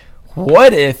mind.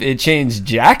 What if it changed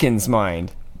Jaqen's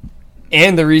mind?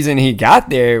 And the reason he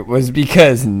got there was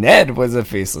because Ned was a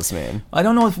faceless man. I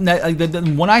don't know if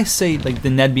Ned... when I say like the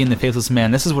Ned being the faceless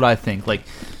man, this is what I think. Like,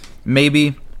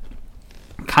 maybe...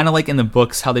 kind of like in the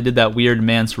books how they did that weird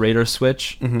Mance Rayder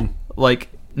switch. Mm-hmm. Like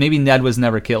maybe Ned was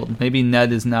never killed. Maybe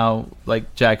Ned is now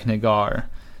like Jack and Hagar,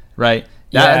 right?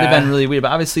 That would have been really weird.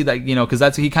 But obviously that because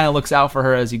that's he kind of looks out for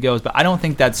her as he goes. But I don't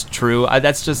think that's true.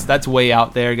 That's way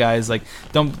out there, guys. Like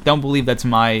don't believe that's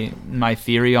my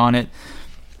theory on it.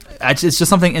 It's just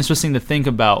something interesting to think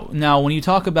about. Now when you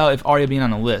talk about if Arya being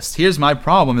on a list, here's my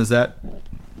problem: is that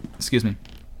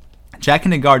Jack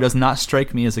and Hagar does not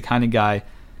strike me as the kind of guy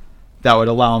that would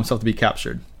allow himself to be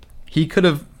captured. He could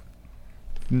have,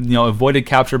 avoided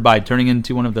capture by turning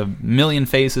into one of the million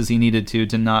faces he needed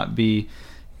to not be,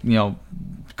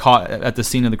 caught at the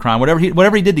scene of the crime.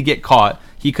 Whatever he did to get caught,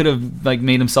 he could have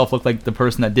made himself look like the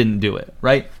person that didn't do it,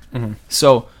 right? Mm-hmm.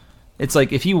 So it's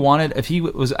like if he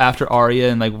was after Arya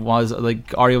and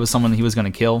Arya was someone he was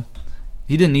going to kill,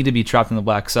 he didn't need to be trapped in the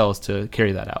Black Cells to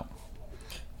carry that out.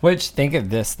 Which, think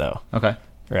of this though. Okay.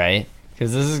 Right?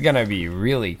 Because this is going to be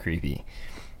really creepy.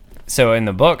 So in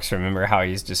the books, remember how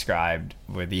he's described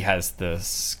with he has the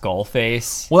skull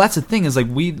face? Well, that's the thing is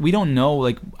we don't know.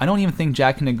 I don't even think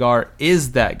Jack and Hagar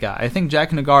is that guy. I think Jack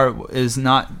and Hagar is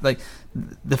not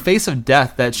the face of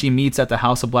death that she meets at the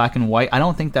House of Black and White. I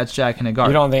don't think that's Jack and Hagar.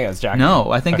 You don't think it's Jack?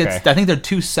 No, I think I think they're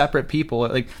two separate people.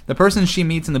 Like the person she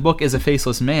meets in the book is a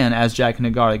faceless man as Jack and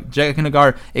Hagar. Like Jack and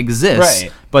Hagar exists,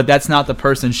 but that's not the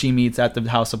person she meets at the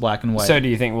House of Black and White. So do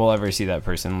you think we'll ever see that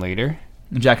person later?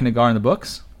 Jack and Nagar in the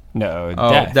books? No,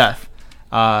 Oh, death.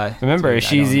 Remember, dude,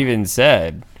 she's even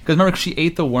said. Because remember, she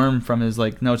ate the worm from his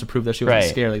note to prove that she wasn't Right.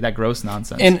 scared, like that gross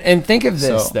nonsense. And think of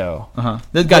this though.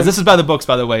 Guys, this is by the books,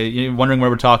 by the way. You're wondering where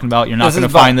we're talking about. You're not going to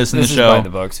find this in the show. This is by the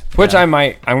books, which I'm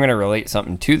going to relate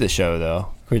something to the show though,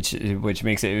 which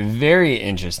makes it a very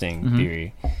interesting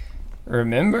theory.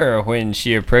 Remember when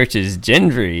she approaches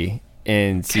Gendry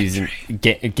in season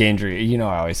Gendry? You know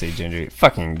I always say Gendry.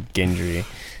 Fucking Gendry.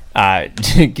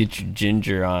 Get your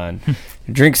ginger on.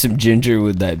 Drink some ginger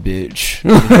with that bitch.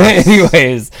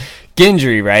 Anyways,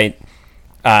 Gendry,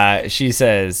 right? She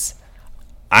says,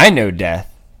 I know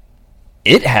death.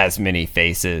 It has many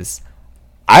faces.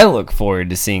 I look forward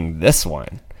to seeing this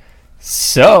one.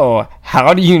 So,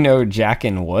 how do you know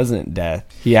Jaqen wasn't death?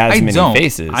 He has many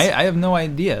faces. I have no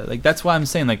idea. Like, that's why I'm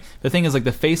saying, like, the thing is, like,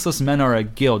 the Faceless Men are a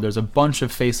guild. There's a bunch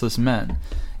of Faceless Men.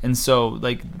 And so,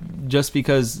 like, just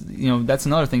because, that's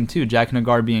another thing, too. Jack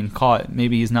Nagar being caught,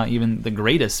 maybe he's not even the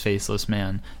greatest Faceless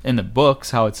Man in the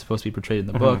books, how it's supposed to be portrayed in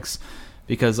the books.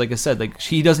 Because, like I said, like,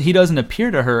 he doesn't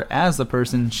appear to her as the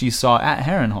person she saw at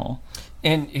Harrenhal.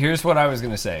 And here's what I was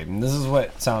going to say. And this is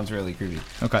what sounds really creepy.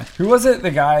 Okay. Who was it, the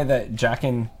guy that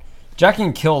Jaqen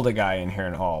killed a guy in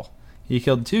Harrenhal? He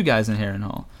killed 2 guys in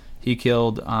Harrenhal. He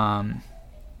killed, in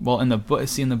the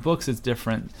books it's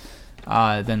different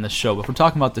than the show. But if we're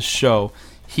talking about the show,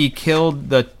 he killed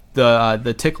the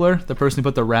tickler, the person who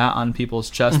put the rat on people's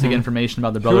chest to get information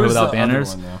about the Brotherhood Without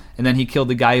Banners. And then he killed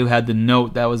the guy who had the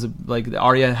note that was, like,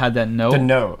 Arya had that note. The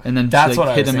note. And then that's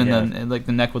what hit I was him thinking. in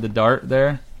the neck with a dart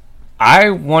there.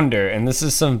 I wonder, and this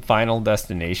is some Final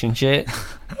Destination shit.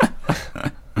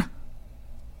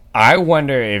 I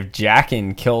wonder if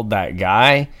Jaqen killed that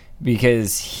guy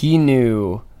because he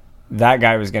knew that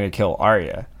guy was going to kill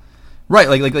Arya. Right,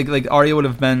 like Arya would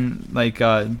have been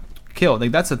killed.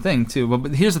 Like, that's the thing too.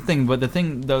 But here's the thing. But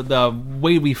the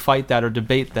way we fight that or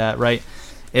debate that, right,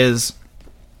 is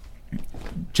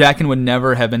Jaqen would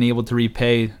never have been able to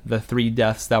repay the 3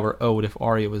 deaths that were owed if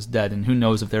Arya was dead, and who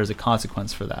knows if there's a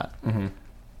consequence for that. Mm-hmm.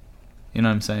 You know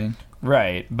what I'm saying?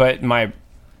 Right, but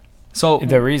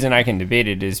the reason I can debate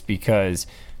it is because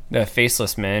the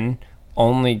Faceless Men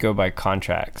only go by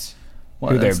contracts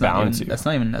who they're bound to. That's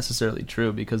not even necessarily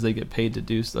true because they get paid to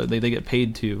do so. They get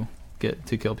paid to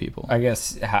kill people. I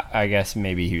guess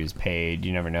maybe he was paid.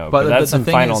 You never know. But that's some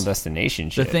Final is, Destination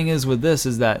shit. The thing is with this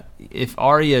is that if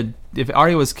Arya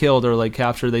was killed or like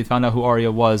captured, they found out who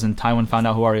Arya was, and Tywin found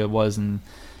out who Arya was, and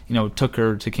took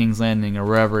her to King's Landing or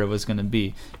wherever it was going to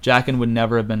be. Jaqen would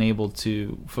never have been able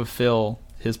to fulfill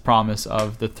his promise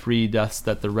of the 3 deaths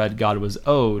that the Red God was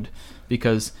owed,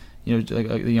 because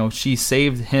she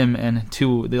saved him and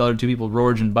the other 2 people,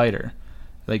 Rorge and Biter.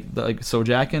 So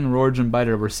Jaqen, Rorge, and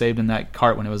Biter were saved in that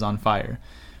cart when it was on fire.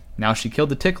 Now she killed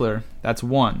the tickler. That's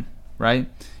 1, right?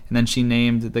 And then she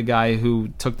named the guy who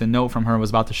took the note from her and was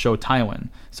about to show Tywin.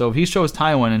 So if he shows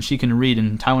Tywin and she can read,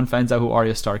 and Tywin finds out who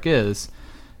Arya Stark is,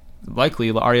 likely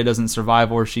Arya doesn't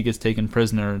survive or she gets taken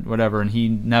prisoner or whatever, and he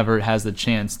never has the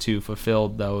chance to fulfill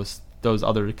those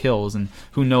other kills. And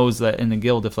who knows that in the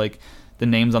guild, if the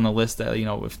names on the list that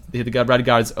if the Red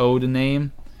God is owed a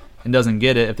name and doesn't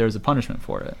get it, if there's a punishment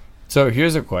for it. So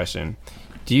here's a question: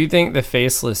 do you think the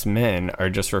Faceless Men are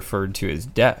just referred to as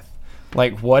death?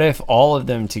 Like, what if all of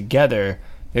them together,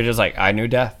 they're just like, I know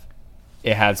death.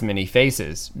 It has many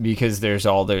faces because there's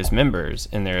all those members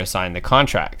and they're assigned the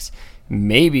contracts.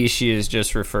 Maybe she is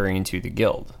just referring to the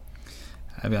guild.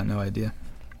 I've got no idea.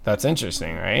 That's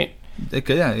interesting, right? It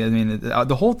could, yeah. I mean,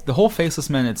 the whole Faceless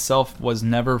Men itself was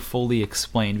never fully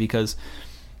explained because,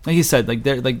 like you said,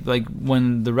 like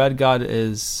when the Red God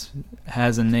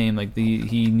has a name,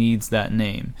 he needs that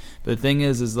name. But the thing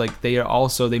is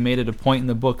they made it a point in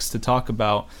the books to talk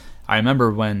about. I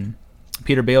remember when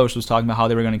Peter Baelish was talking about how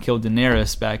they were going to kill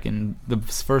Daenerys back in the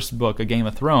first book of Game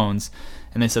of Thrones.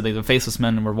 And they said the Faceless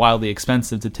Men were wildly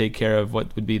expensive to take care of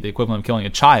what would be the equivalent of killing a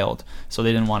child. So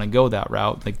they didn't want to go that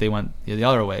route. They went the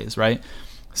other ways, right?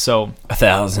 So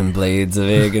 1,000 blades of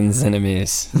Aegon's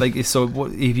enemies.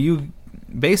 If you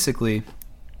basically,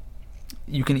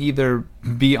 you can either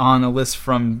be on a list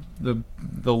from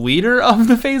the leader of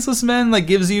the Faceless Men,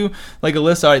 gives you a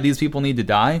list. All right, these people need to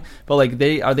die. But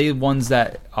are they ones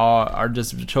that are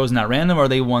just chosen at random, or are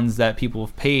they ones that people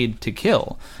have paid to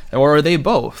kill, or are they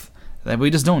both?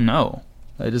 We just don't know.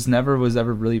 It just never was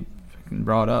ever really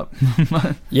brought up.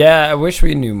 Yeah, I wish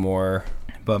we knew more.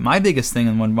 But my biggest thing,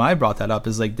 and when I brought that up,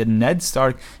 is like, did Ned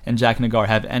Stark and Jack Nagar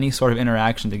have any sort of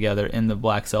interaction together in the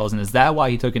Black Cells, and is that why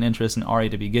he took an interest in Arya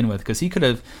to begin with? Because he could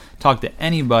have talked to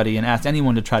anybody and asked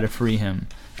anyone to try to free him,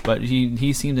 but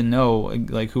he seemed to know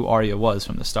like who Arya was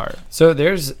from the start. So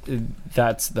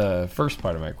that's the first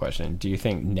part of my question. Do you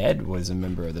think Ned was a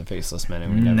member of the Faceless Men?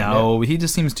 And we never No, he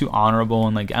just seems too honorable,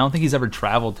 and like I don't think he's ever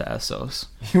traveled to Essos.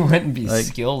 He wouldn't be Like-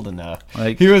 skilled enough.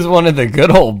 like- he was one of the good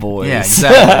old boys. Yeah,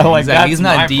 exactly. Like, exactly. that's He's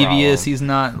my not devious. problem. He's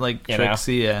not like You know?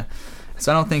 tricksy. Yeah.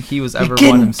 So I don't think he was ever You're one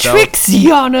getting himself. tricksy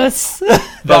on us. that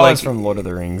like, was from Lord of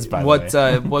the Rings, by the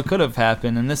way. What could have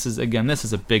happened, and this is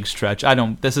a big stretch.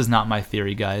 This is not my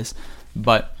theory, guys,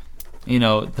 but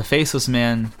the Faceless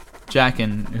Man,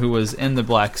 Jaqen, who was in the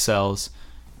Black Cells,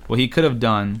 what he could have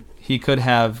done, he could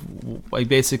have like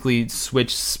basically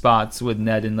switched spots with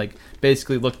Ned and like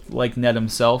basically looked like Ned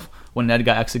himself when Ned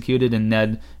got executed, and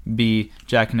Ned be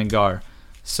Jack Nagar.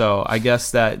 So I guess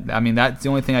that's the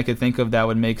only thing I could think of that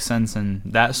would make sense in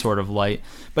that sort of light.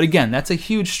 But again, that's a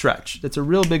huge stretch. That's a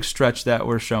real big stretch that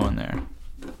we're showing there.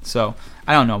 So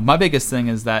I don't know. My biggest thing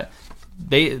is that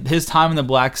his time in the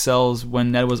Black Cells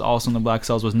when Ned was also in the Black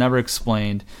Cells was never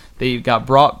explained. They got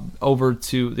brought over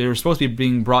they were supposed to be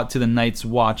being brought to the Night's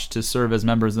Watch to serve as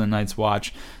members of the Night's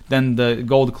Watch. Then the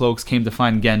Gold Cloaks came to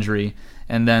find Gendry,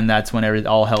 and then that's when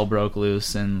all hell broke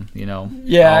loose, and Yeah, all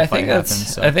I fight think happened,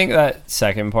 that's. so. I think that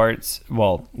second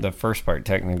the first part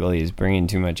technically is bringing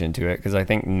too much into it, because I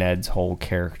think Ned's whole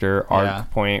character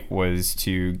arc point was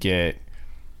to get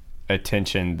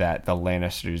attention that the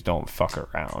Lannisters don't fuck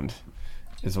around.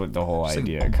 Is what the whole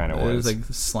idea kind of was. It was like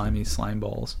slimy slime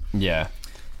balls. Yeah.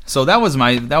 So that was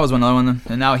another one,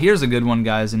 and now here's a good one,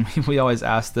 guys. And we always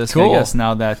ask this. Cool. I guess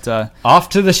now that Off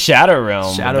to the Shadow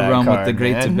Realm. Shadow with that Realm card, with the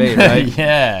great man. debate, right?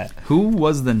 Yeah. Who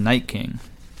was the Night King?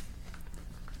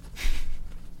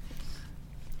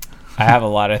 I have a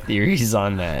lot of theories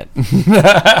on that.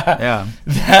 Yeah.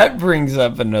 That brings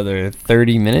up another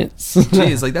 30 minutes.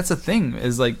 Jeez, like that's the thing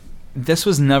is like this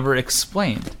was never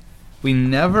explained. We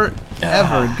never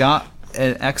ever got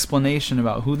an explanation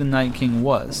about who the Night King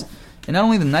was. And not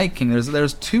only the Night King,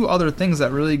 there's two other things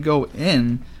that really go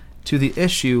in to the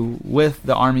issue with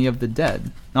the Army of the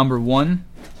Dead. Number one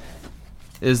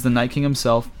is the Night King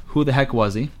himself. Who the heck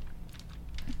was he?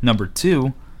 Number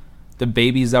two, the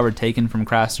babies that were taken from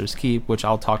Craster's Keep, which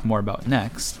I'll talk more about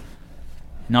next.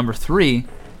 Number three,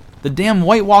 the damn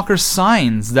White Walker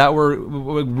signs that were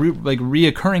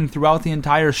reoccurring throughout the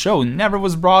entire show never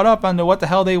was brought up onto what the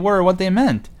hell they were, what they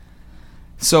meant.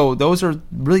 So those are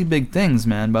really big things,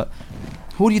 man. But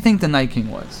who do you think the Night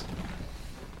King was?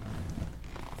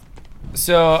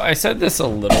 So I said this a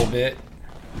little bit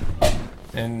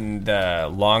in the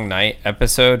Long Night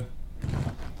episode.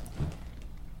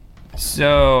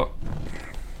 So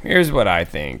here's what I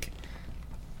think.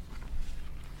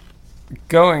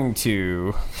 Going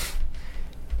to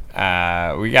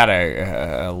we got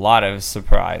a lot of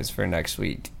surprise for next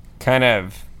week. Kind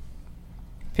of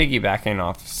piggybacking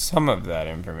off some of that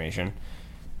information,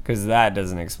 because that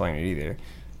doesn't explain it either.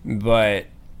 But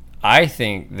I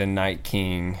think the Night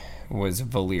King was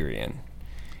Valyrian.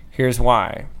 Here's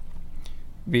why.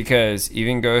 Because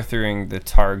even go through the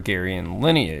Targaryen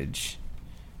lineage,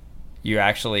 you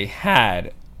actually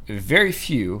had very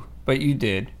few, but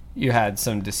you had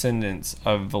some descendants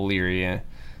of Valyria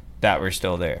that were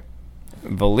still there.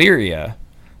 Valyria,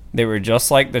 they were just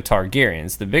like the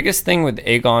Targaryens. The biggest thing with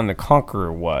Aegon the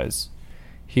Conqueror was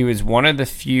he was one of the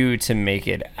few to make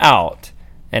it out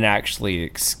and actually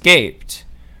escaped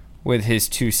with his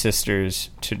two sisters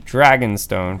to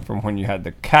Dragonstone from when you had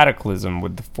the cataclysm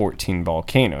with the 14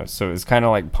 volcanoes. So it was kind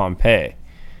of like Pompeii.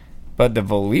 But the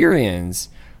Valyrians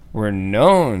were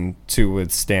known to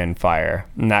withstand fire.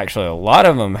 And actually a lot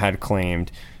of them had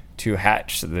claimed to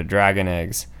hatch the dragon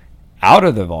eggs out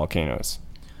of the volcanoes.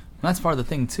 That's part of the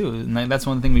thing too, and that's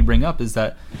one thing we bring up is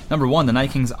that number one, the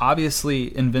Night King's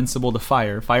obviously invincible to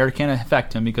fire. Fire can't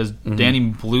affect him because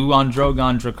Dany blew on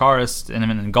Drogon Dracarys and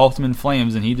engulfed him in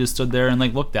flames, and he just stood there and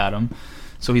looked at him.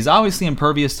 So he's obviously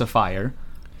impervious to fire,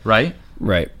 right?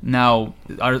 Right. Now,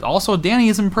 also Dany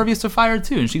is impervious to fire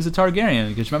too, and she's a Targaryen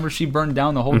because remember she burned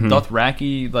down the whole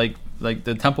Dothraki, like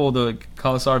the temple of the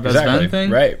Khalasar Vezven thing,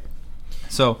 right?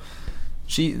 So.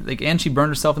 She burned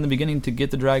herself in the beginning to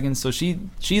get the dragons, so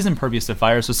she's impervious to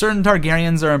fire. So certain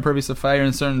Targaryens are impervious to fire,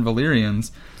 and certain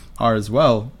Valyrians are as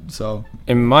well. So,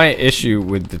 and my issue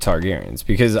with the Targaryens,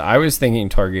 because I was thinking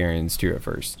Targaryens too at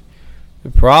first. The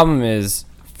problem is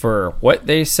for what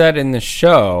they said in the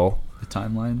show, the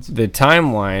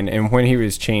timelines, and when he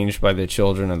was changed by the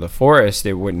Children of the Forest,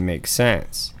 it wouldn't make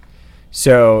sense.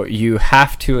 So you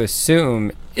have to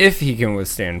assume if he can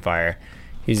withstand fire,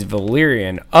 he's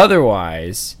Valyrian.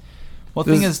 Otherwise, Well,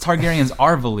 the thing is, Targaryens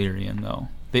are Valyrian, though.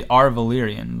 They are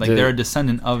Valyrian. Like, they're a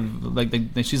descendant of, like,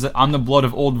 she's like, I'm the blood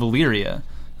of old Valyria.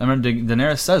 I remember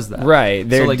Daenerys says that. Right,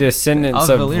 they're So, like, descendants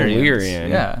of Valyrian.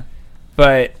 Yeah.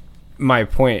 But my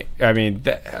point, I mean,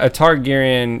 a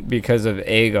Targaryen, because of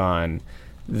Aegon,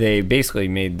 they basically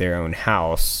made their own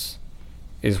house,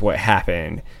 is what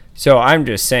happened. So I'm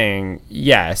just saying,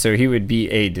 yeah, so he would be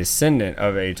a descendant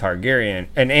of a Targaryen,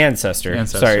 an ancestor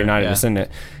sorry, not a descendant,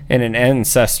 and an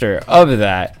ancestor of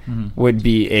that would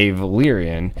be a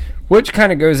Valyrian, which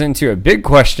kind of goes into a big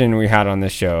question we had on the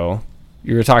show.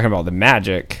 You were talking about the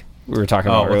magic we were talking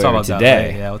about earlier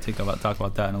today. Yeah, we'll talk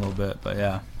about that in a little bit, but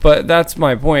yeah. But that's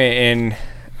my point, and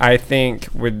I think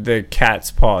with the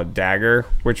cat's paw dagger,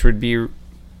 which would be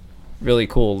really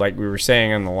cool, like we were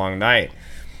saying on the long night,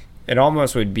 it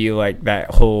almost would be like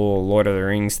that whole Lord of the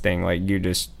Rings thing, like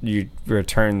you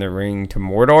return the ring to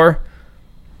Mordor.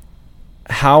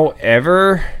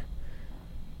 However,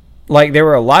 like there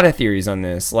were a lot of theories on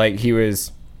this, like he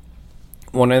was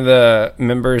one of the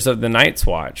members of the Night's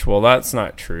Watch. Well, that's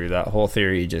not true. That whole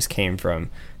theory just came from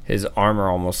his armor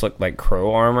almost looked like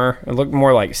crow armor. It looked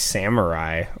more like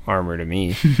samurai armor to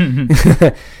me.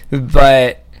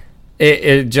 But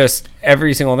it just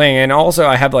every single thing. And also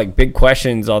I have like big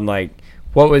questions on like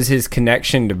what was his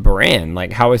connection to Bran?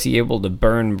 Like how was he able to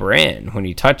burn Bran when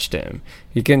he touched him?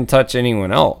 He couldn't touch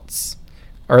anyone else.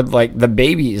 Or like the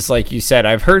babies, like you said.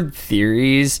 I've heard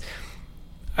theories.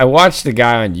 I watched a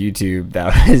guy on YouTube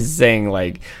that was saying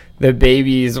like the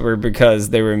babies were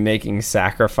because they were making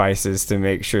sacrifices to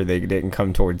make sure they didn't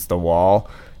come towards the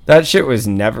wall. That shit was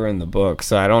never in the book,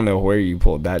 so I don't know where you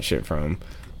pulled that shit from.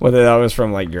 Whether that was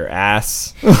from like your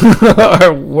ass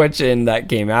or which end that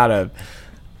came out of.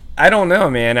 I don't know,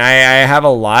 man. I have a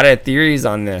lot of theories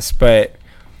on this, but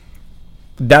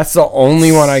that's the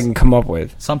only one I can come up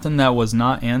with. Something that was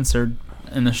not answered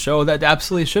in the show that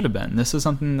absolutely should have been. This is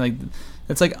something like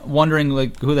it's like wondering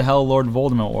like who the hell Lord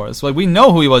Voldemort was. Like we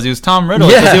know who he was. He was Tom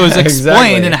Riddle. Yeah, it was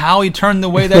explained exactly. in how he turned the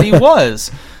way that he was.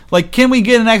 Like, can we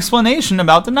get an explanation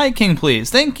about the Night King,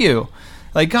 please? Thank you.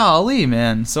 Like, golly,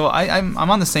 man. So I'm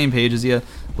on the same page as you.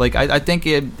 Like, I think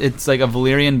it's like a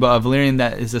Valyrian, but a Valyrian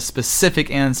that is a specific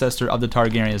ancestor of the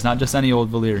Targaryens, not just any old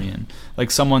Valyrian.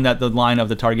 Like someone that the line of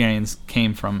the Targaryens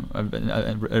came from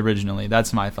originally.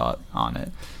 That's my thought on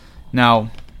it.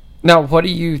 Now, what do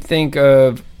you think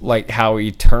of like how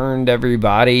he turned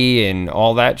everybody and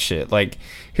all that shit? Like,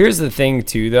 here's the thing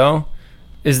too, though,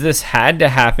 is this had to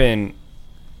happen.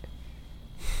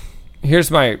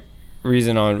 Here's my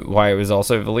reason on why it was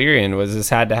also Valyrian was this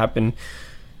had to happen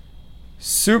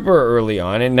super early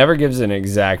on. It never gives an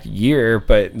exact year,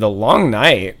 but the Long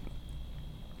Night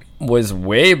was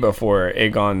way before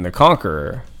Aegon the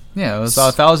Conqueror. Yeah, it was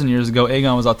about 1,000 years ago.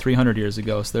 Aegon was about 300 years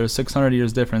ago. So there's 600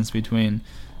 years difference between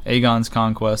Aegon's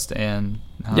conquest and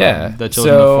the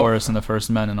Children of the Forest and the First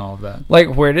Men and all of that.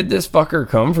 Like, where did this fucker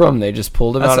come from? They just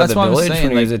pulled him out of the village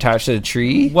when he was attached to the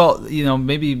tree? Well,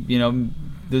 maybe, the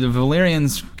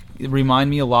Valyrians remind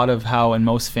me a lot of how in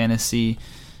most fantasy,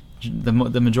 the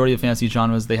majority of fantasy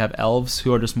genres, they have elves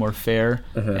who are just more fair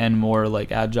and more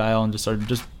like agile and just are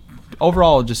just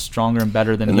overall just stronger and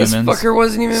better than humans. This fucker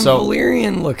wasn't even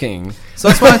Valyrian looking. So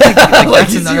that's what I think. Like,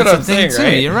 you see what I'm saying, too.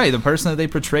 right? You're right. The person that they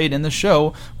portrayed in the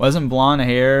show wasn't blonde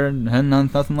hair and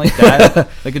nothing like that.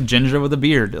 Like a ginger with a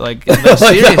beard. Like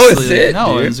seriously, that was it,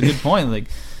 no, dude. it's a good point. Like,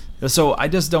 so I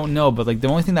just don't know. But like the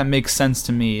only thing that makes sense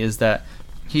to me is that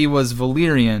he was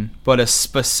Valyrian, but a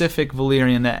specific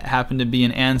Valyrian that happened to be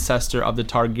an ancestor of the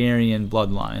Targaryen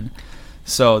bloodline.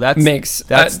 So that's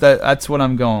what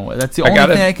I'm going with. That's the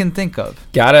only thing I can think of.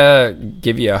 Gotta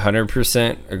give you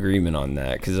 100% agreement on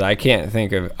that, because I can't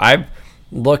think of. I've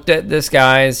looked at this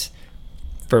guy's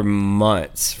for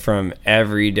months from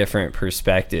every different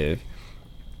perspective,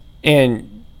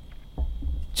 and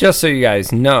just so you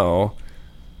guys know,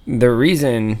 the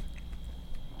reason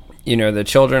the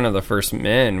Children of the First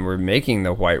Men were making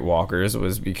the White Walkers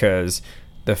was because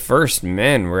the First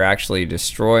Men were actually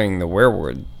destroying the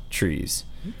werewood trees.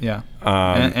 Yeah.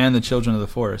 And the Children of the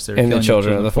Forest. And the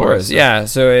Children of the Forest. Yeah.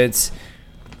 So it's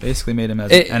basically made him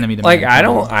as an enemy to like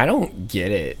mankind. I don't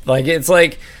get it. Like, it's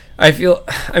like I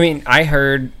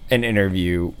heard an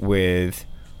interview with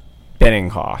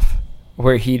Benninghoff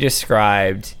where he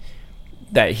described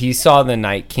that he saw the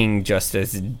Night King just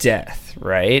as death,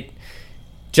 right?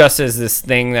 Just as this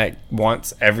thing that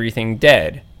wants everything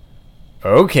dead.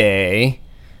 Okay.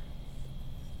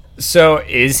 So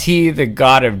is he the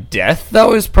god of death that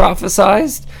was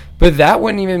prophesized? But that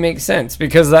wouldn't even make sense,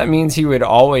 because that means he would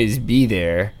always be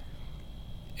there.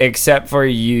 Except for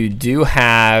you do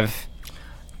have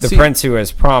the prince who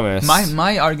was promised.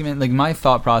 My argument, like my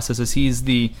thought process, is he's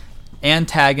the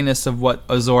antagonist of what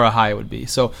Azor Ahai would be.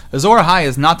 So Azor Ahai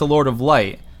is not the Lord of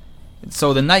Light.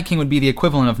 So the Night King would be the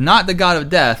equivalent of not the God of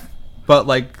Death, but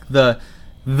like the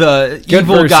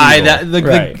evil guy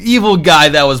the evil guy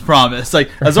that was promised.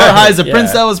 Like Azor Ahai is the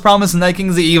prince that was promised, and Night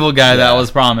King's the evil guy that was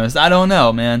promised. I don't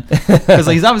know, man, because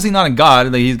like, he's obviously not a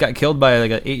god. Like he's got killed by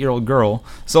like an 8-year-old girl.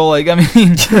 So like, I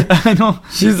mean, I know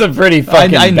she's a pretty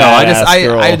fucking. I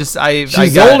know.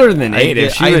 She's older than 8.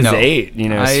 If she was 8,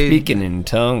 speaking in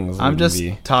tongues. I'm just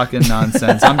talking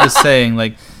nonsense. I'm just saying,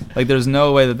 like there's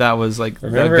no way that was like a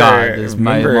god. Is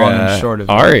my long and short of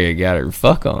it. Arya got her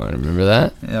fuck on. Remember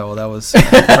that? Yeah, well, that was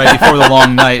right before the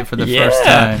long night for the first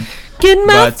time. Get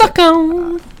my fuck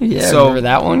on. Yeah, so, remember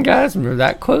that one, guys? Remember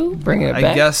that quote? Bring it back.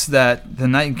 I guess that the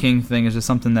Night King thing is just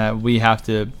something that we have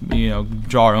to,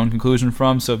 draw our own conclusion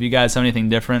from. So if you guys have anything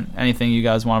different, anything you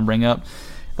guys want to bring up,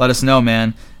 let us know,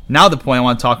 man. Now the point I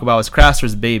want to talk about is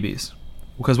Craster's babies.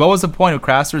 Because what was the point of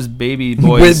Craster's baby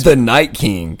boys with the Night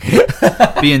King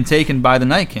being taken by the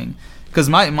Night King? Because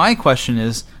my question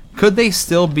is, could they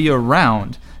still be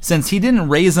around since he didn't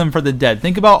raise them for the dead?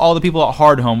 Think about all the people at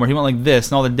Hardhome where he went like this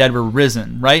and all the dead were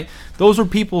risen, right? Those were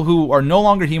people who are no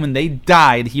longer human. They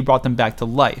died. He brought them back to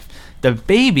life. The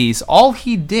babies, all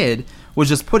he did was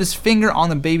just put his finger on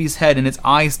the baby's head and its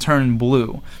eyes turned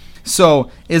blue. So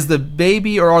is the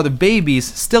baby, or are the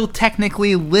babies still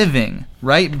technically living,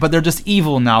 right? But they're just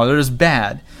evil now. They're just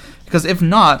bad. Because if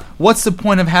not, what's the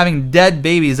point of having dead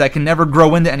babies that can never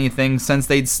grow into anything since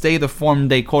they'd stay the form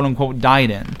they quote-unquote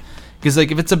died in? Because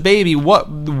like if it's a baby,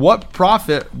 what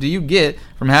profit do you get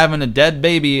from having a dead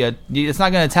baby? It's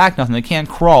not going to attack nothing. It can't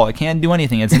crawl. It can't do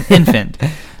anything. It's an infant.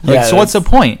 So what's the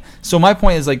point? So my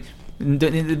point is like,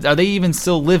 are they even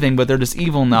still living, but they're just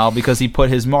evil now because he put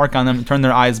his mark on them and turned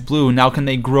their eyes blue? Now can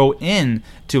they grow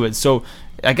into it? So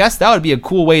I guess that would be a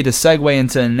cool way to segue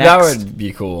into the next. That would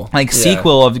be cool.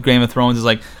 Sequel of Game of Thrones is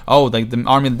like, like the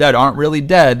Army of the Dead aren't really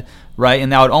dead, right?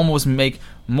 And that would almost make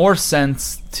more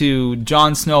sense to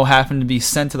Jon Snow having to be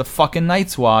sent to the fucking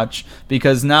Night's Watch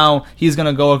because now he's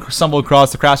gonna go stumble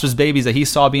across the Craster's babies that he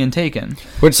saw being taken.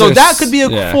 That could be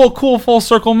a cool full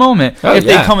circle moment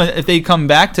if they come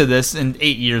back to this in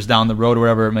 8 years down the road or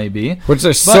whatever it may be. Which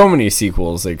there's so many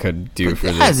sequels they could do for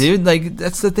this. Yeah, dude. Like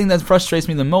that's the thing that frustrates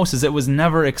me the most is it was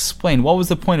never explained. What was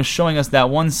the point of showing us that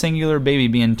one singular baby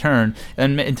being turned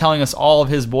and telling us all of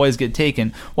his boys get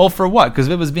taken? Well, for what? Because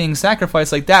if it was being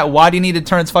sacrificed like that, why do you need to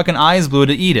turn its fucking eyes blue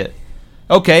to eat it?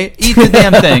 Okay, eat the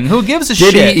damn thing. Who gives a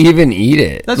shit? Did he even eat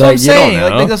it? That's what I'm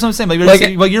saying. That's what I'm saying.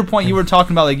 Like your point, you were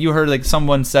talking about, like you heard like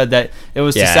someone said that it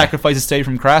was to sacrifice a stay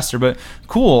from Craster. But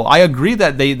cool, I agree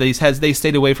that they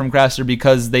stayed away from Craster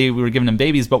because they were giving them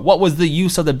babies. But what was the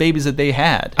use of the babies that they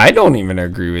had? I don't even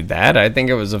agree with that. I think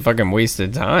it was a fucking waste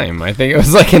of time. I think it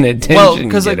was like an attention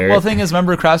getter. The thing is,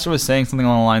 remember Craster was saying something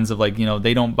along the lines of like,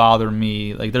 they don't bother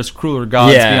me. Like there's crueler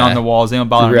gods beyond the walls. They don't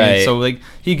bother me. So like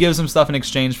he gives them stuff in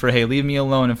exchange for, hey, leave me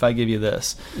alone if I give you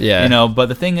this. But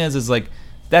the thing is like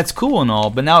that's cool and all,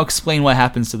 but now explain what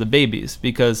happens to the babies,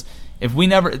 because if we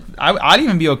never, I'd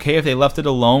even be okay if they left it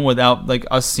alone without like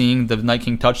us seeing the Night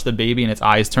King touch the baby and its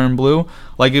eyes turn blue.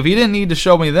 Like if you didn't need to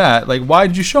show me that, like why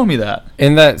did you show me that?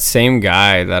 And that same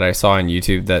guy that I saw on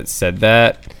YouTube that said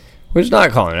that, which not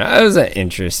calling it, that was an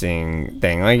interesting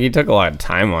thing. Like he took a lot of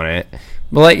time on it,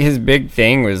 but like his big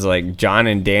thing was like Jon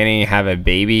and Dany have a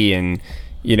baby, and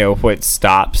what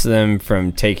stops them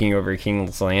from taking over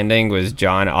King's Landing was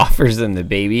Jon offers them the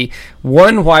baby.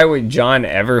 One, why would Jon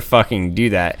ever fucking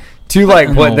do that? Two, like,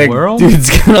 what the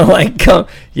dude's gonna like come?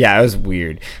 Yeah, it was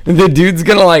weird. The dude's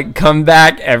gonna like come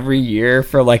back every year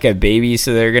for like a baby,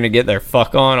 so they're gonna get their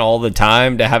fuck on all the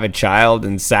time to have a child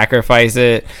and sacrifice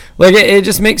it. Like it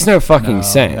just makes no fucking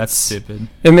sense. That's stupid.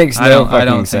 It makes no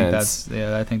fucking sense.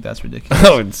 I think that's ridiculous.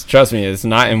 Oh, trust me, it's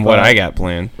not in what I got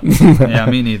planned. Yeah,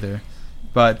 me neither.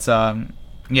 But, so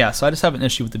I just have an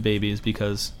issue with the babies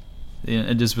because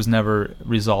it just was never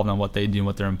resolved on what they do and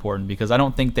what they're important, because I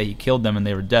don't think that he killed them and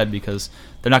they were dead, because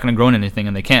they're not going to grow into anything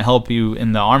and they can't help you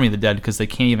in the Army of the Dead because they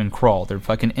can't even crawl. They're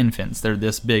fucking infants. They're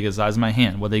this big, as the size of my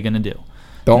hand. What are they going to do?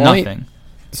 Nothing.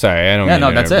 Sorry, I don't Yeah,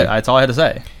 no, that's it. That's all I had to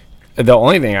say. The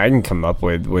only thing I can come up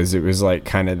with was it was like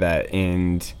kind of that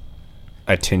end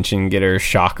attention getter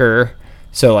shocker.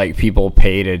 So like people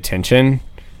paid attention.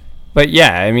 But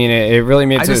yeah, I mean, it really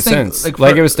made sense.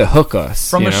 Like it was to hook us.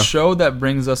 From a show that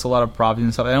brings us a lot of profit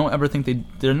and stuff, I don't ever think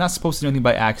they're not supposed to do anything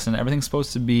by accident. Everything's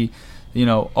supposed to be,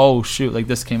 oh shoot, like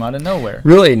this came out of nowhere.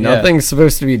 Really, nothing's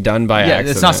supposed to be done by accident.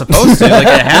 Yeah, it's not supposed to. Like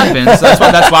it happens.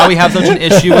 That's why we have such an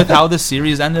issue with how the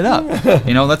series ended up.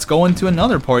 Let's go into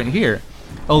another point here.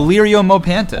 Illyrio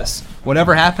Mopantis.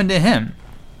 whatever happened to him?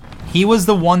 He was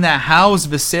the one that housed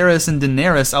Viserys and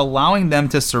Daenerys, allowing them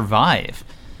to survive.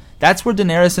 That's where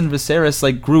Daenerys and Viserys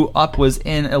like grew up, was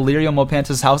in Illyrio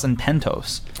Mopantis' house in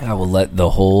Pentos. I will let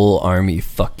the whole army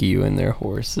fuck you and their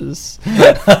horses.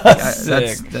 That's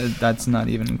not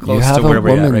even close to where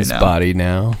we're at right now. Body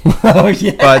now. Oh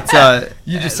yeah. But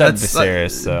you just said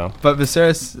Viserys, so. But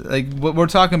Viserys, like what we're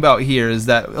talking about here is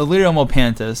that Illyrio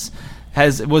Mopantis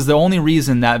was the only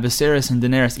reason that Viserys and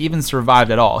Daenerys even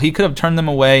survived at all. He could have turned them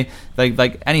away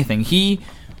like anything. He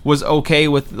was okay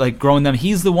with like growing them.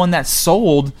 He's the one that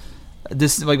sold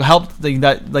this, like helped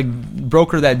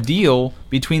broker that deal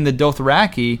between the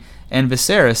Dothraki and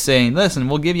Viserys, saying, "Listen,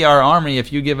 we'll give you our army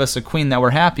if you give us a queen that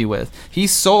we're happy with."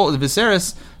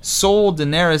 Viserys sold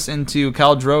Daenerys into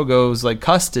Khal Drogo's like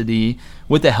custody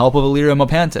with the help of Illyrio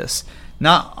Mopantis.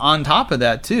 Now, on top of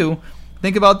that, too,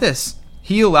 think about this.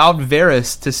 He allowed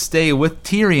Varys to stay with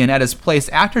Tyrion at his place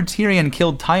after Tyrion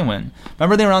killed Tywin.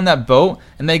 Remember they were on that boat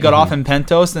and they got off in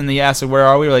Pentos and he asked, "Where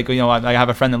are we?" We're like, I have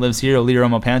a friend that lives here, Illyrio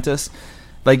Mopantis.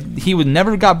 Like, he would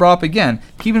never got brought up again.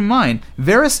 Keep in mind,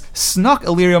 Varys snuck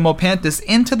Illyrio Mopantis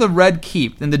into the Red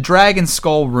Keep in the Dragon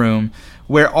Skull room,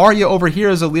 where Arya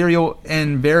overhears Illyrio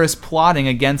and Varys plotting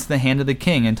against the Hand of the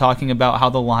King and talking about how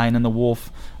the lion and the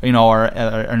wolf, are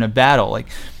in a battle. Like,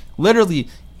 literally,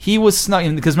 he was snuck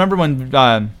in, because remember when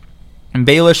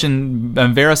Baelish and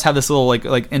Varys have this little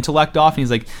like intellect off, and he's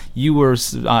like, "You were,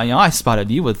 I spotted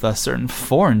you with certain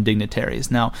foreign dignitaries."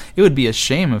 Now, it would be a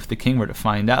shame if the king were to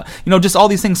find out. Just all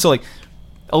these things. So like,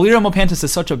 Illyrio Mopantis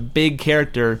is such a big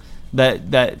character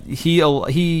that he's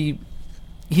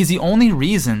the only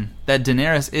reason that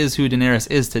Daenerys is who Daenerys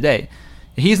is today.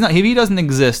 He's not. If he doesn't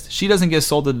exist, she doesn't get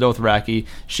sold to the Dothraki.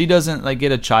 She doesn't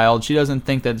get a child. She doesn't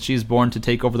think that she's born to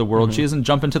take over the world. Mm-hmm. She doesn't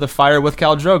jump into the fire with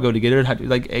Khal Drogo to get her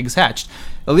eggs hatched.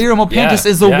 Illyrio Mopantis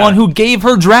is the one who gave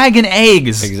her dragon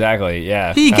eggs. Exactly.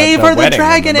 Yeah. He gave her the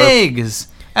dragon eggs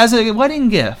as a wedding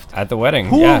gift at the wedding.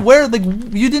 Where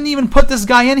you didn't even put this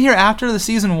guy in here after the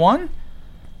season 1?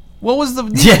 What was the?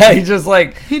 Yeah,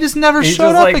 he just never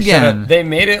showed up again. They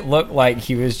made it look like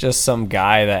he was just some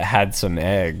guy that had some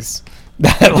eggs.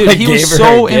 Dude, he was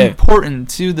so important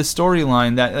to the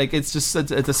storyline that it's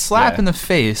a slap in the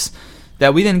face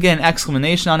that we didn't get an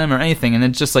exclamation on him or anything, and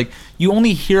it's just like you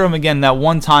only hear him again that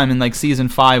one time in season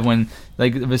 5 when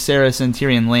Viserys and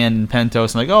Tyrion land in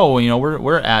Pentos and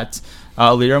we're at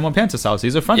Illyrio Mopantis' house.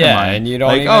 He's a friend of mine. Yeah, and you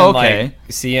don't even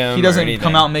see him. He doesn't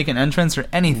come out and make an entrance or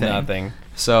anything. Nothing.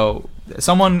 So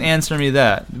someone answer me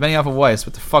that. Benioff of Weiss,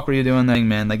 what the fuck were you doing there,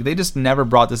 man? They just never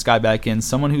brought this guy back in.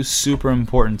 Someone who's super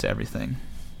important to everything.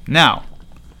 Now,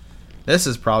 this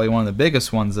is probably one of the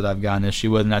biggest ones that I've gotten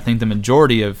issue with, and I think the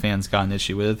majority of fans got an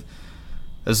issue with.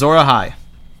 Azor Ahai.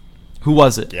 Who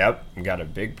was it? Yep, got a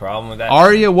big problem with that.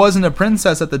 Arya wasn't a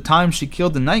princess at the time she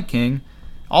killed the Night King.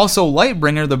 Also,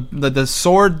 Lightbringer, the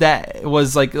sword that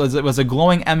was a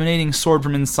glowing, emanating sword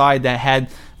from inside that had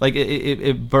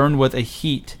it burned with a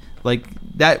heat.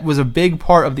 That was a big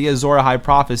part of the Azor Ahai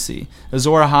prophecy.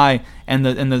 Azor Ahai and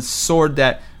the sword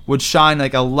that would shine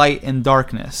like a light in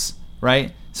darkness,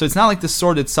 right? So it's not like the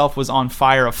sword itself was on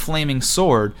fire, a flaming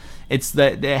sword. It's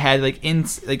that it had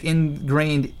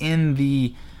ingrained in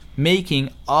the making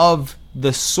of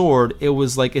the sword. It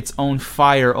was like its own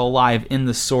fire alive in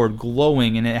the sword,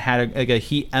 glowing, and it had a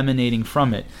heat emanating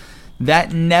from it.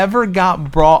 That never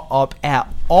got brought up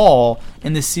at all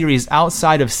in the series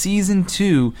outside of season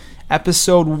 2,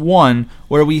 episode 1,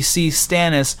 where we see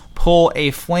Stannis pull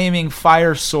a flaming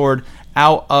fire sword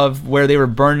out of where they were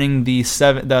burning the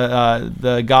seven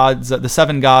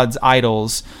gods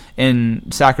idols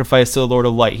in sacrifice to the Lord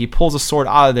of Light. He pulls a sword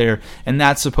out of there, and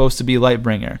that's supposed to be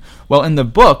Lightbringer. Well, in the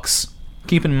books,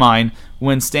 keep in mind,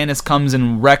 when Stannis comes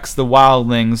and wrecks the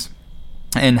wildlings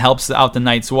and helps out the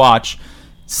Night's Watch,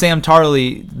 Sam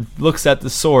Tarly looks at the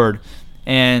sword,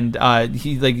 and Maester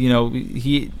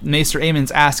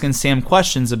Aemon's asking Sam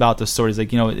questions about the sword. He's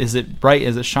like, is it bright?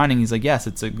 Is it shining? He's like, yes,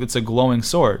 it's a glowing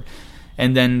sword.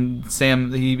 And then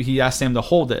Sam, he asked Sam to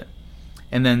hold it,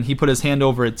 and then he put his hand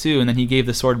over it too, and then he gave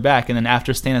the sword back. And then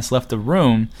after Stannis left the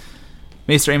room,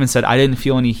 Maester Aemon said, "I didn't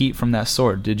feel any heat from that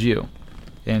sword. Did you?"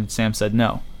 And Sam said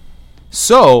no.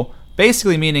 So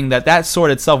basically meaning that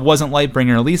sword itself wasn't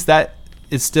Lightbringer. At least that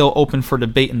is still open for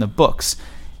debate in the books.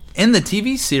 In the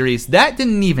TV series, that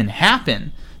didn't even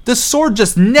happen. The sword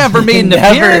just never made an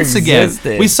appearance again.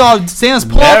 We saw Stannis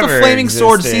pull out the flaming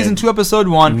sword, season 2, episode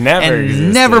 1,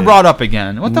 never brought up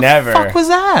again. What the fuck was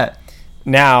that?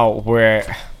 Now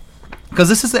because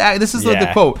this is the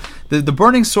quote: the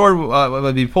burning sword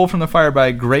would be pulled from the fire by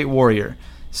a great warrior.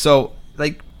 So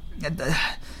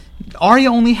Arya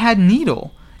only had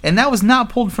needle. And that was not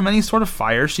pulled from any sort of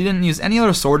fire. She didn't use any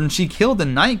other sword, and she killed the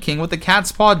Night King with the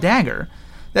cat's paw dagger.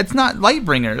 That's not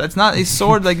Lightbringer. That's not a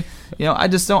sword. Like, I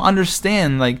just don't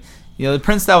understand. Like, the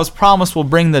prince that was promised will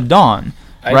bring the dawn,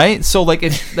 right? So, like,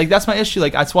 that's my issue.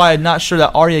 Like, that's why I'm not sure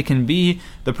that Arya can be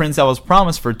the prince that was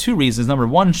promised for two reasons. Number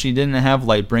one, she didn't have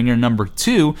Lightbringer. Number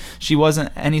two, she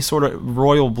wasn't any sort of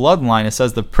royal bloodline. It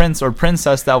says the prince or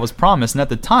princess that was promised. And at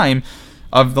the time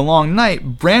of the Long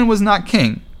Night, Bran was not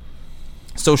king.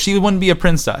 So she wouldn't be a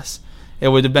princess. It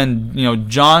would have been,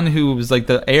 Jon, who was like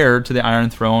the heir to the Iron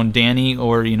Throne, Dany,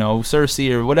 or,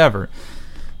 Cersei or whatever.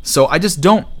 So I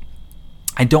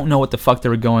don't know what the fuck they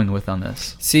were going with on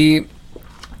this. See,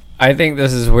 I think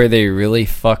this is where they really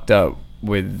fucked up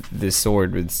with the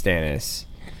sword with Stannis.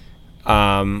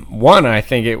 One, I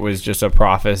think it was just a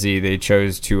prophecy they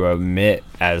chose to omit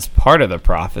as part of the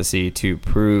prophecy to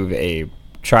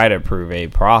try to prove a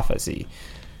prophecy,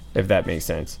 if that makes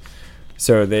sense.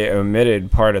 So they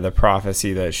omitted part of the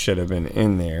prophecy that should have been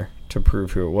in there to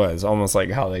prove who it was. Almost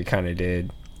like how they kind of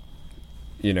did,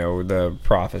 the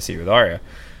prophecy with Arya,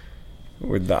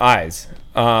 with the eyes.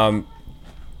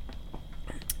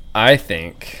 I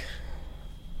think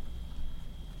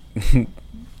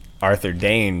Arthur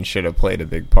Dayne should have played a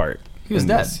big part. He was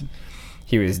dead.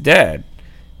 He was dead.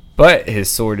 But his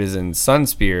sword is in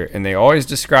Sunspear, and they always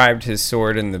described his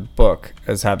sword in the book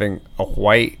as having a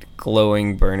white,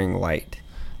 glowing, burning light.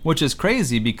 Which is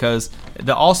crazy because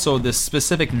also the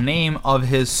specific name of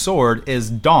his sword is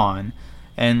Dawn.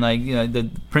 And, the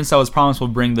prince that was promised will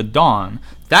bring the dawn.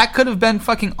 That could have been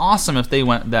fucking awesome if they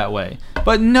went that way.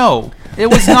 But no, it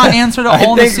was not answered at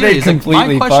all in the series. They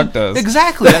completely fucked us.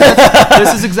 Exactly.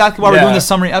 This is exactly why we're doing the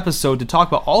summary episode, to talk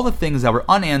about all the things that were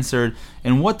unanswered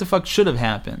and what the fuck should have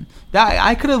happened. That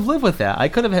I could have lived with that. I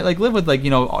could have lived with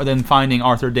them finding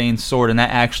Arthur Dayne's sword and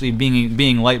that actually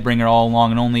being Lightbringer all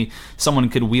along, and only someone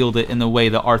could wield it in the way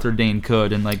that Arthur Dayne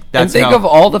could. And that's think of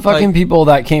all the fucking people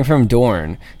that came from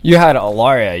Dorne. You had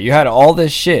Alaria. You had all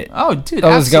this shit. Oh, dude,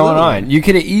 that was going on. You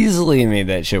could have easily made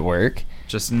that shit work.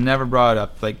 Just never brought it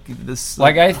up. This.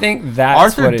 I think that's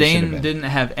Arthur what it Dayne didn't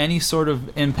have any sort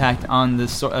of impact on the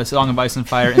Song of Ice and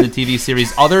Fire in the TV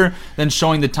series, other than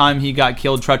showing the time he got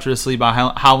killed treacherously by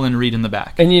Howland Reed in the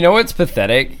back. And you know what's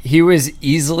pathetic? He was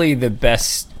easily the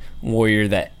best warrior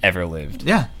that ever lived.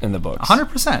 Yeah, in the books,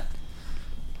 100%.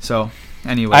 So,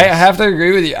 anyway, I have to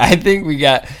agree with you. I think we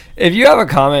got. If you have a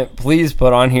comment, please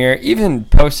put on here. Even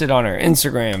post it on our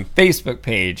Instagram, Facebook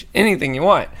page, anything you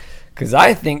want. Because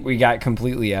I think we got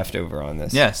completely effed over on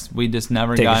this. Yes, we just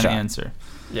never got an answer.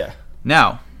 Yeah.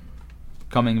 Now,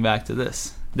 coming back to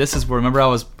this. This is where, remember I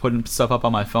was putting stuff up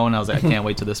on my phone? I was like, I can't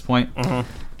wait to this point.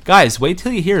 Guys, wait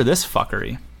till you hear this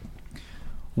fuckery.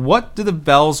 What do the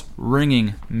bells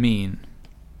ringing mean?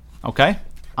 Okay?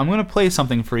 I'm going to play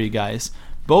something for you guys.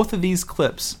 Both of these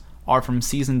clips are from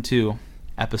Season 2,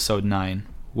 Episode 9,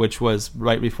 which was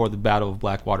right before the Battle of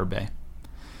Blackwater Bay.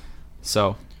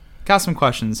 So, got some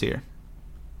questions here.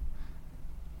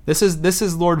 This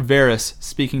is Lord Varys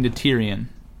speaking to Tyrion.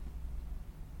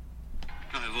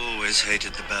 I've always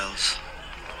hated the bells.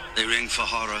 They ring for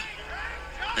horror.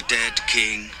 A dead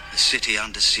king, a city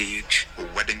under siege. A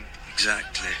wedding.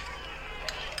 Exactly.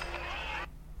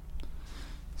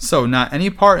 So, not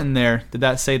any part in there did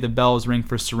that say the bells ring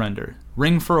for surrender.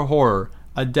 Ring for horror,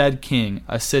 a dead king,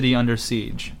 a city under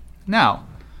siege. Now,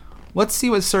 let's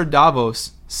see what Sir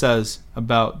Davos says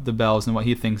about the bells and what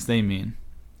he thinks they mean.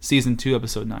 Season 2,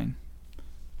 Episode 9.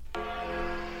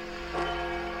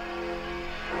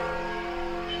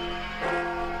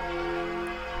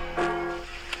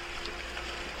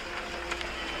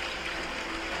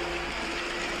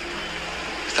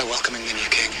 They're welcoming the new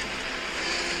king.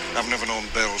 I've never known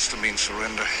bells to mean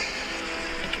surrender.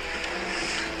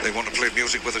 They want to play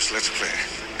music with us, let's play.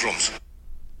 Drums.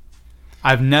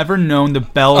 I've never known the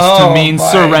bells to mean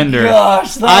surrender.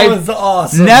 Gosh, that was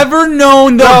awesome. Never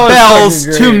known the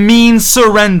bells to mean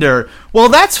surrender. Well,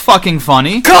 that's fucking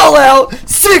funny. Call out,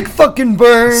 sick fucking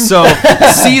burn. So,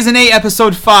 Season 8,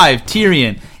 Episode 5,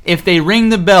 Tyrion. If they ring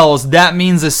the bells, that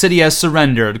means the city has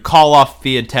surrendered. Call off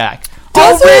the attack.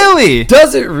 Really?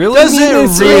 Does it really?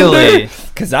 Does it really?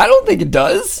 Because I don't think it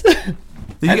does.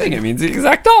 I think it means the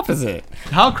exact opposite.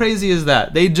 How crazy is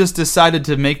that? They just decided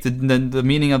to make the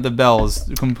meaning of the bells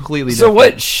completely different. So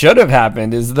what should have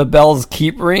happened is the bells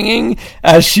keep ringing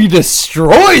as she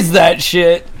destroys that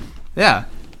shit. Yeah.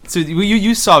 So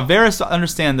you saw Varys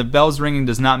understand the bells ringing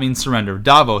does not mean surrender.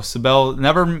 Davos, the bell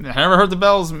never heard the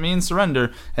bells mean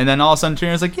surrender, and then all of a sudden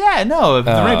Tyrion's like, yeah, no, if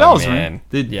the bells ring,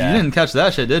 you didn't catch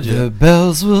that shit, did you? The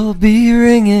bells will be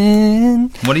ringing.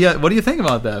 What do you think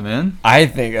about that, man? I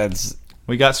think that's.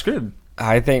 We got screwed.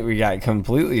 I think we got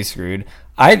completely screwed.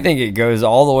 I think it goes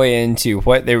all the way into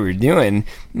what they were doing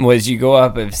was you go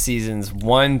up of seasons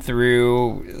 1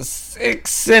 through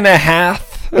 6.5,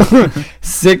 half,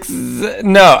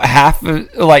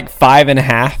 like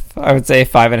 5.5. I would say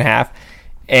 5.5,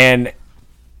 and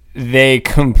they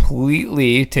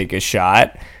completely take a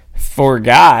shot,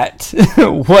 forgot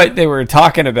what they were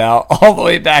talking about all the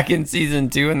way back in season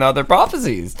 2 and the other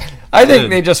prophecies. I think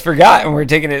they just forgot and we're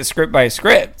taking it script by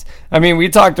script. I mean, we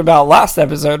talked about last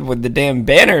episode with the damn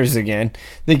banners again.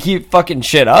 They keep fucking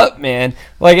shit up, man.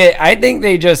 Like, I think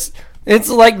they just, it's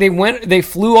like they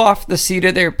flew off the seat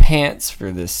of their pants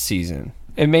for this season.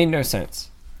 It made no sense.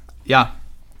 Yeah.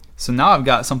 So now I've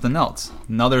got something else.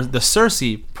 Another, the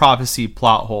Cersei prophecy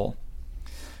plot hole.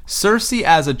 Cersei,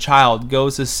 as a child,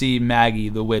 goes to see Maggie,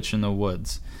 the witch in the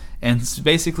woods. And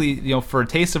basically, for a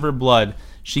taste of her blood,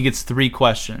 she gets 3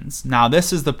 questions. Now,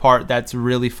 this is the part that's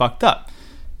really fucked up.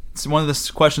 It's one of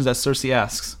the questions that Cersei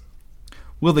asks.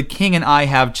 Will the king and I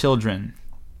have children?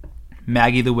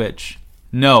 Maggie the witch.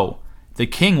 No, the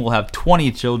king will have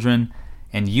 20 children,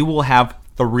 and you will have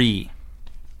 3.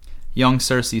 Young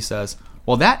Cersei says,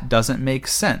 well, that doesn't make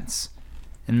sense.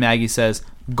 And Maggie says,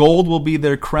 gold will be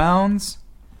their crowns,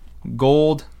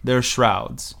 gold their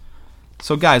shrouds.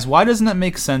 So guys, why doesn't it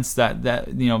make sense that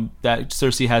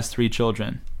Cersei has 3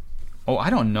 children? Oh,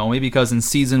 I don't know. Maybe because in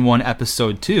season 1,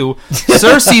 episode 2,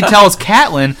 Cersei tells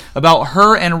Catelyn about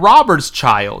her and Robert's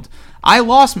child.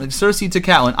 Cersei to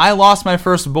Catelyn, I lost my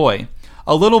first boy,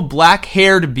 a little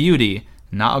black-haired beauty,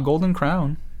 not a golden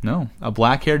crown. No, a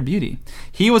black-haired beauty.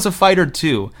 He was a fighter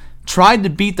too. Tried to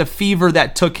beat the fever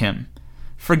that took him.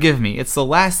 Forgive me, it's the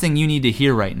last thing you need to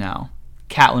hear right now.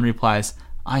 Catelyn replies,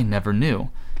 I never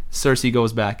knew. Cersei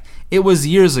goes back, it was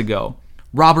years ago.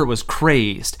 Robert was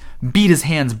crazed, beat his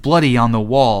hands bloody on the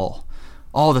wall.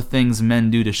 All the things men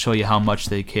do to show you how much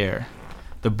they care.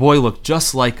 The boy looked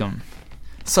just like him.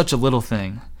 Such a little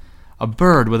thing. A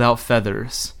bird without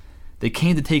feathers. They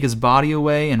came to take his body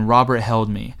away, and Robert held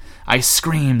me. I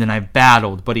screamed and I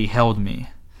battled, but he held me.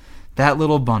 That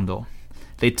little bundle.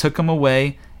 They took him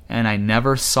away, and I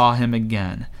never saw him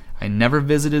again. I never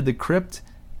visited the crypt.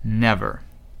 Never.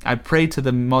 I prayed to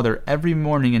the mother every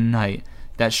morning and night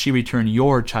that she return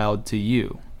your child to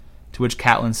you. To which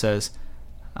Catelyn says,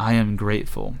 I am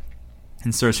grateful.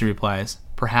 And Cersei replies,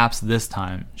 perhaps this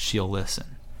time she'll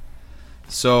listen.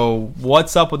 So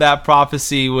what's up with that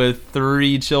prophecy with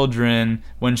 3 children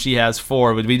when she has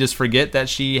 4? Would we just forget that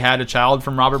she had a child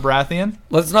from Robert Baratheon?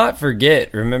 Let's not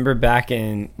forget, remember back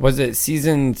in, was it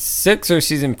season 6 or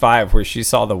season 5 where she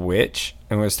saw the witch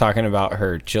and was talking about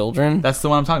her children? That's the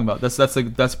one I'm talking about. That's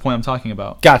the point I'm talking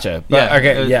about. Gotcha. But,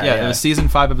 It was season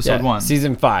 5, episode 1.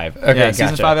 Season 5. Okay,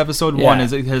 season 5, episode 1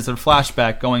 is a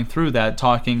flashback going through that,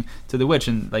 talking to the witch,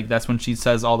 and that's when she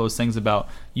says all those things about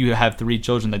you have 3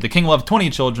 children. Like the king will have 20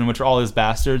 children, which are all his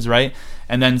bastards, right?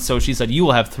 And then so she said you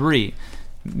will have 3.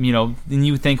 And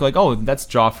you think like, oh, that's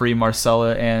Joffrey,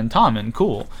 Marcella, and Tommen.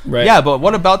 Cool. Right. Yeah, but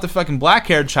what about the fucking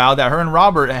black-haired child that her and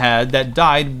Robert had that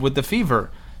died with the fever?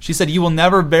 She said, you will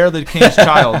never bear the king's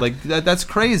child. Like, that's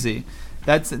crazy.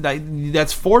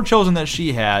 That's 4 children that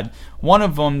she had. One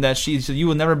of them that she said, you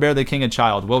will never bear the king a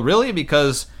child. Well, really?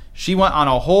 Because she went on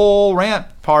a whole rant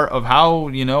part of how,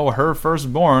 her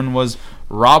firstborn was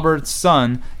Robert's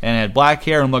son and had black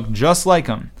hair and looked just like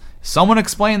him. Someone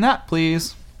explain that,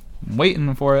 please. I'm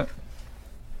waiting for it.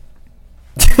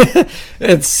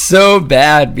 It's so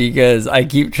bad because I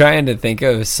keep trying to think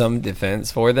of some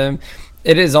defense for them.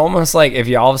 It is almost like if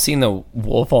y'all have seen The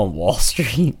Wolf on Wall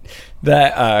Street,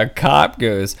 that cop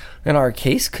goes, and our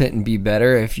case couldn't be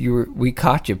better if we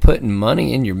caught you putting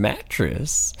money in your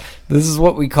mattress. This is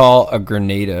what we call a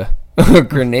Grenada.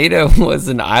 Grenada was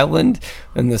an island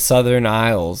in the Southern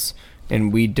Isles,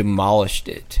 and we demolished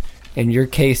it. And your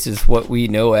case is what we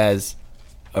know as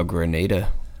a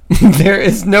Grenada. There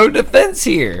is no defense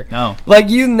here. No. Like,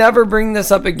 you never bring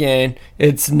this up again.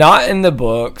 It's not in the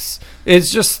books. It's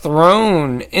just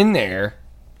thrown in there.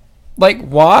 Like,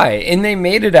 why? And they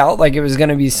made it out like it was going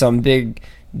to be some big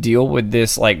deal with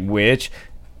this, like, witch.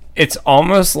 It's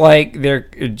almost like they're,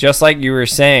 just like you were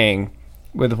saying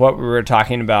with what we were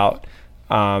talking about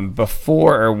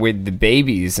before with the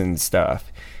babies and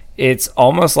stuff. It's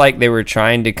almost like they were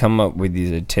trying to come up with these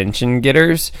attention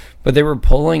getters, but they were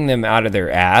pulling them out of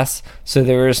their ass, so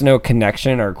there was no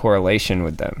connection or correlation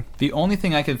with them. The only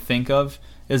thing I could think of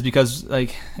is because,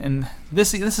 like, and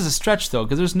this is a stretch, though,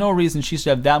 because there's no reason she should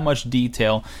have that much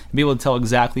detail and be able to tell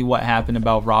exactly what happened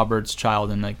about Robert's child.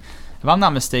 And, like, If I'm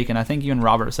not mistaken, I think you and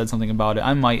Robert said something about it.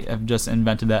 I might have just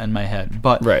invented that in my head.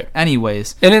 But Right.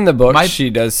 anyways, And in the book,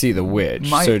 she does see the witch.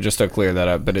 my- So just to clear that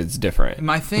up, but it's different.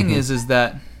 my thing is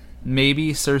that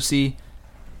maybe Cersei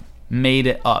made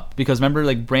it up, because remember,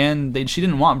 like, she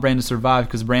didn't want Bran to survive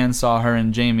because Bran saw her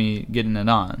and Jaime getting it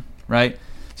on, right?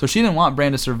 So she didn't want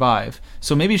Bran to survive.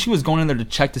 So maybe she was going in there to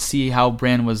check to see how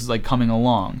Bran was, like, coming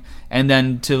along. And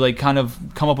then to, like, kind of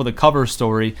come up with a cover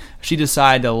story, she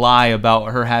decided to lie about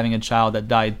her having a child that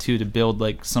died too, to build,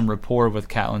 like, some rapport with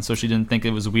Catelyn, so she didn't think it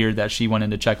was weird that she went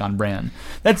in to check on Bran.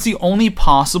 That's the only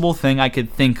possible thing I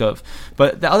could think of.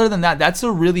 But other than that, that's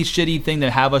a really shitty thing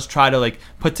to have us try to, like,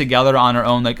 put together on our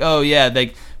own. Like, oh yeah,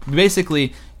 like,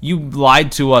 basically, you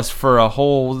lied to us for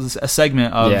a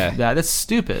segment of that. That's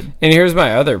stupid. And here's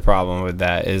my other problem with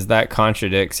that, is that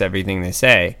contradicts everything they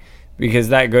say. Because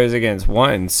that goes against,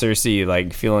 one, Cersei,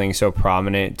 like, feeling so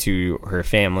prominent to her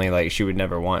family, like she would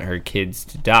never want her kids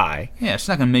to die. Yeah, she's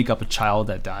not going to make up a child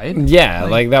that died. Yeah,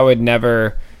 like that would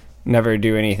never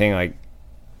do anything, like,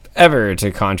 ever to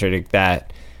contradict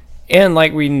that. And,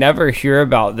 like, we never hear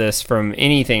about this from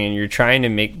anything, and you're trying to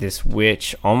make this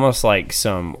witch almost like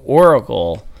some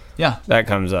oracle. Yeah. That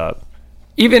comes up.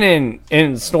 Even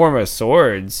in Storm of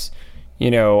Swords, you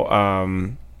know,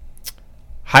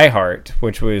 Highheart,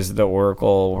 which was the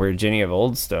oracle where Jenny of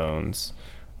Oldstones.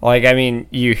 Like, I mean,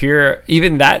 you hear,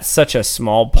 even that's such a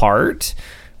small part,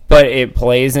 but it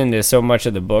plays into so much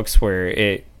of the books where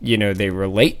it, you know, they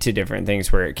relate to different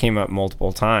things where it came up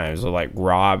multiple times. So, like,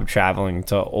 Robb traveling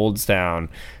to Oldstown,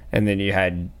 and then you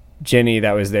had Jenny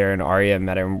that was there, and Arya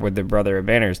met him with the Brother of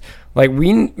Banners. Like,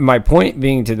 my point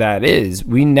being to that is,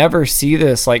 we never see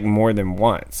this, like, more than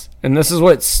once. And this is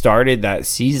what started that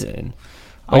season.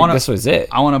 Like, this was it.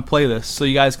 I want to play this so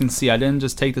you guys can see. I didn't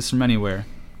just take this from anywhere.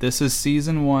 This is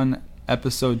Season 1,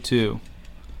 Episode 2.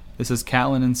 This is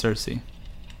Catelyn and Cersei.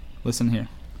 Listen here.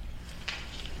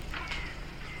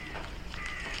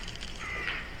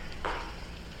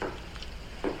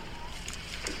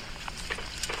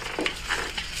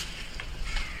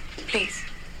 Please.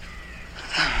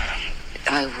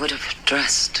 I would have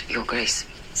dressed, Your Grace.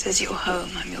 This is your home.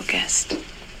 I'm your guest.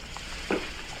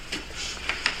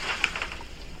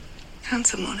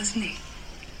 Handsome one, isn't he?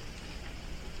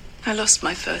 I lost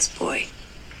my first boy.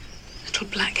 Little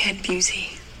black-haired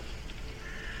beauty.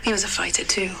 He was a fighter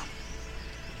too.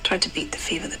 Tried to beat the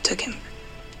fever that took him.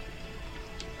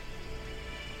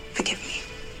 Forgive me.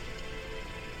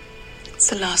 It's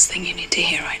the last thing you need to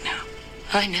hear right now.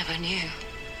 I never knew.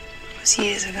 It was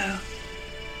years ago.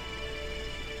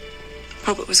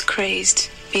 Robert was crazed,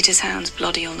 beat his hounds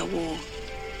bloody on the wall.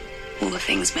 All the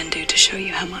things men do to show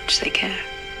you how much they care.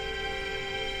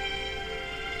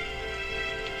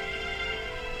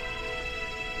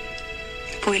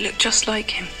 The boy looked just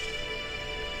like him.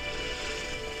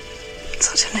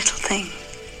 Such a little thing.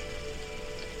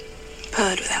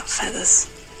 Bird without feathers.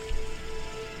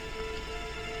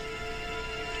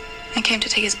 I came to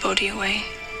take his body away.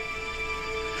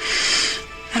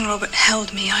 And Robert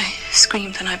held me. I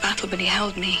screamed and I battled, but he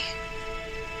held me.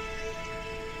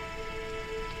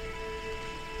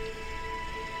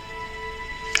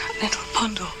 That little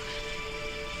bundle.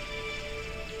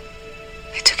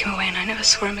 They took him away and I never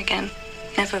saw him again.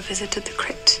 Never visited the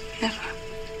crypt. Never.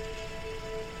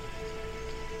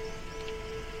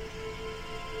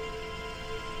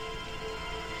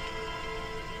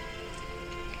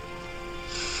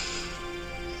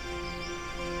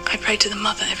 I pray to the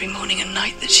mother every morning and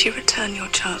night that she return your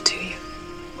child to you.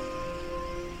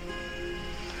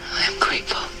 I am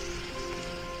grateful.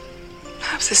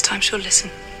 Perhaps this time she'll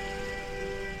listen.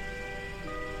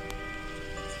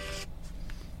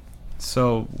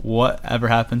 So, whatever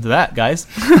happened to that, guys?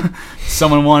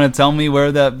 Someone want to tell me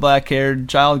where that black-haired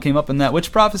child came up in that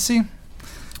witch prophecy?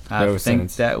 I No think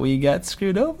sense. that we got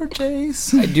screwed over,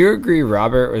 Chase. I do agree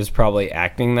Robert was probably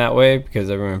acting that way because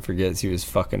everyone forgets he was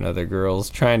fucking other girls,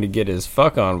 trying to get his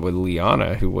fuck on with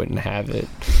Lyanna, who wouldn't have it.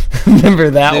 Remember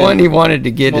that Dude. one? He wanted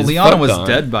to get his Lyanna fuck was on.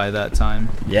 dead by that time.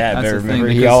 Yeah, That's but the thing, remember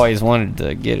he because- always wanted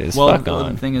to get his fuck Well,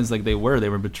 on. the thing is, like, they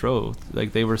were betrothed.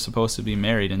 Like, they were supposed to be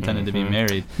married, intended to be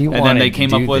married. He and then wanted they to came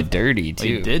do up with the dirty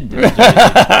too. They did do the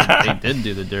dirty. They did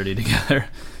do the dirty together.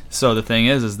 So the thing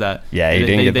is that Yeah, he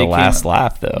didn't get the last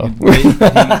laugh though.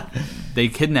 They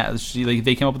kidnapped.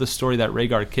 They came up with a story that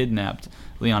Rhaegar kidnapped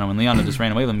Lyanna when Lyanna just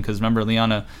ran away with him, because remember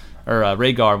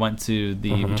Rhaegar went to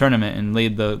the tournament and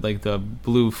laid the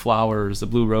blue flowers, the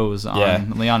blue rose on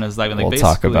Lyanna's leg. We'll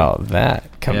talk about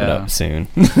that coming up soon.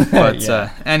 But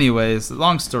anyways,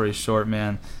 long story short,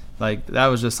 man, Like, that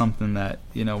was just something that,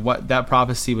 what that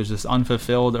prophecy was just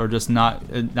unfulfilled, or just not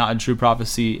a true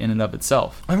prophecy in and of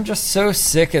itself. I'm just so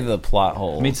sick of the plot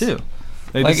holes. Me too.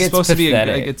 Like, Like, it's it's supposed to be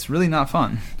pathetic. it's really not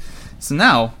fun. So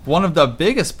now, one of the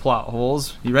biggest plot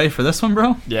holes. You ready for this one,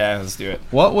 bro? Yeah, let's do it.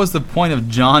 What was the point of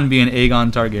Jon being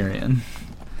Aegon Targaryen?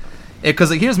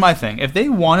 Because here's my thing. If they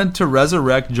wanted to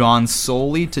resurrect Jon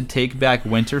solely to take back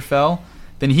Winterfell,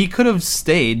 then he could have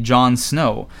stayed Jon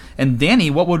Snow. And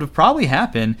Dany, what would have probably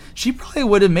happened, she probably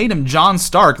would have made him Jon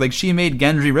Stark like she made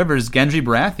Gendry Rivers Gendry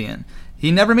Baratheon.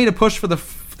 He never made a push for the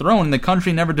throne, and the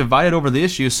country never divided over the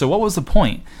issue, so what was the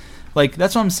point? Like,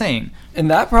 that's what I'm saying. And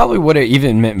that probably would have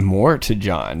even meant more to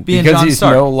Jon, Being because Jon he's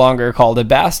Stark. no longer called a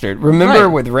bastard. Remember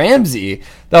Right. with Ramsay,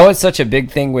 that was such a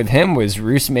big thing with him, was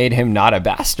Roose made him not a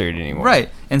bastard anymore. Right,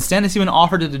 and Stannis even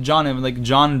offered it to Jon, and like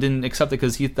Jon didn't accept it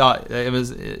because he thought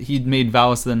he'd made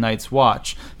vows to the Night's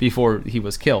Watch before he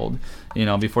was killed.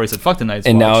 Before he said "fuck the Night's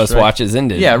And Watch." now his right? watch is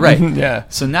ended. Yeah, right. Yeah.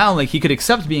 So now, like, he could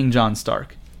accept being Jon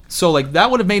Stark. So like that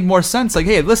would have made more sense. Like,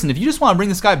 hey, listen, if you just want to bring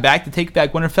this guy back to take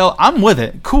back Winterfell, I'm with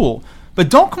it. Cool. But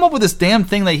don't come up with this damn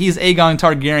thing that he's Aegon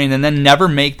Targaryen and then never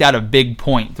make that a big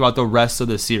point throughout the rest of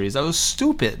the series. That was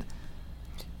stupid.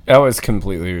 That was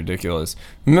completely ridiculous.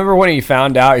 Remember when he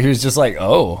found out, he was just like,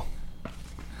 oh,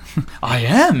 I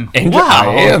am. and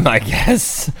Wow. I am, I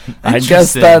guess. I guess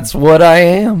Interesting. that's what I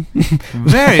am.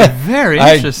 Very, very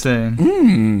I-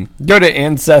 interesting. Go to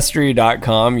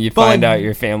Ancestry.com, you But, find like- out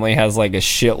your family has like a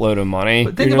shitload of money.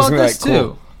 But think You're just about gonna be this like, too.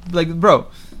 cool. Like, bro,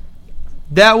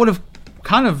 that would have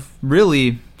kind of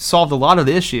really solved a lot of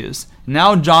the issues.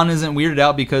 Now Jon isn't weirded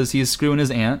out because he's screwing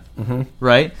his aunt,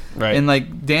 right? Right. And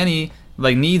like Dany,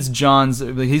 like, needs Jon's.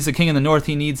 Like, he's the king of the North.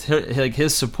 He needs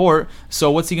his support. So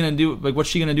what's he gonna do? Like, what's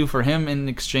she gonna do for him in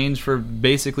exchange for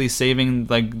basically saving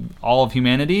like all of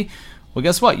humanity? Well,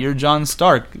 guess what? You're Jon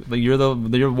Stark. Like,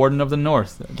 you're Warden of the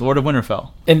North, Lord of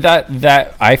Winterfell. And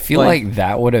that I feel Like- like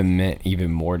that would have meant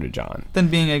even more to Jon. Than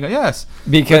being Aegon. Yes.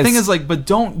 Because- the thing is, like, but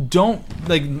don't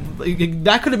like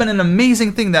that could have been an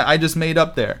amazing thing that I just made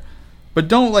up there. But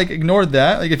don't like ignore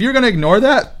that. Like, if you're gonna ignore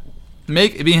that,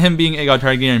 make him being Aegon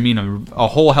Targaryen mean a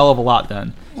whole hell of a lot.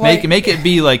 Then Like- make it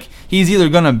be like he's either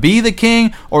gonna be the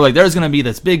king or like there's gonna be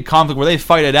this big conflict where they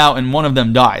fight it out and one of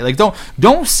them die. Like,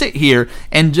 don't sit here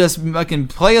and just fucking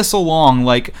play us along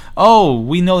like, oh,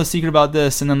 we know the secret about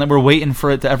this, and then we're waiting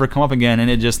for it to ever come up again, and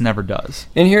it just never does.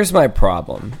 And here's my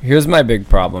problem. Here's my big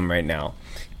problem right now.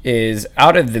 Is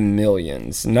out of the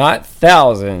millions, not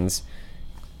thousands,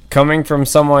 coming from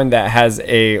someone that has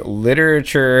a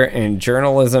literature and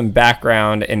journalism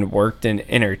background and worked in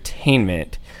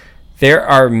entertainment, there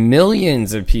are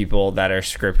millions of people that are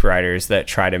script writers that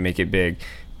try to make it big.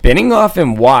 Benioff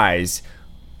and Wise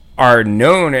are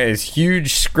known as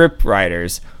huge script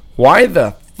writers. Why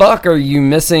the fuck are you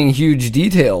missing huge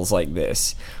details like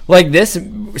this? Like, this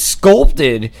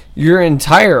sculpted your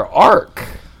entire arc.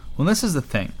 Well, this is the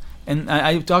thing, and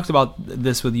I talked about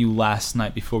this with you last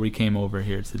night before we came over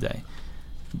here today,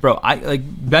 bro.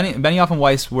 Benioff and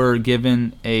Weiss were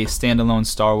given a standalone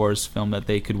Star Wars film that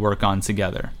they could work on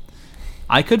together.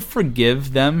 I could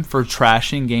forgive them for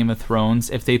trashing Game of Thrones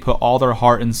if they put all their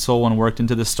heart and soul and worked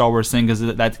into the Star Wars thing, because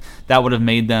that would have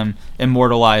made them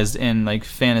immortalized in like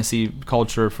fantasy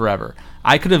culture forever.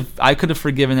 I could have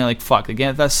forgiven it. Like, fuck,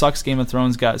 again, that sucks. Game of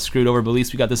Thrones got screwed over, but at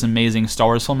least we got this amazing Star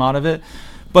Wars film out of it.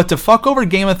 But to fuck over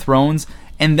Game of Thrones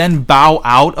and then bow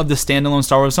out of the standalone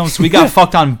Star Wars film, so we got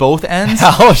fucked on both ends.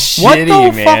 How shitty, What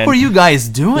the man. fuck were you guys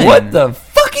doing? What the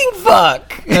fucking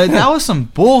fuck? That was some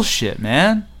bullshit,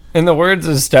 man. In the words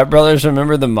of Step Brothers,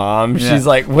 remember the mom? Yeah. She's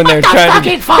like, when they're trying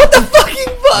to... What the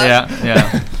fucking fuck?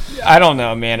 Yeah. I don't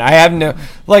know, man. I have no...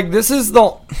 Like, this is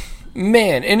the...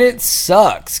 Man, and it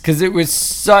sucks, because it was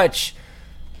such...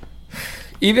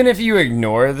 Even if you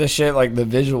ignore the shit, like, the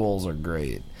visuals are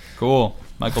great. Cool.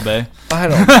 Michael Bay. I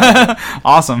don't...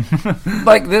 Awesome.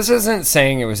 Like, this isn't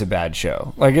saying it was a bad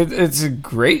show. Like, it's a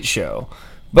great show.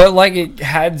 But, like, it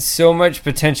had so much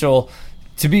potential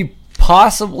to be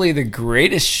possibly the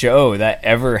greatest show that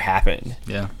ever happened.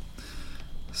 Yeah.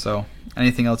 So,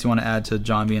 anything else you want to add to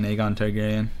Jon being Aegon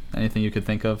Targaryen? Anything you could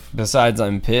think of? Besides,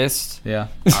 I'm pissed. Yeah.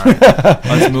 All right.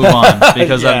 Let's move on,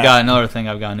 because Yeah. I've got another thing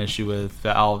I've got an issue with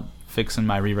that I'll fix in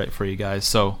my rewrite for you guys.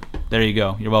 So, there you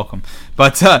go. You're welcome.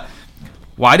 But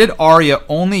why did Arya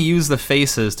only use the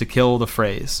faces to kill the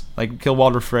Freys? Like, kill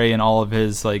Walder Frey and all of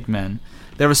his like men.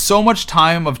 There was so much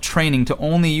time of training to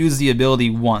only use the ability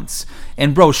once.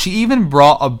 And bro, she even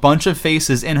brought a bunch of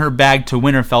faces in her bag to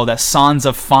Winterfell that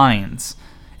Sansa finds.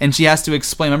 And she has to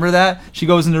explain. Remember that? She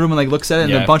goes in the room and like looks at it,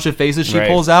 and Yeah. a bunch of faces she Right.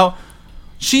 pulls out.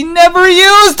 She never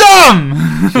used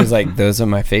them! She was like, those are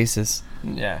my faces.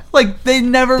 Yeah. Like they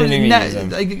never Didn't even use him.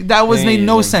 like that was Didn't made use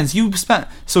no him. sense. You spent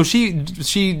so she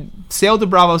sailed to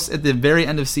Bravos at the very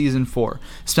end of season 4.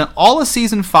 Spent all of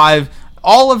season 5,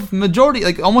 all of majority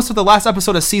like almost to the last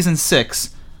episode of season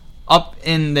 6 up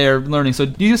in their learning. So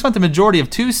you spent the majority of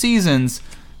 2 seasons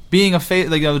being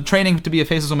training to be a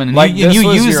faceless woman, and Like, you this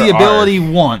was use your the ability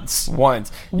arc. once. You One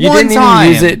didn't time.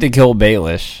 even use it to kill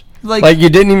Baelish. Like, you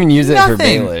didn't even use it for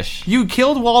Nothing. Baelish. You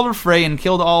killed Walder Frey and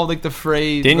killed all like the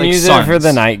Frey. Didn't like, use sons. it for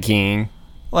the Night King.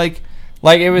 Like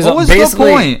Like it was, What was the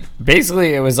basically point?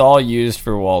 Basically, it was all used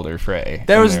for Walder Frey.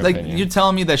 there in was their like opinion. you're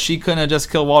telling me that she couldn't have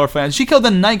just killed Walder Frey. She killed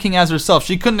the Night King as herself.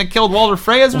 She couldn't have killed Walder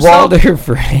Frey as herself. Walder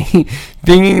Frey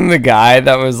being the guy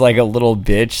that was like a little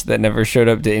bitch that never showed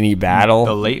up to any battle.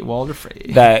 The late Walder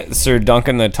Frey. That Sir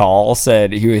Duncan the Tall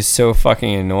said he was so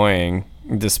fucking annoying,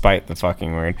 despite the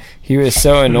fucking word. He was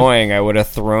so annoying, I would have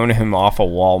thrown him off a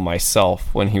wall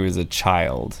myself when he was a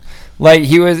child. Like,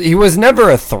 he was never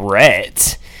a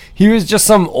threat. He was just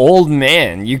some old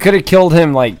man. You could have killed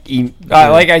him, like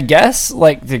I guess,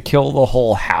 like, to kill the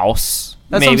whole house.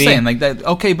 That's maybe. what I'm saying. Like that.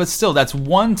 Okay, but still, that's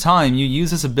one time you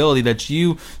use this ability that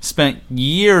you spent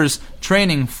years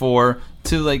training for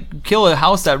to like kill a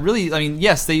house that really. I mean,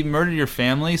 yes, they murdered your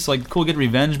family, so like, cool, get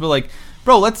revenge. But like,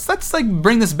 bro, let's like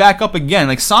bring this back up again.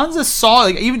 Like Sansa saw,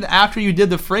 like even after you did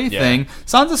the Frey thing,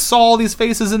 Sansa saw all these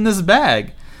faces in this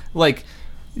bag. Like,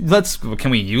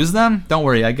 can we use them? Don't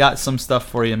worry, I got some stuff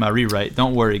for you in my rewrite.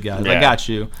 Don't worry, guys, I got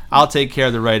you. I'll take care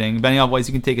of the writing. Benioff Weiss,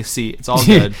 you can take a seat. It's all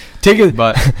good. Take it,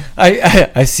 But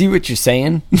I see what you're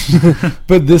saying,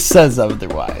 but this says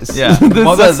otherwise. yeah, This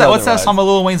well, says what's that otherwise. song?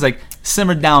 Lil Wayne's like,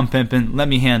 "Simmer down, pimpin', let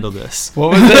me handle this."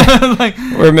 What was it? Like,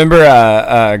 Remember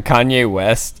Kanye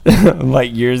West,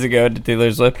 like years ago to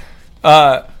Taylor Swift?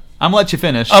 I'm gonna let you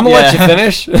finish. I'm gonna let Yeah. you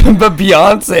finish, but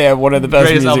Beyonce had one of the best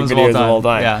Greatest music albums videos of all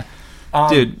time. Yeah,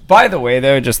 Dude, by the way,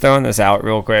 though, just throwing this out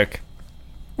real quick,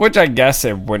 which I guess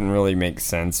it wouldn't really make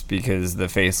sense because the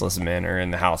Faceless Men are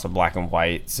in the House of Black and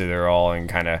White, so they're all in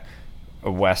kind of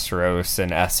Westeros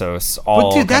and Essos. All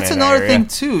but dude, that's kinda in another area. thing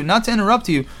too. Not to interrupt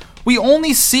you, we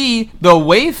only see the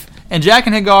waif and Jack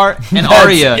and Hagar and That's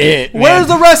Arya. it, Where's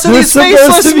man. the rest of They're these supposed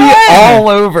faceless to be men? all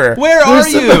over. Where They're are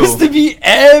you? supposed to be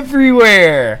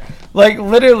everywhere. Like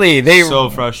literally, they So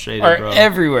frustrated, are bro.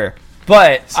 everywhere.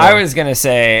 But So- I was gonna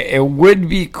say it would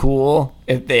be cool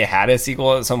if they had a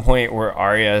sequel at some point where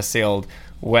Arya sailed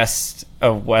west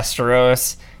of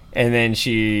Westeros, and then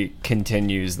she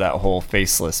continues that whole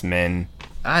Faceless Men.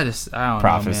 I don't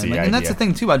Prophecy know, man. Like, and that's idea. the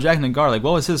thing too about Jack and Hagar. Like,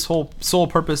 what was his whole sole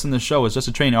purpose in the show? Was just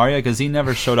to train Arya because he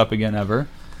never showed up again ever.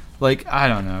 Like, I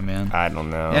don't know, man. I don't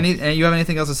know. And you have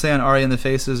anything else to say on Arya and the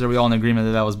Faces? Are we all in agreement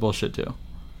that that was bullshit too?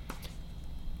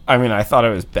 I mean, I thought it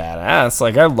was badass.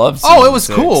 Like, I loved. Oh, it was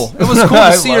season cool. six. It was cool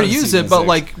I to see her loved use season it, but 6.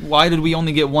 like, why did we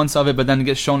only get once of it, but then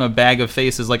get shown a bag of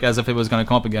faces, like as if it was going to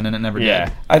come up again, and it never Yeah,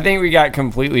 did? I think we got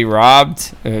completely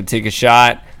robbed. Take a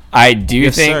shot. I do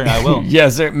Yes, think. sir, I will.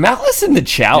 Yes, sir. Malice in the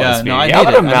Chalice. Yeah, baby. no, I How need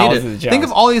about it. a Malice in the Chalice? Think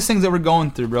of all these things that we're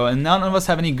going through, bro, and none of us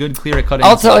have any good, clear-cut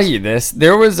I'll answers. tell you this.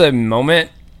 There was a moment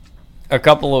a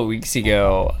couple of weeks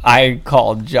ago. I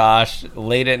called Josh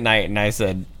late at night and I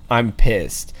said, I'm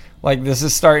pissed. Like, this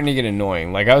is starting to get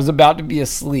annoying. Like, I was about to be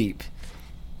asleep.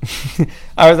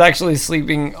 I was actually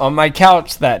sleeping on my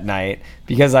couch that night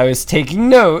because I was taking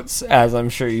notes, as I'm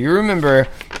sure you remember,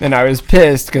 and I was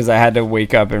pissed because I had to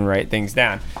wake up and write things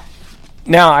down.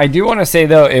 Now, I do want to say,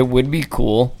 though, it would be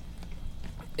cool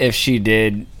if she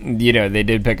did, they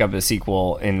did pick up a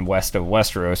sequel in West of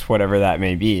Westeros, whatever that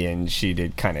may be, and she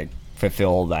did kind of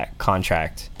fulfill that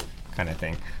contract kind of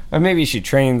thing. Or maybe she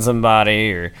trained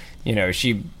somebody, or,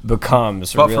 she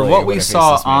becomes But really for what we a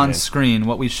saw Faceless Man on is. screen,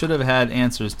 what we should have had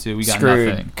answers to, we got Screwed.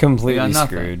 nothing. Completely We got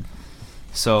nothing. screwed.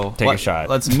 So Take a shot.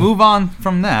 Let's move on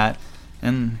from that.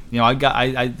 And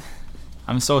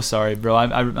I'm so sorry, bro.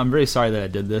 I'm very sorry that I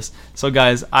did this. So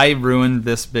guys, I ruined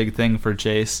this big thing for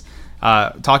Chase.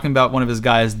 Talking about one of his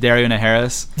guys, Dario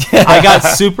Naharis. I got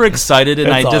super excited, and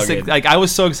It's I all just good. I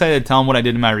was so excited to tell him what I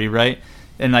did in my rewrite.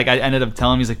 And I ended up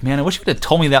telling him, he's like, man, I wish you could have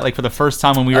told me that for the first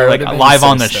time when we I were would've been live so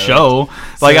on the stoked. show.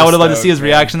 So I would have loved to see his stoked,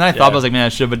 reaction. man. And I thought, Yeah. I was like, man, I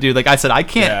should. But dude, like I said, I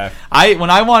can't. Yeah. When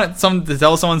I want to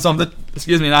tell someone something,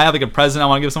 excuse me, and I have like a present, I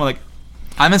want to give someone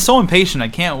I'm so impatient. I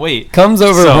can't wait. Comes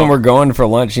over So- when we're going for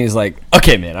lunch, and he's like,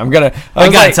 "Okay, man, I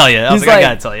gotta tell you. I was like, I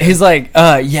gotta tell you. He's like,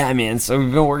 yeah, man. So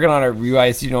we've been working on our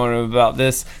rewrites. You don't know about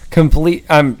this.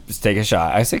 Just take a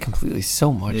shot. I say completely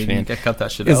so much, You man. can cut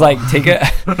that shit It's out. like take a,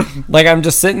 like I'm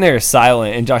just sitting there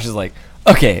silent, and Josh is like,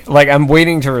 Okay, like I'm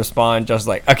waiting to respond. Just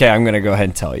like, okay, I'm gonna go ahead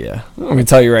and tell you. I'm gonna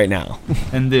tell you right now.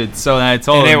 And dude, so I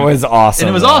told And him, it was awesome.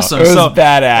 And it was though. awesome. It was so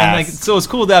badass. And like, so it was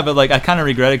cool that, but like, I kind of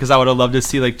regret it because I would have loved to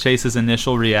see like Chase's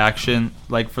initial reaction,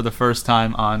 like for the first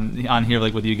time on here,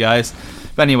 like with you guys.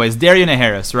 But anyways, Darian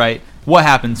Harris, right? What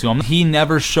happened to him? He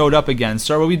never showed up again.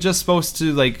 So are we just supposed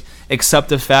to like accept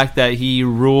the fact that he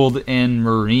ruled in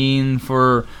Marine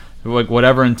for like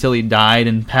whatever until he died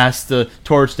and passed the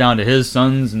torch down to his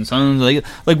sons and sons, like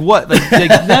what,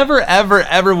 like never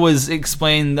ever was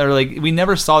explained, or like we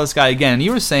never saw this guy again. And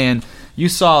you were saying you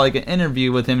saw like an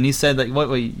interview with him and he said like what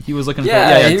he was looking for.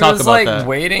 He talk was about like that.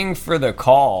 waiting for the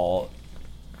call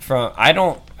from.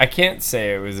 I can't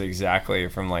say it was exactly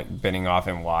from like Benioff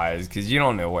and Wise because you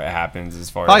don't know what happens as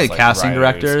far Probably as a like, casting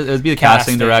writers. director. It would be the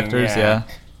casting directors, yeah.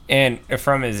 And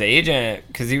from his agent,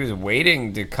 because he was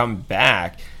waiting to come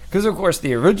back. Because, of course,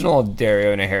 the original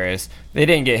Dario Naharis, they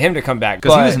didn't get him to come back.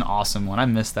 Because he was an awesome one. I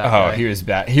missed that guy. He was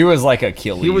bad. He was like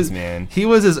Achilles, man. He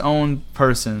was his own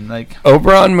person. Like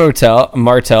Oberon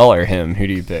Martell or him? Who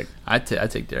do you pick? I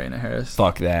take Darian Harris.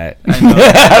 Fuck that.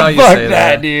 I know you Fuck say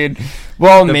that, dude.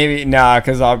 Well, maybe,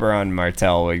 because Oberon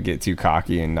Martell would get too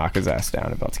cocky and knock his ass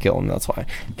down about to kill him. That's why.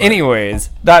 Anyways,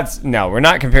 we're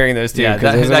not comparing those two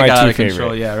because those are my two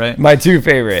favorite. Yeah, right. My two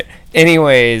favorite.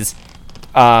 Anyways,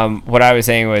 what I was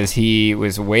saying was he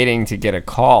was waiting to get a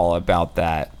call about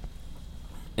that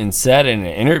and said in an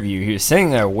interview he was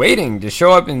sitting there waiting to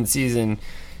show up in season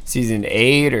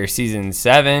 8 or season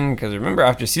 7 because remember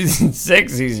after season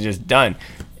 6 he's just done.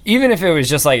 Even if it was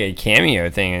just like a cameo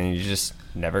thing and you just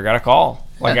never got a call.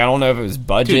 Like I don't know if it was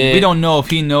budget. Dude, we don't know if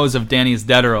he knows if Danny's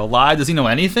dead or alive. Does he know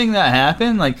anything that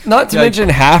happened? Like not to mention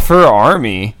half her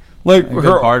army. Like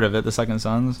her part of it, the Second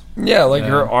Sons. Yeah,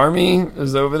 her army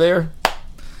is over there.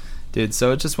 Dude,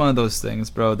 so it's just one of those things,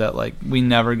 bro, that like we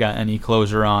never got any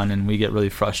closure on and we get really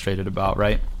frustrated about,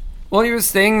 right? Well, he was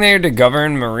staying there to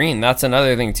govern Marine. That's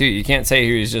another thing too. You can't say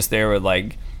he was just there with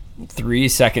like 3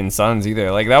 Second Sons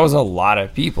either. Like that was a lot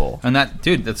of people. And that,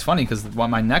 dude, that's funny because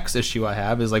my next issue I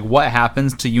have is like, what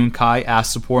happens to Yunkai,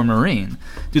 Astapor, Marine?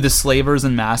 Do the slavers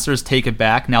and masters take it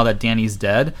back now that Danny's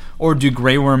dead, or do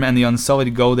Grey Worm and the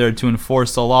Unsullied go there to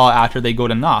enforce the law after they go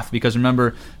to Noth? Because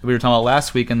remember we were talking about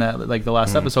last week in that like the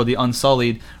last episode, the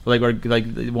Unsullied they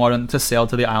wanted to sail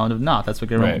to the island of Noth. That's what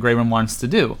Grey Worm wants to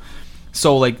do.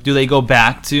 So, like, do they go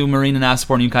back to Marine and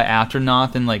Astapor and Yunkai after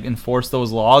Noth and, like, enforce those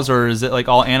laws? Or is it, like,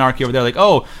 all anarchy over there? Like,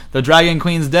 oh, the Dragon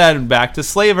Queen's dead, back to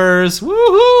slavers.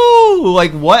 Woohoo!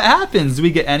 Like, what happens? Do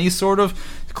we get any sort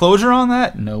of closure on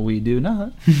that? No, we do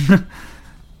not. Do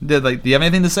you have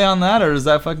anything to say on that, or is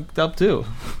that fucked up, too?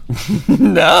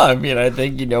 No, I mean, I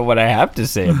think you know what I have to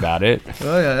say about it.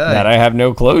 That I have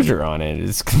no closure on it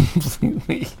is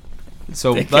completely...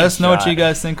 So let us know what you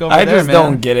guys think over there, I just man.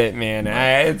 don't get it, man.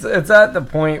 It's at the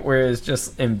point where it's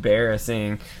just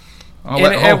embarrassing.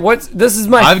 This is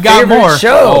my favorite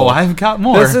show. Oh, I've got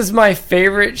more. This is my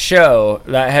favorite show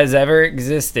that has ever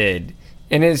existed.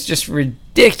 And it's just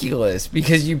ridiculous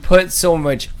because you put so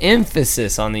much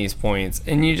emphasis on these points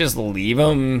and you just leave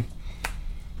them.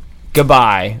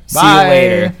 Goodbye. See you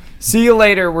later. See you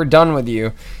later. We're done with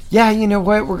you. Yeah, you know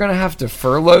what? We're going to have to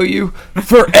furlough you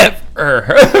forever.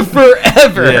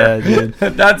 Forever. Yeah, dude.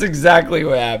 That's exactly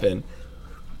what happened.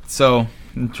 So,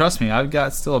 trust me, I've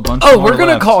got still a bunch more. Oh, we're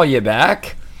going to call you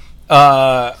back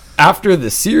after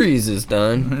the series is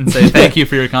done. And say thank you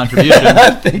for your contribution.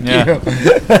 Thank you.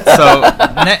 So,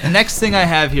 next thing I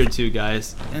have here too,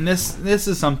 guys, and this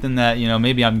is something that, you know,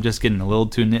 maybe I'm just getting a little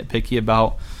too nitpicky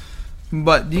about,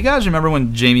 but do you guys remember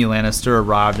when Jaime Lannister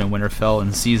arrived in Winterfell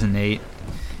in Season 8?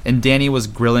 And Danny was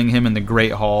grilling him in the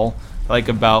Great Hall, like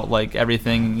about like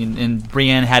everything, and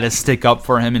Brienne had to stick up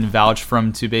for him and vouch for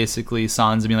him to basically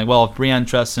Sansa being like, well, if Brienne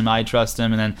trusts him, I trust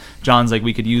him, and then Jon's like,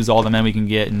 we could use all the men we can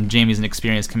get, and Jaime's an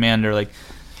experienced commander, like,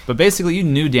 but basically you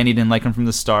knew Danny didn't like him from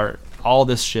the start. All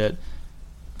this shit,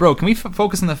 bro. Can we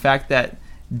focus on the fact that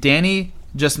Danny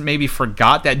just maybe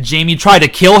forgot that Jaime tried to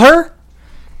kill her?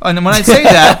 And when I say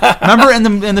that, remember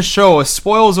in the show,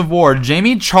 Spoils of War,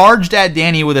 Jaime charged at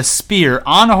Danny with a spear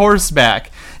on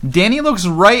horseback. Danny looks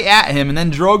right at him, and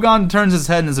then Drogon turns his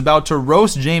head and is about to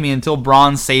roast Jaime until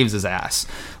Bronn saves his ass.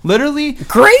 Literally,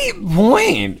 great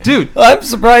point, dude. I'm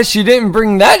surprised she didn't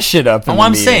bring that shit up.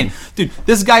 I'm saying, dude,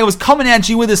 this guy was coming at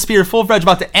you with a spear, full-fledged,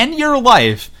 about to end your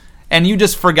life, and you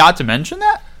just forgot to mention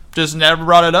that. Just never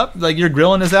brought it up. Like, you're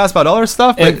grilling his ass about other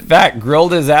stuff. In fact,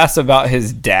 grilled his ass about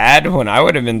his dad when I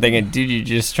would have been thinking, dude, you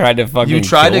just tried to fucking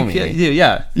kill me.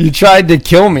 Yeah. You tried to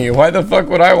kill me. Why the fuck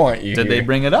would I want you? Did they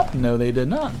bring it up? No, they did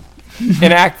not.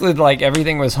 And acted like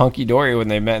everything was hunky-dory when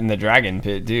they met in the dragon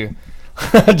pit, too.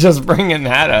 Just bringing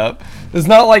that up. It's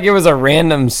not like it was a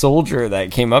random soldier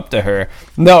that came up to her.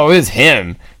 No, it was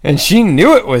him. And she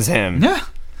knew it was him. Yeah.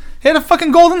 He had a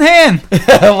fucking golden hand.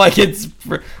 Like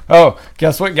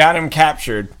guess what got him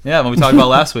captured? Yeah, when we talked about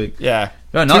last week. Yeah.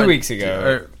 No, 2 weeks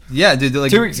ago. Yeah, dude.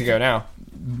 Like, 2 weeks ago now.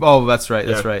 Oh, that's right.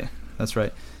 That's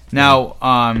right. Now,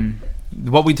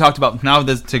 what we talked about now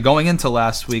to going into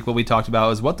last week, what we talked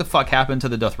about is what the fuck happened to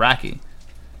the Dothraki.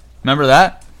 Remember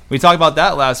that? We talked about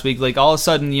that last week. Like, all of a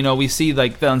sudden, we see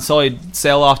like the Unsullied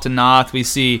sail off to Noth. We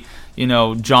see,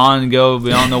 Jon go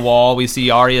beyond the wall. We see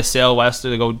Arya sail west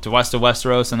to go to west of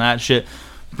Westeros and that shit.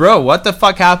 Bro, what the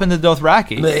fuck happened to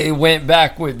Dothraki? They went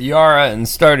back with Yara and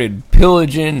started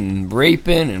pillaging and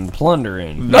raping and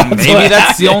plundering. Maybe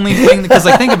that's the only thing, because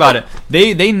like, think about it.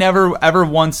 They never ever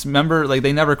once, remember, like,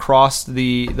 they never crossed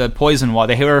the poison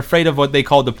water. They were afraid of what they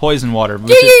called the poison water,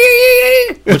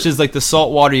 which is like the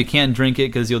salt water. You can't drink it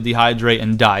because you'll dehydrate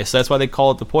and die. So that's why they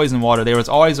call it the poison water. They were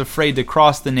always afraid to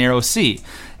cross the narrow sea.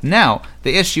 Now,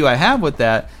 the issue I have with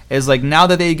that is, like, now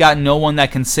that they got no one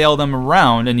that can sail them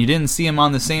around, and you didn't see them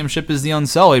on the same ship as the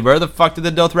Unsullied, where the fuck did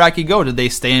the Dothraki go? Did they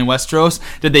stay in Westeros?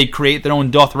 Did they create their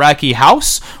own Dothraki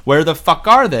house? Where the fuck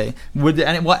are they?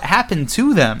 And what happened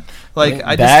to them? Like,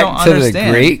 I just don't understand. Back to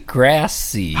the Great Grass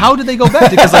Sea. How did they go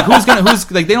back? Because, like, who's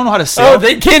like, they don't know how to sail. Oh,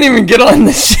 they can't even get on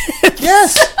the ship.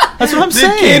 Yes, that's what I'm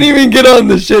saying. They can't even get on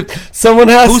the ship. Someone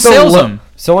has Who sails them?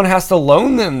 Someone has to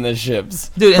loan them the ships.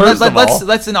 Dude, and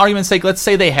let's in argument's sake, let's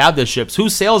say they have the ships. Who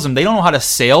sails them? They don't know how to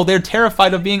sail. They're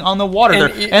terrified of being on the water.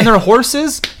 And their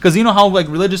horses, because you know how like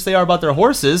religious they are about their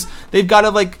horses. They've got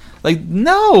to like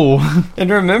no.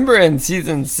 And remember in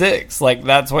season 6, like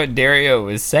that's what Dario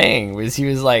was saying. He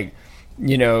was like,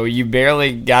 you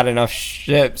barely got enough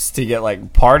ships to get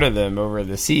like part of them over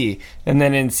the sea. And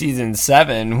then in season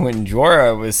 7, when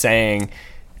Jorah was saying,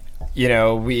 it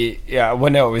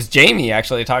was Jaime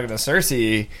actually talking to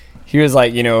Cersei. He was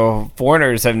like,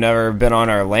 foreigners have never been on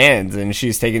our lands, and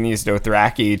she's taken these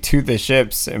Dothraki to the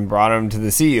ships and brought them to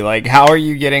the sea. Like, how are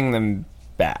you getting them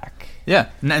back? Yeah,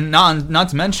 and not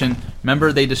to mention,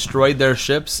 remember they destroyed their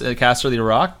ships at Casterly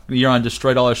Rock? Euron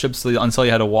destroyed all their ships until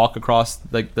you had to walk across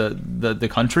like the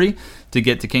country to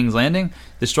get to King's Landing.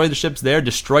 Destroyed the ships there,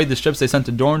 destroyed the ships they sent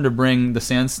to Dorne to bring the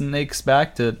Sand Snakes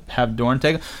back to have Dorne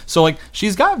take. So like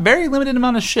she's got very limited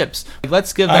amount of ships. Like,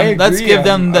 let's give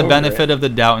them the benefit of the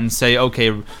doubt and say,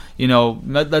 okay,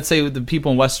 let's say the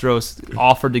people in Westeros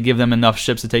offered to give them enough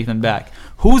ships to take them back.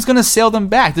 Who's going to sail them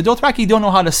back? The Dothraki don't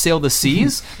know how to sail the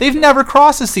seas. They've never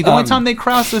crossed the sea. The only time they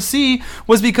crossed the sea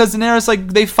was because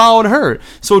Daenerys, they followed her.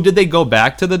 So did they go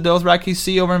back to the Dothraki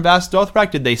Sea over in Vast Dothrak?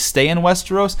 Did they stay in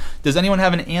Westeros? Does anyone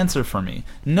have an answer for me?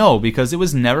 No, because it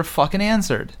was never fucking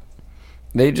answered.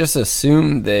 They just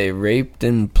assumed they raped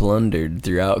and plundered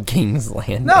throughout King's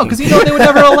Landing. No, because they would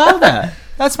never allow that.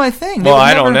 That's my thing. Well,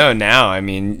 I don't know now. I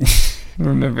mean...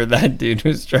 Remember that dude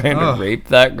was trying to rape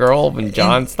that girl when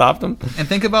Jon stopped him? And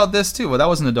think about this too. Well, that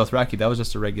wasn't a Dothraki. That was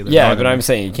just a regular. Yeah, Northern. But I'm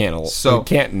saying you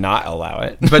can't not allow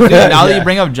it. But dude, now that you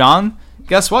bring up Jon,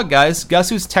 guess what, guys? Guess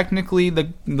who's technically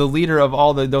the leader of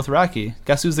all the Dothraki?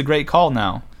 Guess who's the Great Call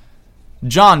now?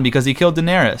 Jon, because he killed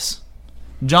Daenerys.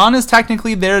 Jon is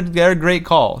technically their Great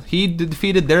Call. He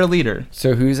defeated their leader.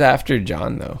 So who's after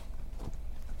Jon though?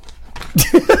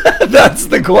 That's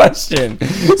the question.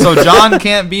 So Jon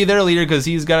can't be their leader because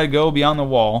he's got to go beyond the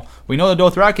wall. We know the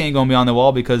Dothraki ain't going beyond the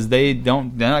wall because they're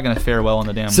not going to fare well in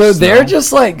the damn So snow. They're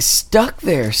just like stuck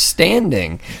there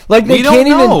standing. Like they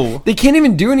can't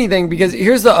even do anything because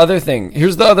here's the other thing.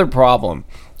 Here's the other problem.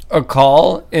 A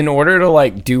call, in order to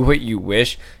like do what you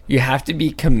wish, you have to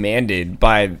be commanded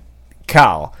by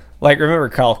Khal. Like remember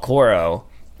Khal Coro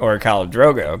or Khal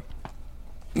Drogo.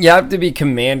 You have to be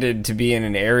commanded to be in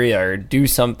an area or do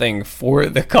something for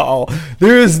the call.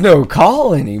 There is no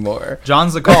call anymore.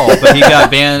 Jon's the call, but he got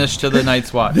banished to the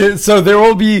Night's Watch. So there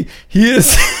will be... He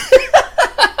is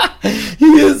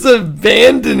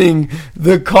abandoning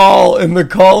the call, and the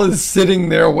call is sitting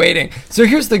there waiting. So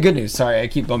here's the good news. Sorry, I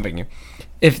keep bumping you.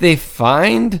 If they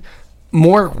find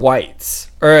more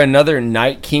whites or another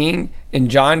Night King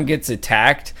and Jon gets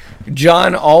attacked...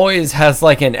 Jon always has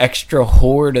like an extra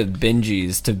horde of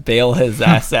Benjis to bail his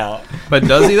ass out. But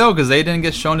does he though? Because they didn't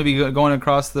get shown to be going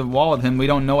across the wall with him. We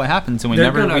don't know what happened to him. We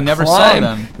never saw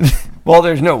them. Well,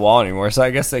 there's no wall anymore, so I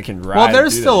guess they can ride. Well,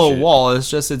 there's still a wall. It's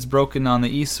just it's broken on the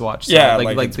East Watch side. Yeah,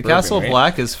 like the Castle of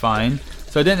Black is fine.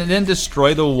 So it didn't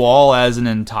destroy the wall as an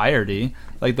entirety.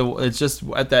 It's just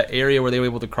at that area where they were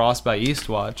able to cross by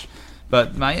Eastwatch.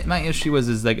 But my issue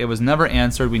is like it was never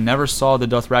answered. We never saw the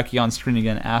Dothraki on screen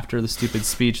again after the stupid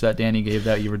speech that Danny gave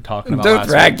that you were talking about.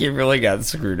 Dothraki really got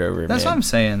screwed over. That's man. what I'm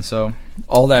saying. So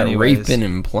all that anyways. raping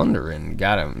and plundering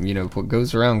got him. You know, what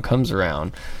goes around comes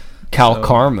around. Cal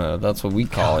karma. That's what we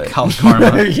call it. Cal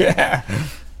karma. Yeah.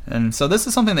 And so this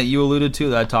is something that you alluded to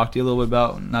that I talked to you a little bit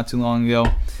about not too long ago.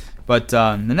 But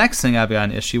the next thing I've got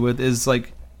an issue with is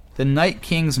like the Night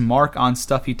King's mark on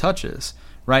stuff he touches.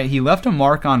 Right? He left a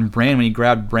mark on Bran when he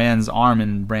grabbed Bran's arm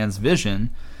in Bran's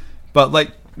vision. But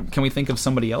like, can we think of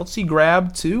somebody else he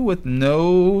grabbed too with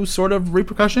no sort of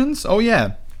repercussions? Oh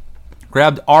yeah,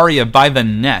 grabbed Arya by the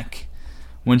neck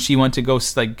when she went to go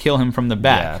like kill him from the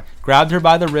back. Yeah. Grabbed her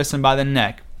by the wrist and by the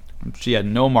neck. She had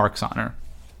no marks on her.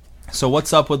 So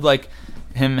what's up with like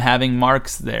him having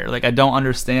marks there? Like I don't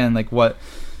understand like what,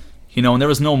 you know, and there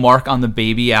was no mark on the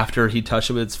baby after he touched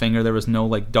it with its finger. There was no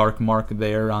like dark mark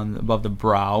there on above the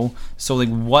brow. So like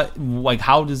what, like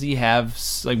how does he have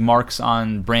like marks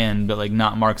on Bran but like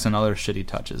not marks on other shit he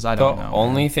touches? I don't know. The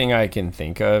only thing I can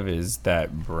think of is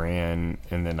that Bran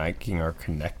and the Night King are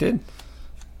connected.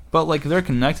 But like they're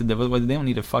connected, they don't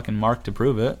need a fucking mark to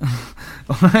prove it.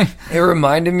 It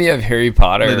reminded me of Harry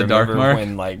Potter. Like the dark mark?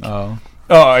 When like Oh,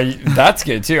 that's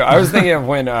good too. I was thinking of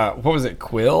when what was it,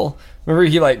 Quill? Remember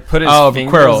he like put his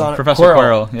fingers Quirrell, on it? Professor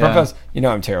Quirrell. Yeah. You know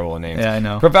I'm terrible with names. Yeah, I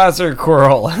know. Professor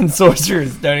Quirrell and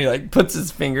Sorcerer's Stone. He like puts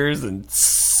his fingers and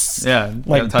yeah,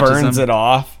 like touches burns him. it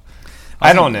off.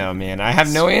 I don't know, man. I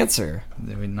have no answer.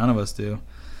 I mean, none of us do.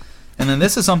 And then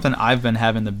this is something I've been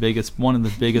having one of the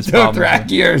biggest problems with.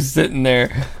 Dothraki are sitting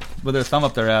there. With their thumb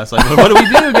up their ass, like, what do we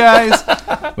do,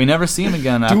 guys? We never see him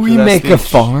again. After Do we that make a speech.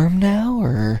 farm now,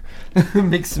 or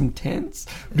make some tents?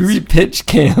 Do we pitch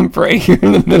camp right here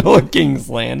in the middle of King's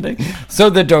Landing?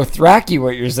 So the Dothraki,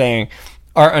 what you're saying,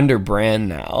 are under Bran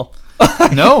now.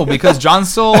 No, because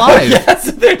Jon's still alive.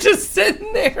 Yes, they're just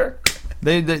sitting there.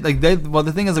 Well,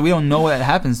 the thing is that we don't know what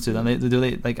happens to them.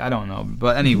 They like I don't know.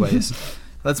 But anyways,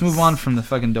 let's move on from the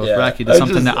fucking Dothraki to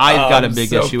something that I've got a big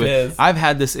so issue pissed. with. I've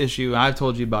had this issue, and I've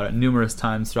told you about it numerous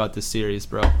times throughout this series,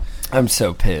 bro. I'm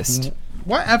so pissed.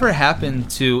 Whatever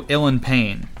happened to Ilan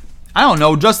Payne? I don't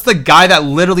know, just the guy that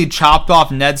literally chopped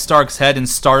off Ned Stark's head and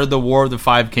started the War of the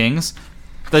Five Kings.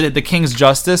 The King's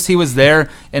Justice. He was there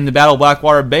in the Battle of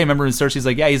Blackwater Bay. Remember in Cersei's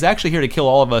like, yeah, he's actually here to kill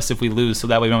all of us if we lose, so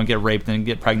that way we don't get raped and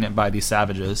get pregnant by these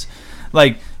savages.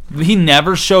 Like, he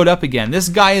never showed up again. This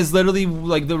guy is literally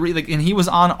and he was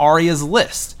on Arya's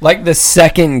list. Like the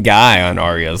second guy on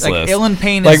Arya's Like list. Ilan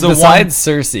Payne like is the besides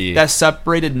one Cersei. that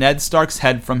separated Ned Stark's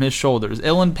head from his shoulders.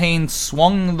 Ilan Payne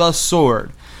swung the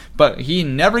sword, but he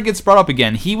never gets brought up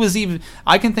again. He was even,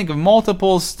 I can think of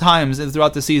multiple times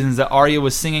throughout the seasons that Arya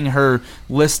was singing her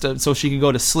list so she could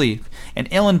go to sleep, and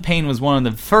Ilan Payne was one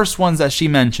of the first ones that she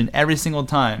mentioned every single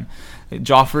time.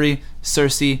 Joffrey,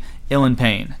 Cersei, Ilan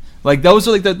Payne. Like those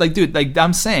are dude, like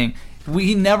I'm saying,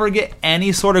 we never get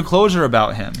any sort of closure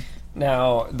about him.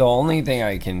 Now, the only thing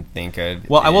I can think of.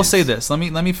 Well, I will say this. Let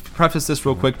me preface this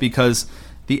real quick, because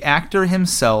the actor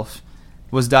himself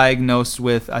was diagnosed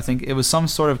with, I think it was some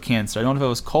sort of cancer. I don't know if it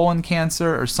was colon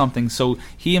cancer or something, so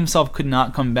he himself could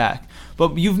not come back.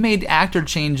 But you've made actor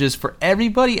changes for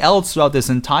everybody else throughout this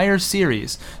entire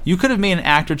series. You could have made an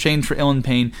actor change for Ilan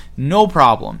Payne, no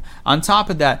problem. On top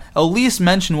of that, at least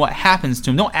mention what happens to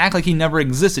him. Don't act like he never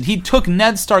existed. He took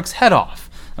Ned Stark's head off.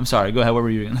 I'm sorry, go ahead, what were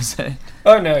you going to say?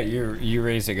 Oh, no, you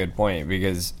raised a good point,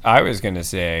 because I was going to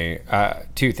say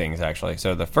two things, actually.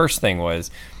 So the first thing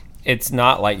was, it's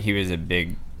not like he was a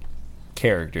big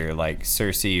character like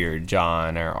Cersei or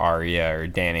Jon or Arya or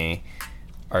Dany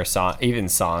or even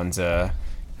Sansa.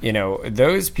 You know,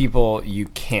 those people you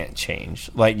can't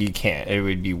change. Like, you can't. It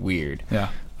would be weird. Yeah.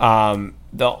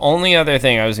 The only other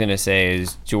thing I was going to say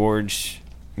is George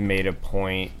made a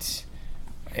point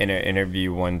in an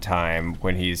interview one time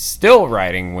when he's still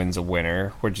writing When's a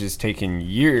Winner, which has taken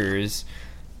years.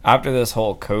 After this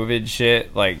whole COVID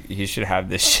shit, like, he should have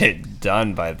this shit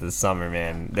done by the summer,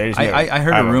 man. There's no, I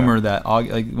heard a rumor that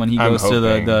like when he goes to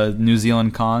the New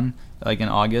Zealand con, like in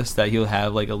August, that he'll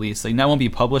have like at least like, that won't be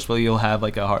published, but he'll have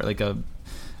like a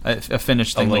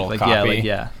finished thing, little copy.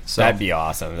 So that'd be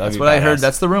awesome. That's what I heard.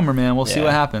 That's the rumor, man. We'll see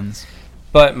what happens.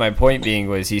 But my point being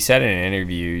was, he said in an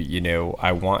interview, you know,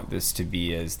 I want this to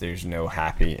be as there's no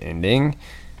happy ending.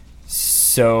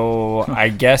 So I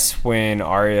guess when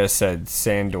Arya said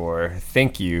Sandor,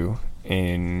 thank you,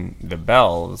 in the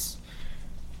bells,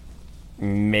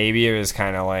 maybe it was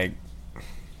kind of like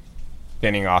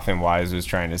Benioff and Wise was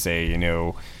trying to say, you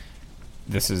know,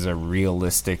 this is a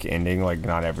realistic ending. Like,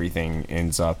 not everything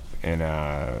ends up in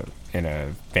a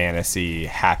fantasy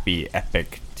happy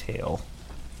epic tale.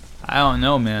 I don't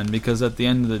know, man, because at the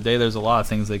end of the day, there's a lot of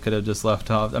things they could have just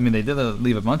left off. I mean, they did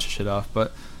leave a bunch of shit off,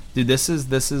 but dude, this is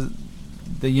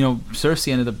the, you know,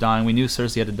 Cersei ended up dying. We knew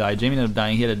Cersei had to die. Jaime ended up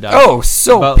dying. He had to die. Oh,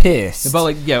 so pissed. But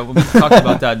like, yeah, we talked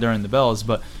about that during the bells.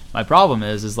 But my problem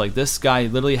is like this guy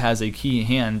literally has a key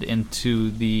hand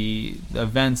into the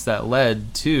events that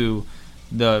led to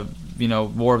the, you know,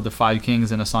 War of the Five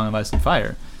Kings and A Song of Ice and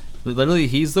Fire. Literally,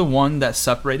 he's the one that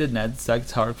separated Ned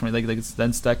Stark from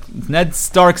Ned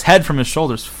Stark's head from his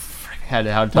shoulders.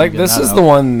 Like, this is the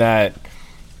one that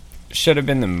should have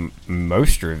been the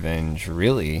most revenge,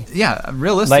 really. Yeah,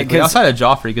 realistically, like, outside of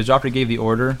Joffrey, because Joffrey gave the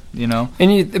order, you know.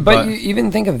 And you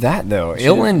even think of that though.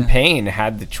 Ilyn Payne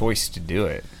had the choice to do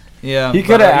it. Yeah, he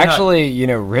could have actually, you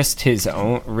know, risked his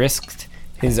own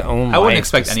I wouldn't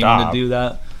expect anyone to do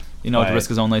that, you know, to risk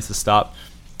his own life to stop.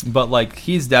 But like,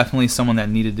 he's definitely someone that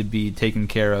needed to be taken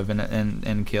care of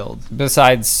and killed.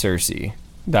 Besides Cersei,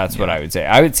 that's what I would say.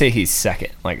 I would say he's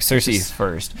second. Like, Cersei's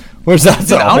first, which that's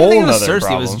a whole other problem.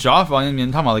 Cersei was Joffrey. I mean,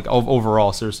 I'm talking about like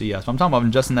overall Cersei, yes. But I'm talking about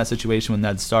just in that situation with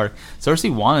Ned Stark.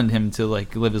 Cersei wanted him to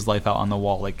like live his life out on the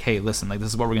wall. Like, hey, listen, like this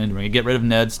is what we're gonna do. We're gonna get rid of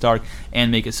Ned Stark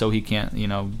and make it so he can't, you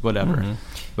know, whatever. Mm-hmm.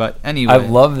 But anyway, I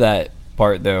love that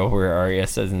part though where Arya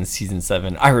says in season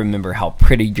 7, I remember how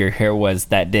pretty your hair was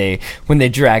that day when they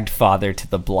dragged father to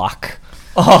the block.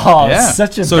 Oh, yeah.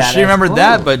 Such a so she remembered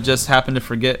that, but just happened to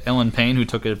forget Ilyn Payne, who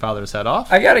took her father's head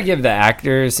off. I gotta give the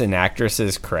actors and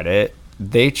actresses credit.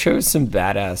 They chose some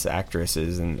badass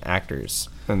actresses and actors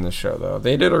in the show, though.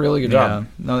 They did a really good job.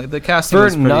 No, the casting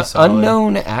was pretty solid.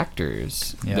 Unknown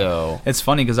actors, though. It's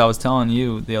funny because I was telling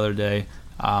you the other day,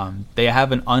 they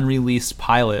have an unreleased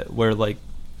pilot where like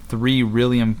 3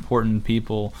 really important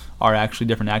people are actually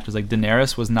different actors. Like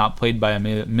Daenerys was not played by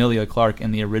Emilia Clarke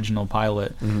in the original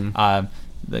pilot. Mm-hmm.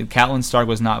 The Catelyn Stark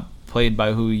was not played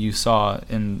by who you saw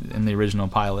in the original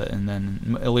pilot, and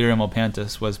then Illyria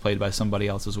Mopantis was played by somebody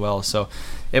else as well. So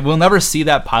we'll never see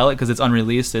that pilot because it's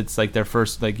unreleased. It's like their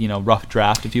first, like, you know, rough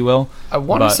draft, if you will. I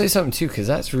want to say something too because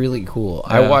that's really cool.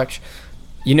 Yeah. I watch.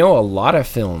 You know, a lot of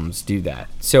films do that.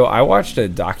 So I watched a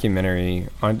documentary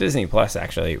on Disney Plus,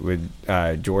 actually, with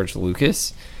George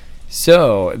Lucas.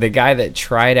 So the guy that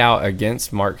tried out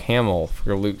against Mark Hamill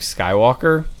for Luke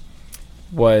Skywalker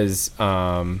was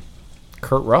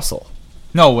Kurt Russell.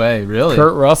 No way, really?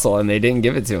 Kurt Russell, and they didn't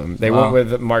give it to him. They went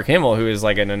with Mark Hamill, who is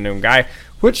like an unknown guy,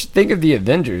 which, think of the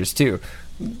Avengers, too.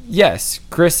 Yes,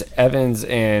 Chris Evans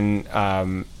and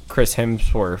Chris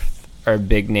Hemsworth are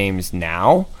big names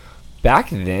now.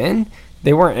 Back then,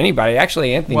 they weren't anybody.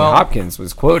 Actually, Anthony Hopkins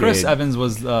was quoted. Chris Evans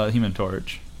was Human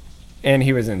Torch. And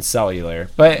he was in Cellular.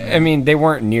 But, I mean, they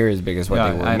weren't near as big as what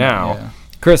they were now. Yeah.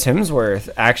 Chris Hemsworth,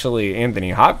 actually,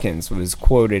 Anthony Hopkins was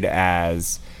quoted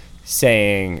as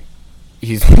saying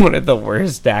he's one of the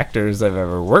worst actors I've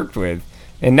ever worked with.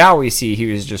 And now we see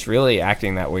he was just really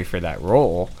acting that way for that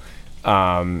role.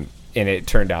 And it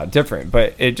turned out different.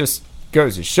 But it just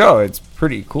goes to show it's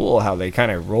pretty cool how they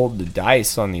kind of rolled the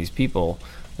dice on these people.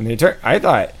 And I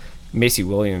thought Macy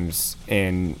Williams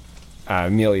and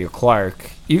Emilia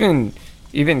Clarke, even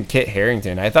Kit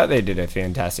Harington, I thought they did a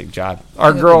fantastic job.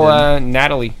 Our girl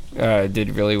Natalie did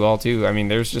really well too. I mean,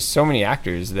 there's just so many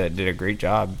actors that did a great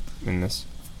job in this.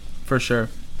 For sure.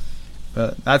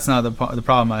 But that's not the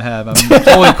problem I have. I'm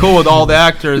totally cool with all the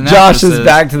actors and Josh actresses. Is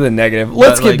back to the negative.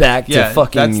 Let's get back to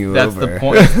fucking you that's over. The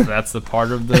point. That's the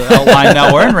part of the outline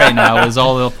that we're in right now is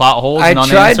all the plot holes and unanswered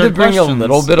questions. I tried to bring questions. a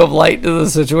little bit of light to the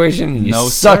situation, and you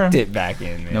sucked it back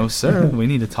in, man. No, sir. We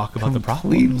need to talk about the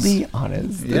problems. Completely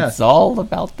honest. Yeah. It's all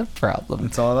about the problem.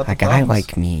 It's all about the problems. A guy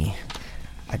like me.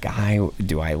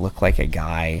 Do I look like a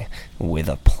guy with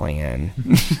a plan?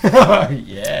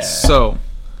 Yeah. So,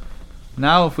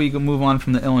 now if we can move on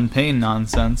from the Ilyn Payne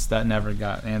nonsense that never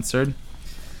got answered.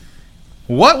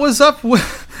 What was up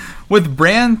with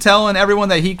Bran telling everyone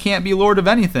that he can't be Lord of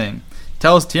anything?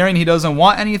 Tells Tyrion he doesn't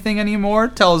want anything anymore.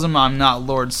 Tells him I'm not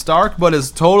Lord Stark, but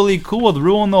is totally cool with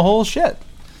ruling the whole shit.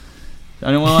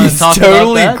 Anyone want to talk about that? He's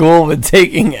totally cool with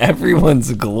taking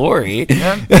everyone's glory.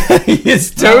 Yeah.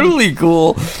 He's totally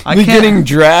cool with getting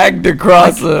dragged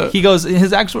across the... He goes,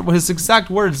 his exact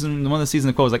words in one of the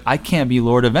seasons quote was like, I can't be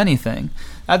Lord of anything.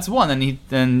 That's one. And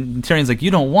Tyrion's like,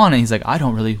 you don't want it. He's like, I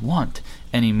don't really want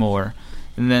anymore.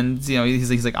 And then, you know,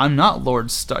 he's like, I'm not Lord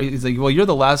Stark. He's like, well, you're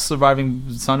the last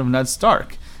surviving son of Ned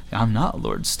Stark. I'm not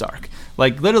Lord Stark.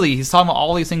 Like, literally, he's talking about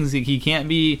all these things. He can't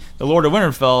be the Lord of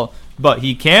Winterfell, but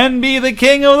he can be the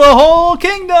king of the whole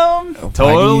kingdom.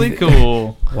 Totally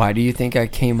cool. Why do you think I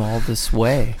came all this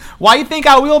way? Why you think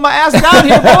I wheeled my ass down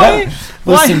here, boy?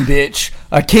 Listen, bitch.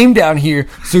 I came down here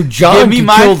so Jon Give me can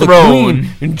my kill the throne." queen,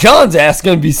 and Jon's ass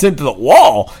gonna be sent to the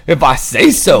wall if I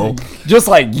say so. Just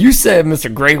like you said,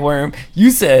 Mr. Grey Worm.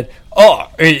 You said, "Oh,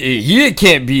 he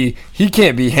can't be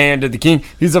hand to the king.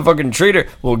 He's a fucking traitor."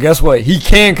 Well, guess what? He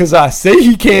can because I say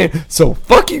he can. So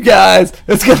fuck you guys.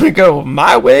 It's gonna go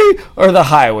my way or the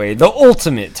highway. The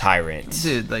ultimate tyrant.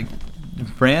 Dude, like,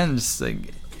 Bran just,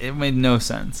 like, it made no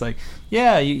sense. Like,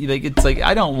 yeah, it's like,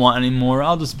 I don't want anymore.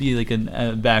 I'll just be, like,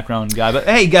 a background guy. But,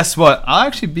 hey, guess what? I'll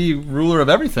actually be ruler of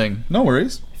everything. No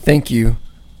worries. Thank you.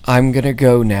 I'm gonna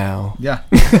go now. Yeah.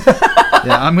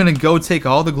 Yeah, I'm going to go take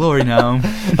all the glory now.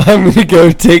 I'm gonna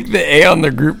go take the A on the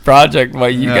group project while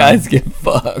you guys get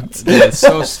fucked. Yeah, it's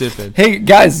so stupid. Hey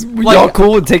guys, y'all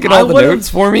cool with taking all the notes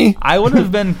for me? I would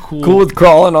have been cool. Cool with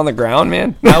crawling on the ground,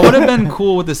 man? I would have been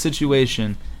cool with the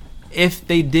situation if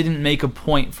they didn't make a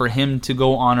point for him to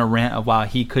go on a rant of how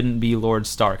he couldn't be Lord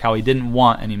Stark, how he didn't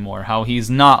want anymore, how he's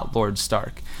not Lord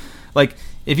Stark. Like,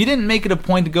 if you didn't make it a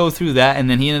point to go through that and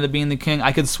then he ended up being the king,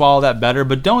 I could swallow that better.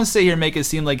 But don't sit here and make it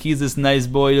seem like he's this nice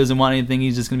boy, he doesn't want anything,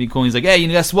 he's just going to be cool. He's like, hey,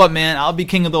 guess what, man? I'll be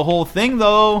king of the whole thing,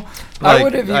 though. I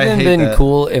would have even been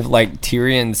cool if, like,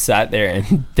 Tyrion sat there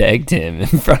and begged him in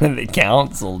front of the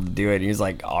council to do it. He was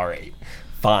like, all right,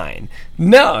 fine.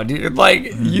 No, dude,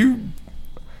 like, you...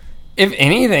 If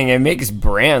anything, it makes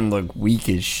Bran look weak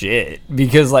as shit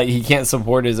because, like, he can't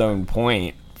support his own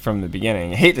point from the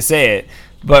beginning. I hate to say it,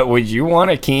 but would you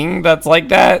want a king that's like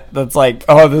that? That's like,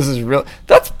 oh, this is real.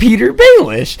 That's Peter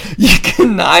Baelish. You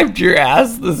connived your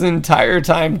ass this entire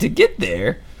time to get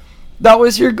there. That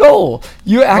was your goal.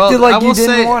 You acted like you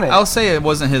didn't want it. I'll say it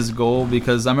wasn't his goal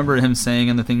because I remember him saying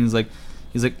in the thing, he's like,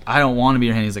 I don't want to be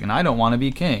your hand. He's like, and I don't want to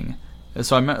be king.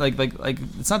 So I meant like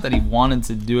it's not that he wanted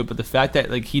to do it, but the fact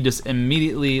that like he just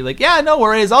immediately like, yeah, no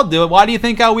worries, I'll do it. Why do you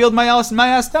think I wheeled my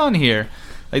ass down here?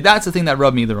 Like, that's the thing that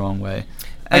rubbed me the wrong way.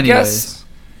 Anyways. I guess,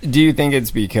 do you think it's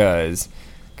because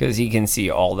he can see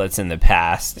all that's in the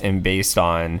past and based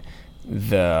on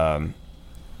the,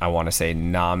 I want to say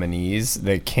nominees,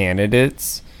 the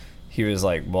candidates, he was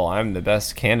like, well, I'm the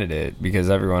best candidate because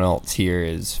everyone else here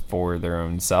is for their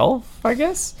own self, I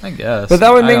guess? I guess. But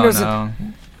that would make no sense.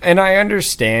 And I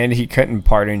understand he couldn't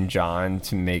pardon Jon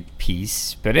to make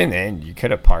peace, but in the end, you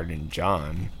could have pardoned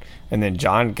Jon. And then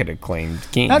Jon could have claimed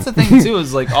king. That's the thing, too,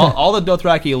 is, like, all the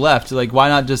Dothraki left. Like, why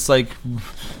not just, like,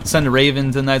 send a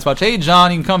raven to Night's Watch? Hey, Jon,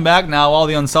 you can come back now. All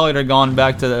the Unsullied are gone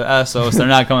back to the Essos. They're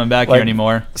not coming back here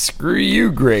anymore. Screw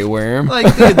you, Grey Worm.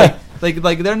 Like, dude,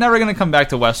 like they're never going to come back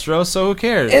to Westeros, so who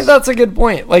cares? And that's a good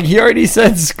point. Like, he already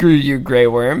said, screw you, Grey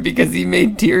Worm, because he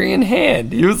made Tyrion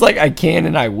hand. He was like, I can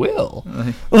and I will.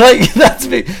 Like, that's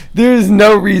big. There's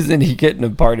no reason he couldn't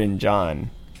have pardoned Jon.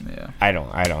 Yeah, I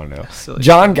don't know.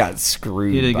 Jon got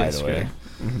screwed. He did by get the screwed. way.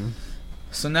 Mm-hmm.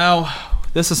 So now,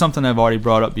 this is something I've already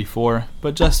brought up before,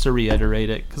 but just to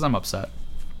reiterate it, because I'm upset.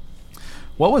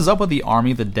 What was up with the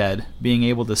army of the dead being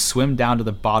able to swim down to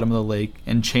the bottom of the lake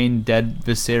and chain dead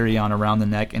Viserion around the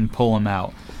neck and pull him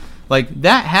out? Like,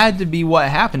 that had to be what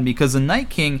happened, because the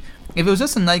Night King, if it was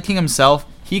just the Night King himself,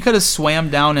 he could have swam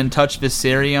down and touched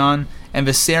Viserion, and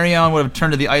Viserion would have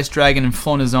turned to the Ice Dragon and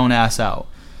flown his own ass out.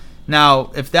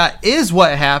 Now, if that is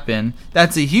what happened,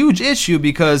 that's a huge issue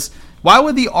because why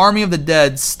would the army of the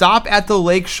dead stop at the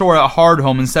lake shore at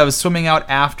Hardhome instead of swimming out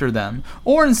after them?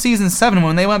 Or in Season 7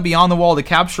 when they went beyond the wall to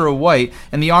capture a White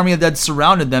and the army of the dead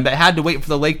surrounded them but had to wait for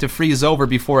the lake to freeze over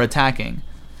before attacking?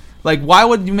 Like, why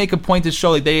would you make a point to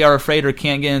show like they are afraid or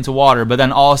can't get into water, but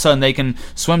then all of a sudden they can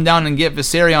swim down and get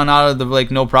Viserion out of the lake,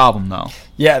 no problem, though?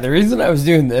 Yeah, the reason I was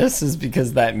doing this is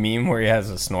because that meme where he has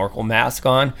a snorkel mask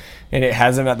on, and it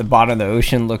has him at the bottom of the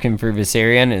ocean looking for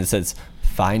Viserion, and it says,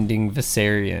 Finding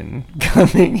Viserion,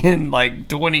 coming in, like,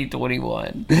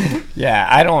 2021. Yeah,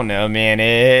 I don't know, man.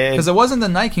 Because it wasn't the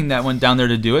Night King that went down there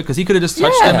to do it, because he could have just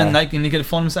touched them and he could have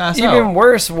flown his ass out. Even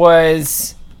worse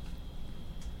was...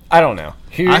 I don't know.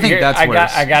 I think that's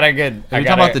worse. I got a good... Are you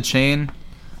talking about the chain?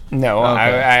 No, okay.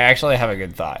 I actually have a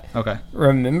good thought. Okay.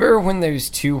 Remember when those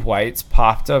two Whites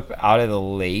popped up out of the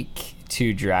lake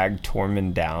to drag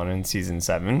Tormund down in Season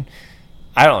 7?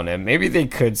 I don't know. Maybe they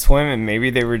could swim, and maybe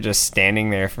they were just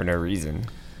standing there for no reason.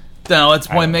 No, what's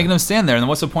the point of making them stand there? And then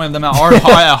what's the point of them at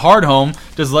Hardhome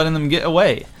just letting them get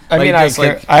away? I mean,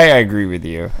 I agree with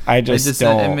you. I just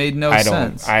don't. It made no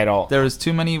sense. I don't. There was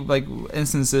too many like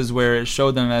instances where it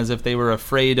showed them as if they were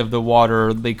afraid of the water,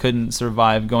 or they couldn't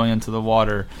survive going into the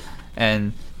water,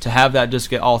 and to have that just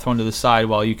get all thrown to the side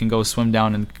while you can go swim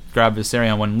down and grab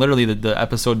Viserion, when literally the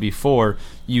episode before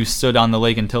you stood on the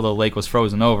lake until the lake was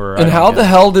frozen over. And how the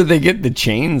hell did they get the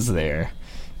chains there?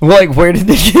 Like, where did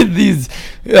they get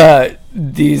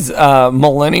these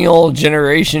millennial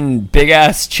generation big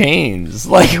ass chains?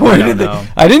 Like, where don't did they? know.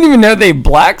 I didn't even know they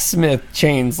blacksmith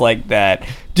chains like that.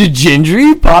 Did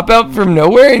Gendry pop out from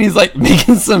nowhere and he's like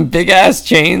making some big ass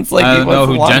chains? Like, I he don't know wants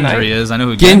who a long Gendry night? is. I know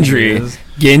who Gendry is.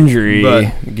 Gendry.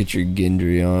 But- Get your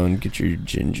Gendry on. Get your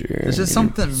ginger. There's just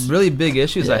something really big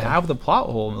issues I have with the plot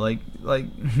hole. Like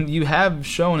you have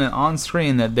shown it on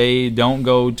screen that they don't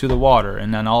go to the water,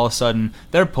 and then all of a sudden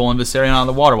they're pulling Viserion out of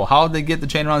the water. Well, how did they get the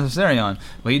chain around Viserion?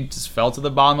 Well, he just fell to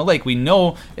the bottom of the lake. We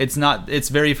know it's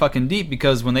very fucking deep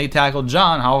because when they tackled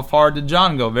Jon, how far did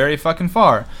Jon go? Very fucking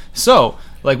far. So,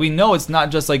 like, we know it's not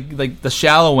just like the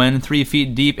shallow end, 3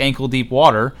 feet deep, ankle deep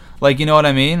water. Like, you know what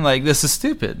I mean? Like, this is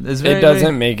stupid. It's very, It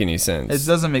doesn't make any sense. It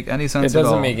doesn't make any sense It at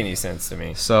all. doesn't make any sense to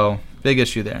me. So, big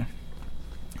issue there.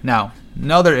 Now,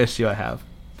 another issue I have.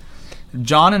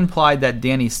 Jon implied that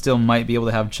Dany still might be able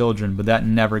to have children, but that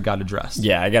never got addressed.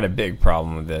 Yeah, I got a big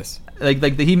problem with this.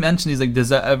 He mentioned, he's like, does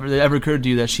that ever occur to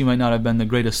you that she might not have been the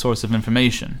greatest source of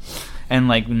information? And,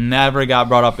 like, never got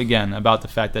brought up again about the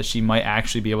fact that she might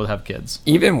actually be able to have kids.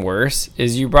 Even worse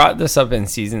is you brought this up in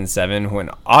season 7 when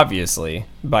obviously,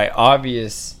 by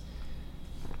obvious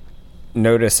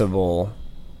noticeable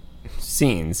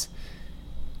scenes,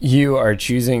 you are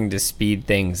choosing to speed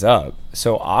things up.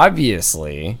 So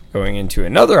obviously, going into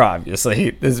another obviously,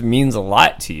 this means a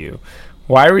lot to you.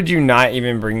 Why would you not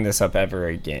even bring this up ever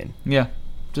again? Yeah,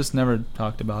 just never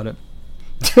talked about it.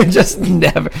 Just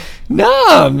never.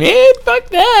 No, man, fuck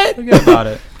that. Forget about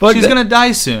it. Fuck She's that. going to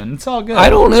die soon. It's all good.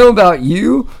 I don't know about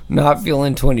you not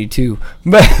feeling 22,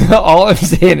 but all I'm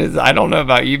saying is I don't know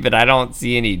about you, but I don't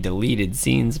see any deleted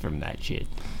scenes from that shit.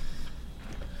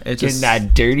 It's Getting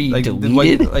that dirty like,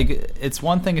 deleted. like, it's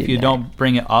one thing if you Yeah. don't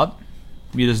bring it up.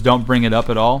 You just don't bring it up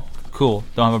at all. Cool.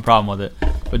 Don't have a problem with it.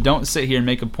 But don't sit here and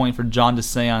make a point for Jon to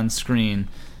say on screen,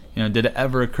 you know, did it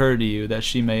ever occur to you that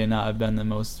she may not have been the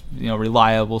most, you know,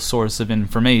 reliable source of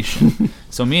information?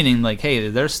 So meaning, like, hey,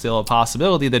 there's still a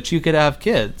possibility that you could have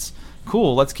kids.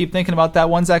 Cool. Let's keep thinking about that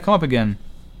ones that come up again.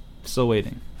 Still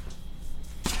waiting.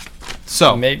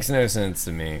 So, Makes no sense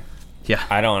to me. yeah,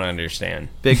 I don't understand.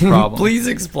 big problem. Please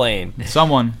explain.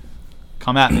 Someone,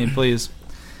 come at me, please.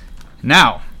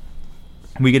 Now,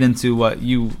 we get into what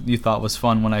you thought was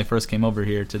fun when I first came over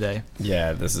here today.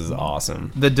 Yeah, this is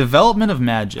awesome. The development of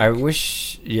magic. I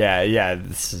wish. Yeah.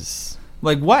 This is.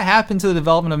 Like, what happened to the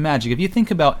development of magic? If you think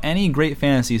about any great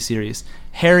fantasy series,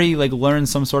 Harry, like,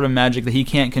 learns some sort of magic that he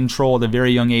can't control at a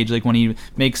very young age, like when he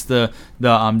makes the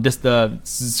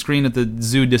screen at the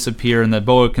zoo disappear and the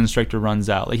boa constrictor runs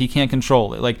out. Like, he can't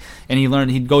control it. Like, and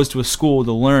he goes to a school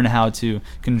to learn how to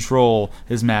control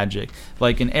his magic.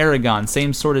 Like in Aragon,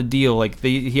 same sort of deal. Like,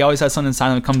 he always has something inside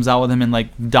him that comes out with him in, like,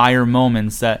 dire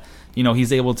moments that, you know,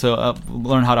 he's able to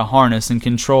learn how to harness and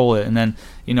control it. And then,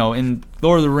 you know, in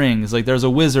Lord of the Rings, like, there's a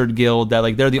wizard guild that,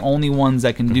 like, they're the only ones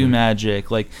that can do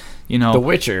magic. Like, you know, The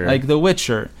Witcher. Like The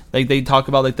Witcher. Like, they talk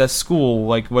about, like, that school,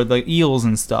 like, where the eels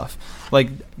and stuff. Like,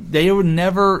 they would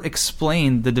never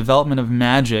explain the development of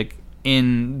magic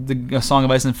in the A Song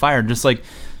of Ice and Fire. Just like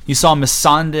you saw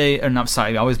Melisandre, or not,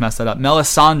 sorry, I always mess that up.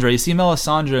 Melisandre. You see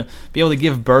Melisandre be able to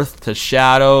give birth to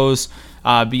shadows,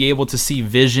 be able to see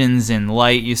visions in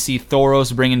light. You see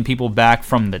Thoros bringing people back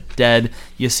from the dead.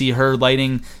 You see her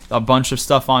lighting a bunch of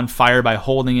stuff on fire by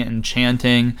holding it and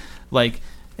chanting. Like,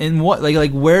 and what,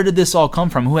 like where did this all come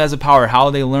from? Who has the power? How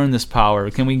did they learn this power?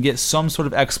 Can we get some sort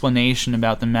of explanation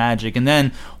about the magic? And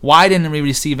then why didn't we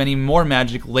receive any more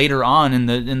magic later on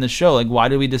in the show? Like, why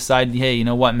did we decide, hey, you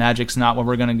know what, magic's not what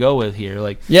we're gonna go with here?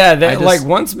 Like, Yeah, I just- like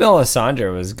once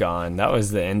Melisandre was gone, that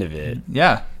was the end of it.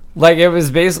 yeah, Like it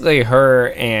was basically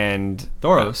her and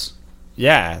Thoros.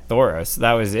 Thoros.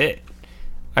 That was it.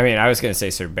 I mean, I was gonna say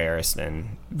Sir Barristan,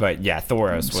 but yeah,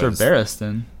 Thoros was Sir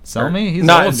Barristan. Sell me? He's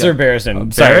not an old Sir guy.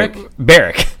 Barristan. Sorry,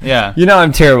 Beric. Yeah. You know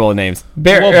I'm terrible with names.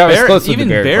 Well, I was Beric, close with even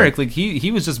the Beric, part. like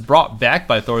he was just brought back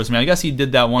by Thoros. Man, I guess he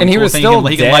did that one And he cool was thing. still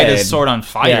He can light dead. his sword on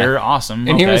fire. Yeah. Awesome.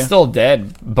 And he was Okay. still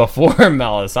dead before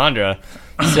Melisandre,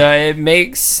 so it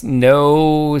makes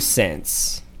no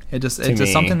sense. It's just me.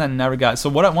 something that never got. So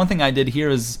one thing I did here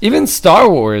is Even Star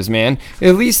Wars, man.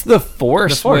 At least the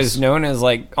Force, The Force. was known as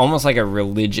like almost like a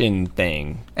religion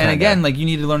thing. And kinda. again, like, you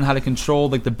need to learn how to control,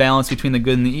 like, the balance between the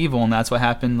good and the evil, and that's what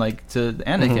happened, like, to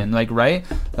Anakin, like, right?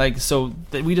 Like, so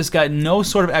we just got no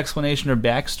sort of explanation or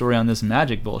backstory on this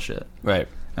magic bullshit, right.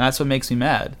 and that's what makes me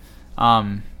mad.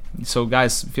 So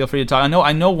guys, feel free to talk.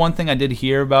 I know one thing I did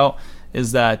hear about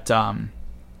is that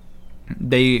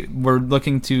they were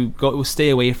looking to stay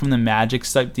away from the magic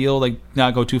type deal, like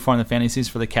not go too far in the fantasies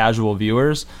for the casual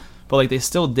viewers. but like they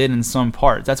still did in some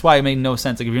parts. That's why it made no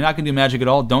sense. Like if you're not gonna do magic at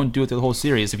all, don't do it through the whole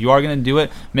series. If you are gonna do it,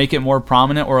 make it more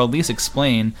prominent, or at least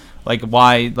explain like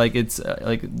why like it's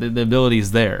like the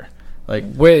ability's there.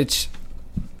 Like Which,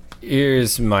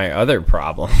 here's my other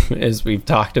problem, is we've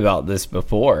talked about this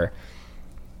before.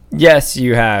 Yes,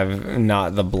 you have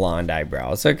not the blonde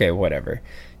eyebrows. Okay, whatever.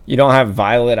 You don't have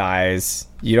violet eyes.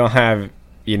 You don't have,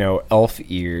 elf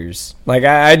ears. Like,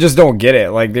 I just don't get it.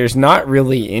 Like, there's not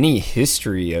really any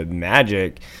history of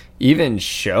magic even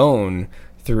shown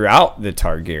throughout the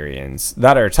Targaryens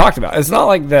that are talked about. It's not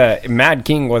like the Mad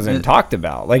King wasn't talked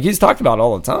about. Like, he's talked about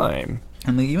all the time.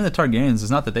 And like, even the Targaryens, it's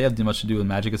not that they have much to do with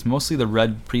magic. It's mostly the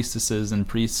red priestesses and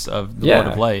priests of the Lord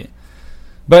of Light.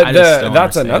 But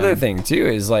that's another thing, too,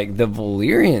 is like the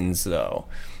Valyrians, though,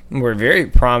 were very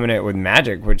prominent with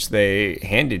magic, which they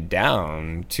handed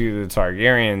down to the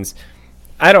Targaryens.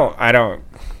 I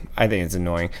think it's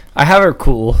annoying. I have a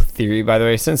cool theory, by the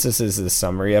way, since this is the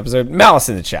summary episode. Malice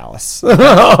in the Chalice.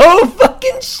 Oh,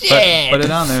 fucking shit. Put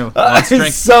it on there. I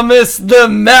summons the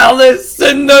Malice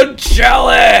in the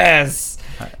Chalice.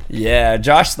 Yeah,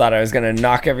 Josh thought I was going to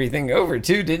knock everything over,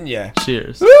 too, didn't you?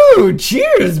 Cheers. Ooh,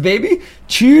 cheers, baby.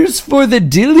 Cheers for the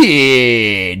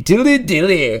dilly.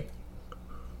 Dilly.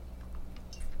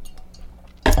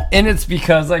 And it's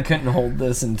because I couldn't hold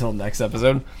this until next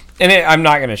episode. And I'm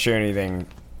not going to share anything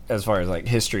as far as like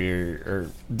history or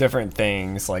different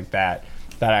things like that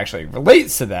actually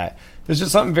relates to that. There's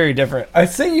just something very different. I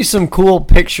sent you some cool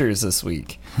pictures this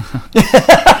week.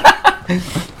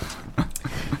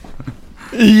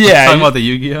 Yeah. Talking about the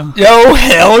Yu-Gi-Oh? Yo,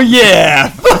 hell yeah.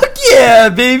 Fuck yeah,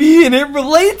 baby. And it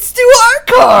relates to our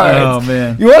cards. Oh,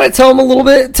 man. You want to tell them a little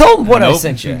bit? Tell them what I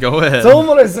sent you. Go ahead. Tell them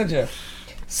what I sent you.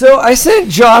 So I sent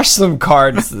Josh some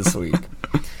cards this week.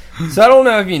 So I don't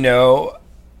know if you know,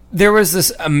 there was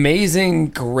this amazing,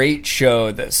 great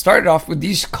show that started off with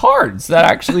these cards that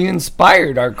actually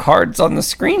inspired our cards on the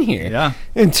screen here. Yeah.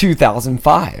 In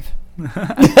 2005.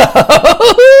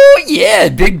 Oh, yeah,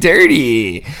 Big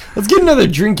Dirty. Let's get another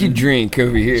drinky drink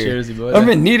over here. Cheersy, boy. I'm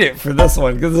going to need it for this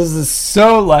one because this is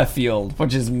so left field,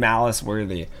 which is Malice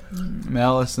worthy.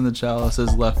 Malice in the Chalice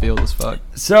is left field as fuck.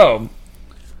 So,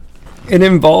 it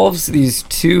involves these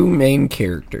two main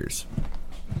characters.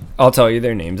 I'll tell you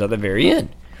their names at the very end.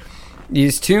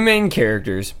 These two main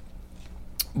characters,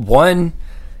 one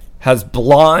has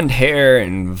blonde hair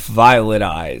and violet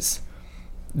eyes.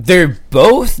 They're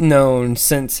both known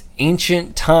since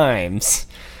ancient times,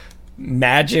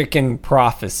 magic and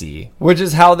prophecy, which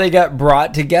is how they got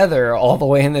brought together all the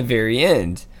way in the very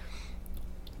end.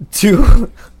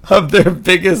 Two of their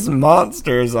biggest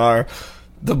monsters are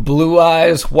the Blue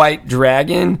Eyes White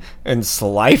Dragon and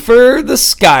Slifer the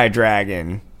Sky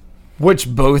Dragon,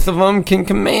 which both of them can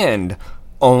command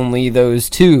only those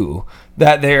two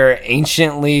that they're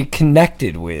anciently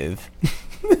connected with.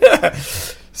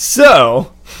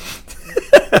 So,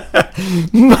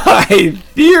 my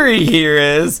theory here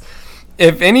is,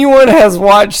 if anyone has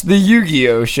watched the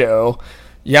Yu-Gi-Oh show,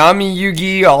 Yami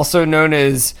Yugi, also known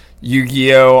as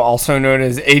Yu-Gi-Oh, also known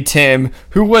as Atem,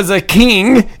 who was a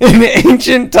king in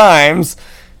ancient times,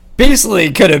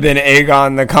 basically could have been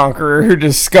Aegon the Conqueror who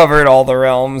discovered all the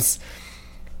realms.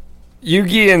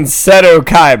 Yugi and Seto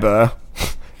Kaiba,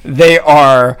 they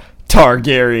are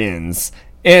Targaryens,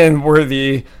 and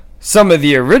were some of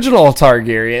the original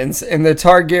Targaryens, and the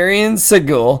Targaryen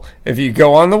sigil, if you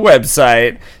go on the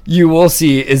website, you will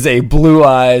see is a blue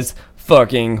eyes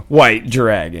fucking white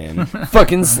dragon.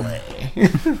 Fucking slay.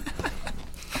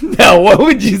 Now, what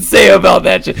would you say about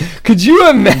that shit? Could you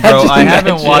imagine? Bro, I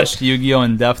haven't watched Yu-Gi-Oh!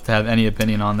 In depth to have any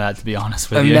opinion on that, to be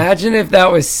honest with you. Imagine if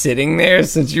that was sitting there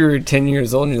since you were 10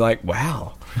 years old and you're like,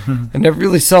 wow, I never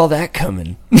really saw that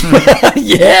coming.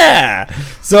 Yeah.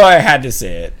 So I had to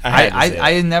say it.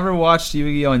 I had never watched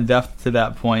Yu-Gi-Oh! In depth to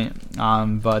that point,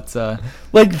 but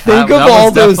like, think of all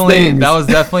those things. That was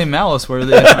definitely Malice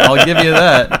worthy. I'll give you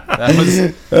that. That was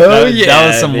that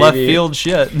was some left field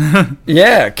shit.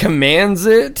 Yeah, commands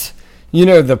it. You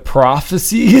know, the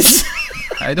prophecies.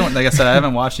 Like I said, I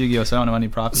haven't watched Yu-Gi-Oh, so I don't know any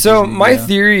prophecies. So my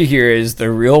theory here is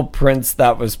the real prince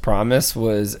that was promised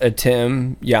was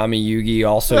Atem Yami Yugi,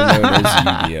 also known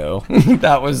as Yu-Gi-Oh.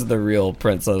 That was the real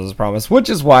prince that was promised, which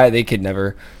is why they could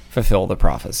never fulfill the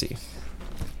prophecy.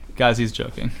 Guys, he's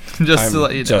joking. Just to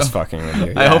let you know. Just fucking with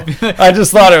you. Yeah. I hope. I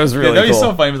just thought it was really that'd cool. be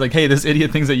so funny. It was like, hey, this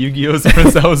idiot thinks that Yu-Gi-Oh is the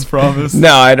prince that was promised.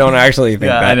 No, I don't actually think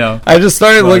that. I know. I just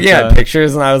started looking at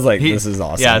pictures and I was like, this is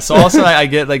awesome. Yeah. So also, I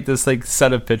get like this like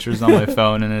set of pictures on my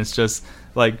phone, and it's just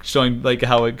like showing like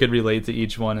how it could relate to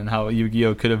each one and how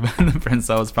Yu-Gi-Oh could have been the prince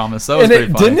that was promised. So it was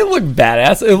pretty funny. Didn't it look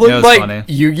badass? It looked was like funny.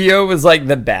 Yu-Gi-Oh was like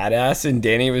the badass, and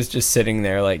Danny was just sitting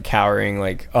there like cowering,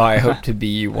 like, "Oh, I hope to be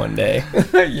you one day."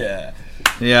 Yeah.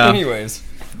 Yeah. Anyways,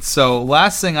 So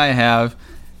last thing I have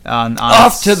on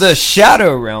off to the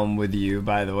Shadow Realm with you.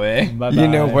 By the way, Bye-bye. you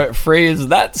know what phrase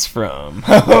that's from?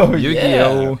 Oh,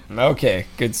 Yu-Gi-Oh. yeah. Okay,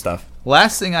 good stuff.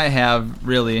 Last thing I have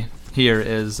really here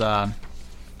is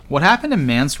what happened to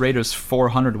Mance Rayder's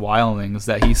 400 wildlings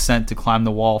that he sent to climb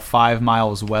the wall 5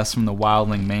 miles west from the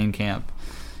wildling main camp.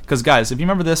 Because guys, if you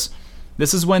remember this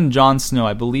is when Jon Snow,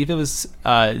 I believe it was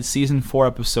season 4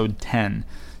 episode 10,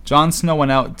 Jon Snow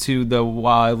went out to the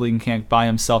wildling camp by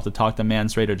himself to talk to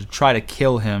Mance Rayder to try to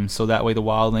kill him, so that way the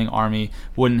wildling army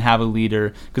wouldn't have a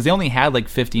leader, because they only had like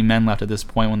 50 men left at this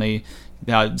point when they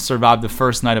survived the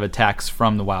first night of attacks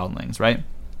from the wildlings, right?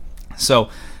 So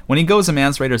when he goes to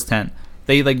Mance Rayder's tent,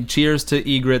 they like cheers to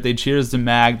Ygritte, they cheers to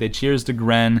Mag, they cheers to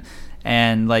Gren,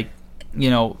 and like, you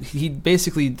know, he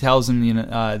basically tells him, you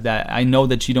know, that I know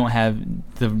that you don't have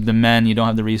the men, you don't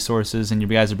have the resources, and you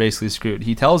guys are basically screwed.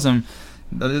 He tells him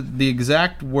the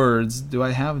exact words. Do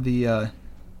I have the?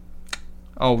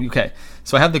 Oh, okay.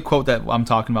 So I have the quote that I'm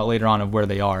talking about later on of where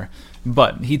they are,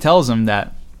 but he tells him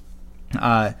that.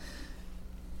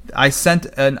 I sent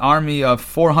an army of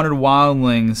 400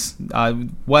 wildlings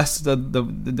west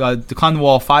to climb the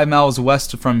wall 5 miles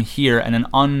west from here in an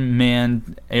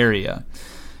unmanned area.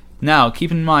 Now,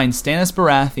 keep in mind, Stannis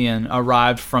Baratheon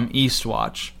arrived from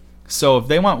Eastwatch. So if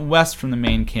they went west from the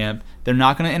main camp, they're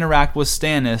not going to interact with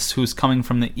Stannis, who's coming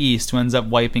from the east, who ends up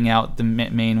wiping out the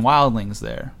main wildlings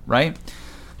there, right?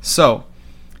 So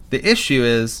the issue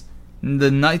is,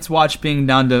 the Night's Watch being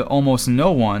down to almost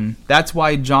no one, that's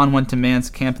why Jon went to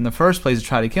Mance's camp in the first place to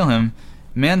try to kill him.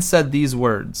 Mance said these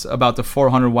words about the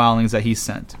 400 wildlings that he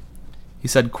sent. He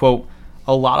said, quote,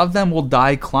 "A lot of them will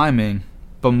die climbing,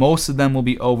 but most of them will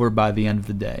be over by the end of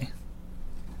the day."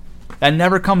 That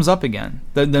never comes up again.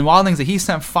 The wildlings that he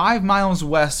sent 5 miles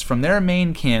west from their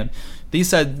main camp, he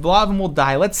said a lot of them will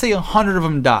die. Let's say 100 of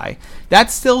them die.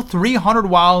 That's still 300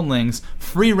 wildlings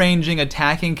free-ranging,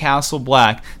 attacking Castle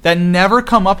Black that never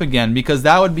come up again, because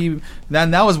that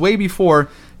was way before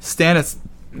Stannis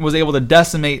was able to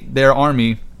decimate their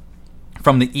army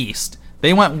from the east.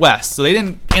 They went west, so they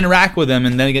didn't interact with them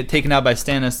and then get taken out by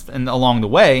Stannis along the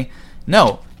way.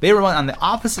 No, they were on the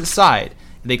opposite side.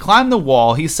 They climbed the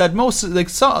wall. He said a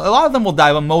lot of them will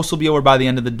die, but most will be over by the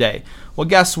end of the day. Well,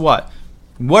 guess what?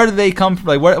 Where do they come from?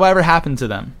 Like, whatever happened to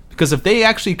them? Because if they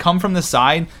actually come from the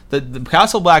side, the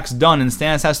Castle Black's done, and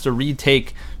Stannis has to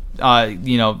retake,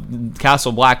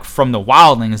 Castle Black from the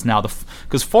wildlings now.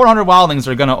 Because 400 wildlings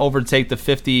are going to overtake the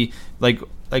 50 like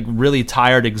really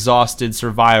tired, exhausted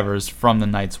survivors from the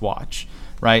Night's Watch,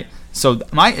 right? So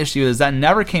my issue is that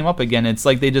never came up again. It's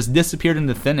like they just disappeared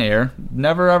into thin air,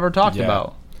 never ever talked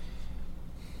about.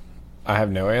 I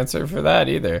have no answer for that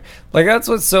either. Like, that's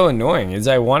what's so annoying, is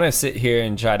I want to sit here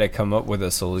and try to come up with a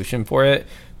solution for it,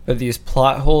 but these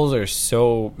plot holes are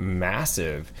so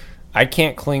massive. I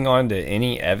can't cling on to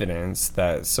any evidence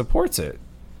that supports it.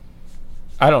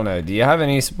 I don't know. Do you have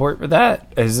any support for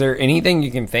that? Is there anything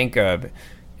you can think of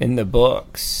in the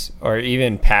books or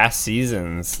even past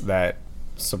seasons that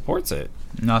supports it?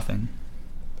 Nothing.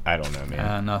 I don't know,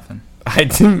 man. Nothing.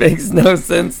 It makes no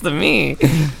sense to me.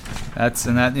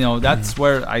 That's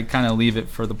where I kind of leave it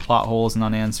for the plot holes and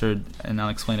unanswered and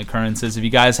unexplained occurrences. If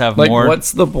you guys have more,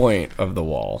 what's the point of the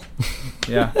wall?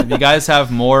 Yeah, if you guys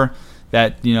have more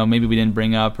that maybe we didn't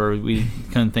bring up or we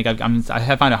couldn't think of,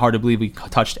 I find it hard to believe we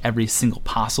touched every single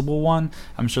possible one.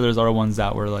 I'm sure there's other ones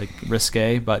that were like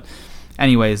risque, but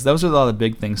anyways, those are a lot of the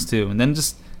big things too. And then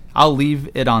I'll leave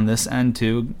it on this end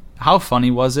too. How funny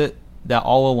was it that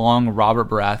all along Robert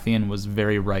Baratheon was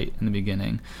very right in the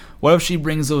beginning? What if she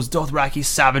brings those Dothraki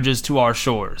savages to our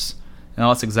shores? And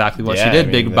that's exactly what she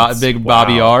did. Big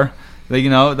Bobby R.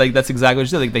 That's exactly what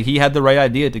she did. Like, he had the right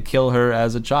idea to kill her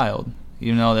as a child.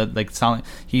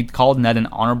 He called Ned an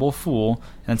honorable fool,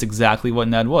 and that's exactly what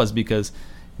Ned was, because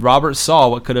Robert saw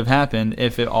what could have happened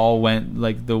if it all went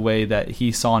like the way that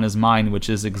he saw in his mind, which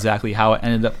is exactly how it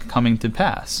ended up coming to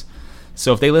pass.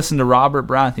 So if they listened to Robert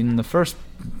Baratheon in the first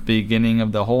beginning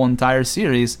of the whole entire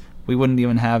series, we wouldn't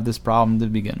even have this problem to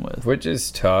begin with. Which is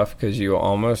tough, because you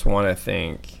almost want to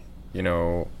think,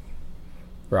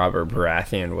 Robert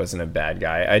Baratheon wasn't a bad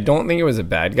guy. I don't think he was a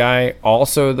bad guy.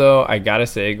 Also, though, I gotta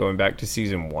say, going back to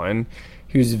season 1,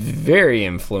 he was very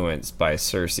influenced by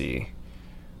Cersei.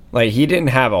 Like, he didn't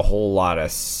have a whole lot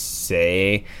of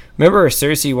say. Remember,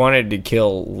 Cersei wanted to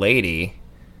kill Lady,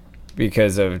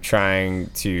 because of trying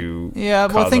to. Yeah, well,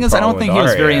 cause the thing a is, I don't problem think with he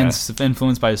was very Arya.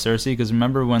 influenced by Cersei, because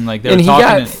remember when like they And were he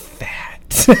talking. got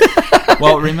fat.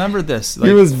 Well, remember this.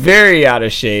 He was very out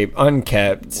of shape,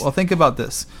 unkept. Well, think about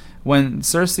this. When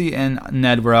Cersei and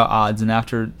Ned were at odds, and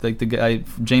after like the guy,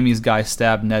 Jaime's guy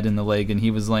stabbed Ned in the leg, and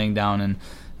he was laying down, and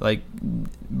like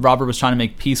Robert was trying to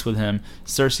make peace with him.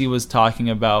 Cersei was talking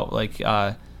about like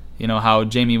how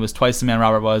Jaime was twice the man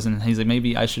Robert was, and he's like,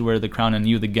 maybe I should wear the crown and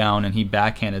you the gown, and he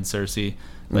backhanded Cersei.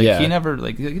 Like he never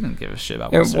he didn't give a shit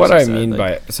about what And Cersei what I said. mean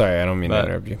like, by sorry, I don't mean to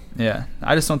interrupt you. Yeah,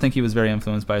 I just don't think he was very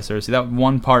influenced by Cersei. That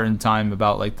one part in time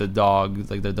about like the dog,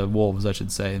 like the wolves, I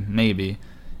should say, maybe,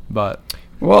 but.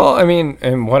 Well, I mean,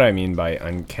 and what I mean by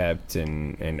unkept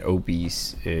and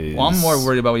obese is. Well, I'm more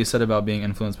worried about what you said about being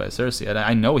influenced by Cersei.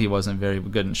 I know he wasn't very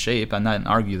good in shape. I'm not going to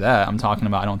argue that. I'm talking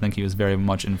about I don't think he was very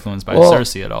much influenced by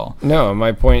Cersei at all. No,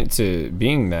 my point to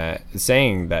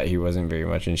saying that he wasn't very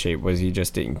much in shape was he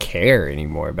just didn't care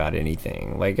anymore about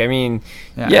anything. Like, I mean,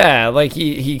 like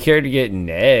he cared to get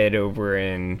Ned over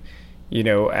in,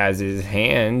 as his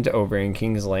hand over in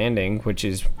King's Landing, which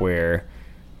is where.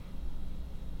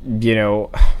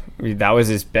 That was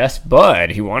his best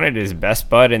bud. He wanted his best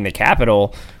bud in the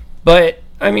capital. But,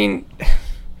 I mean,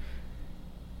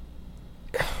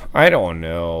 I don't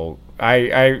know.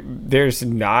 There's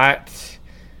not.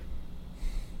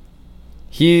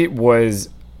 He was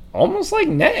almost like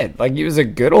Ned. Like, he was a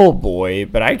good old boy,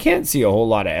 but I can't see a whole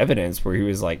lot of evidence where he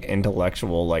was, like,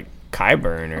 intellectual, like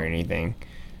Qyburn or anything.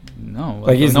 No,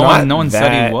 like he's no not one that,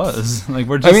 said he was. Like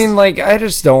we're just. I mean, like I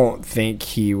just don't think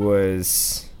he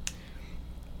was.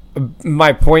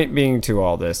 My point being to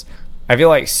all this, I feel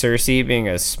like Cersei, being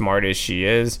as smart as she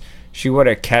is, she would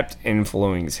have kept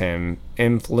influencing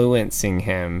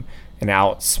him, and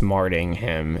outsmarting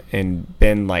him, and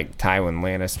been like Tywin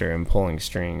Lannister and pulling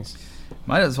strings.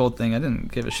 This whole thing, I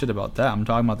didn't give a shit about that. I'm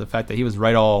talking about the fact that he was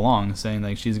right all along, saying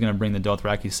like she's gonna bring the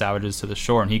Dothraki savages to the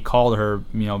shore, and he called her,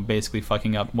 basically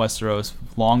fucking up Westeros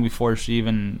long before she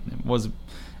even was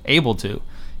able to.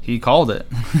 He called it.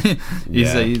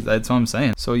 That's what I'm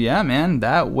saying. So yeah, man,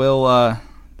 that'll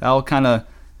kind of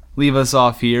leave us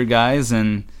off here, guys.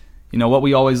 And what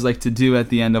we always like to do at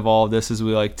the end of all of this is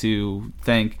we like to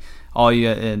thank all you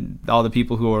and all the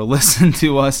people who are listening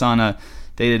to us on a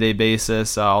day-to-day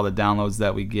basis, all the downloads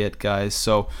that we get, guys.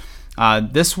 So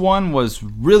this one was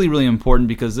really, really important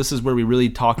because this is where we really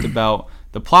talked about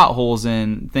the plot holes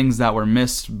and things that were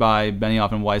missed by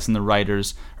Benioff and Weiss and the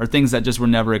writers, or things that just were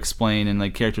never explained, and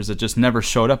like characters that just never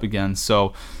showed up again.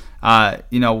 So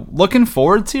looking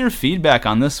forward to your feedback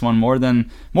on this one more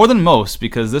than most,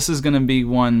 because this is going to be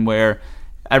one where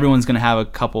everyone's going to have a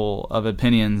couple of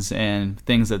opinions and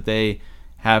things that they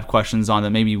have questions on that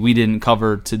maybe we didn't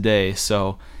cover today.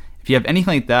 So if you have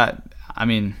anything like that, I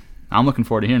mean, I'm looking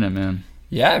forward to hearing it, man.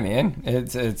 Yeah, man,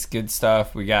 it's good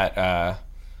stuff. We got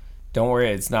don't worry,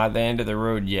 it's not the end of the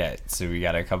road yet, so we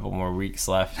got a couple more weeks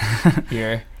left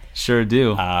here. Sure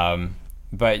do.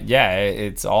 But yeah,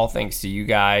 it's all thanks to you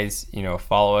guys.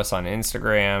 Follow us on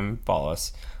Instagram,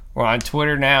 we're on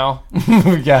Twitter now.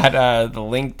 We got the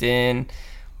LinkedIn.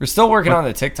 We're still working on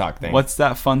the TikTok thing. What's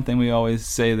that fun thing we always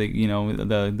say,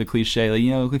 that the cliche,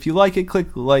 like, if you like it,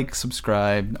 click like,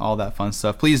 subscribe, all that fun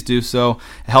stuff. Please do so.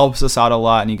 It helps us out a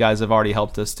lot, and you guys have already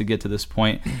helped us to get to this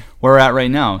point where we're at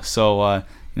right now. So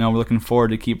we're looking forward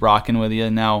to keep rocking with you.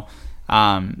 Now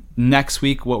next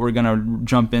week, what we're gonna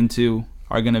jump into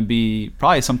are gonna be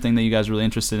probably something that you guys are really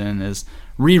interested in, is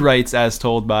rewrites as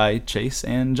told by Chase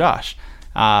and Josh.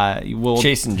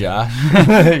 Chase and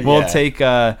Josh.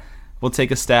 We'll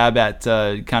take a stab at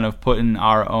kind of putting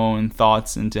our own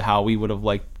thoughts into how we would have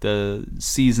liked the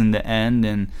season to end,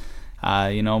 and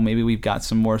maybe we've got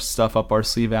some more stuff up our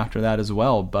sleeve after that as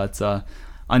well. But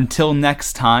until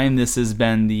next time, this has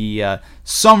been the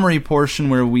summary portion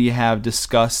where we have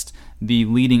discussed the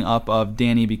leading up of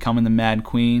Dany becoming the Mad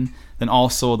Queen, then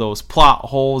also those plot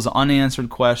holes, unanswered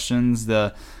questions,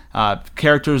 the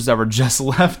characters that were just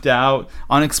left out,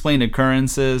 unexplained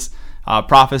occurrences,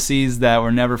 prophecies that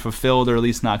were never fulfilled, or at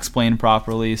least not explained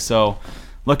properly. So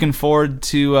looking forward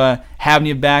to having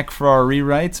you back for our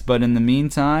rewrites. But in the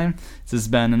meantime, this has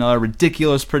been another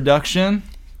ridiculous production.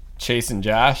 Chase and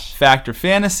Josh. Factor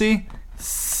Fantasy.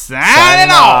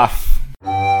 Signing off.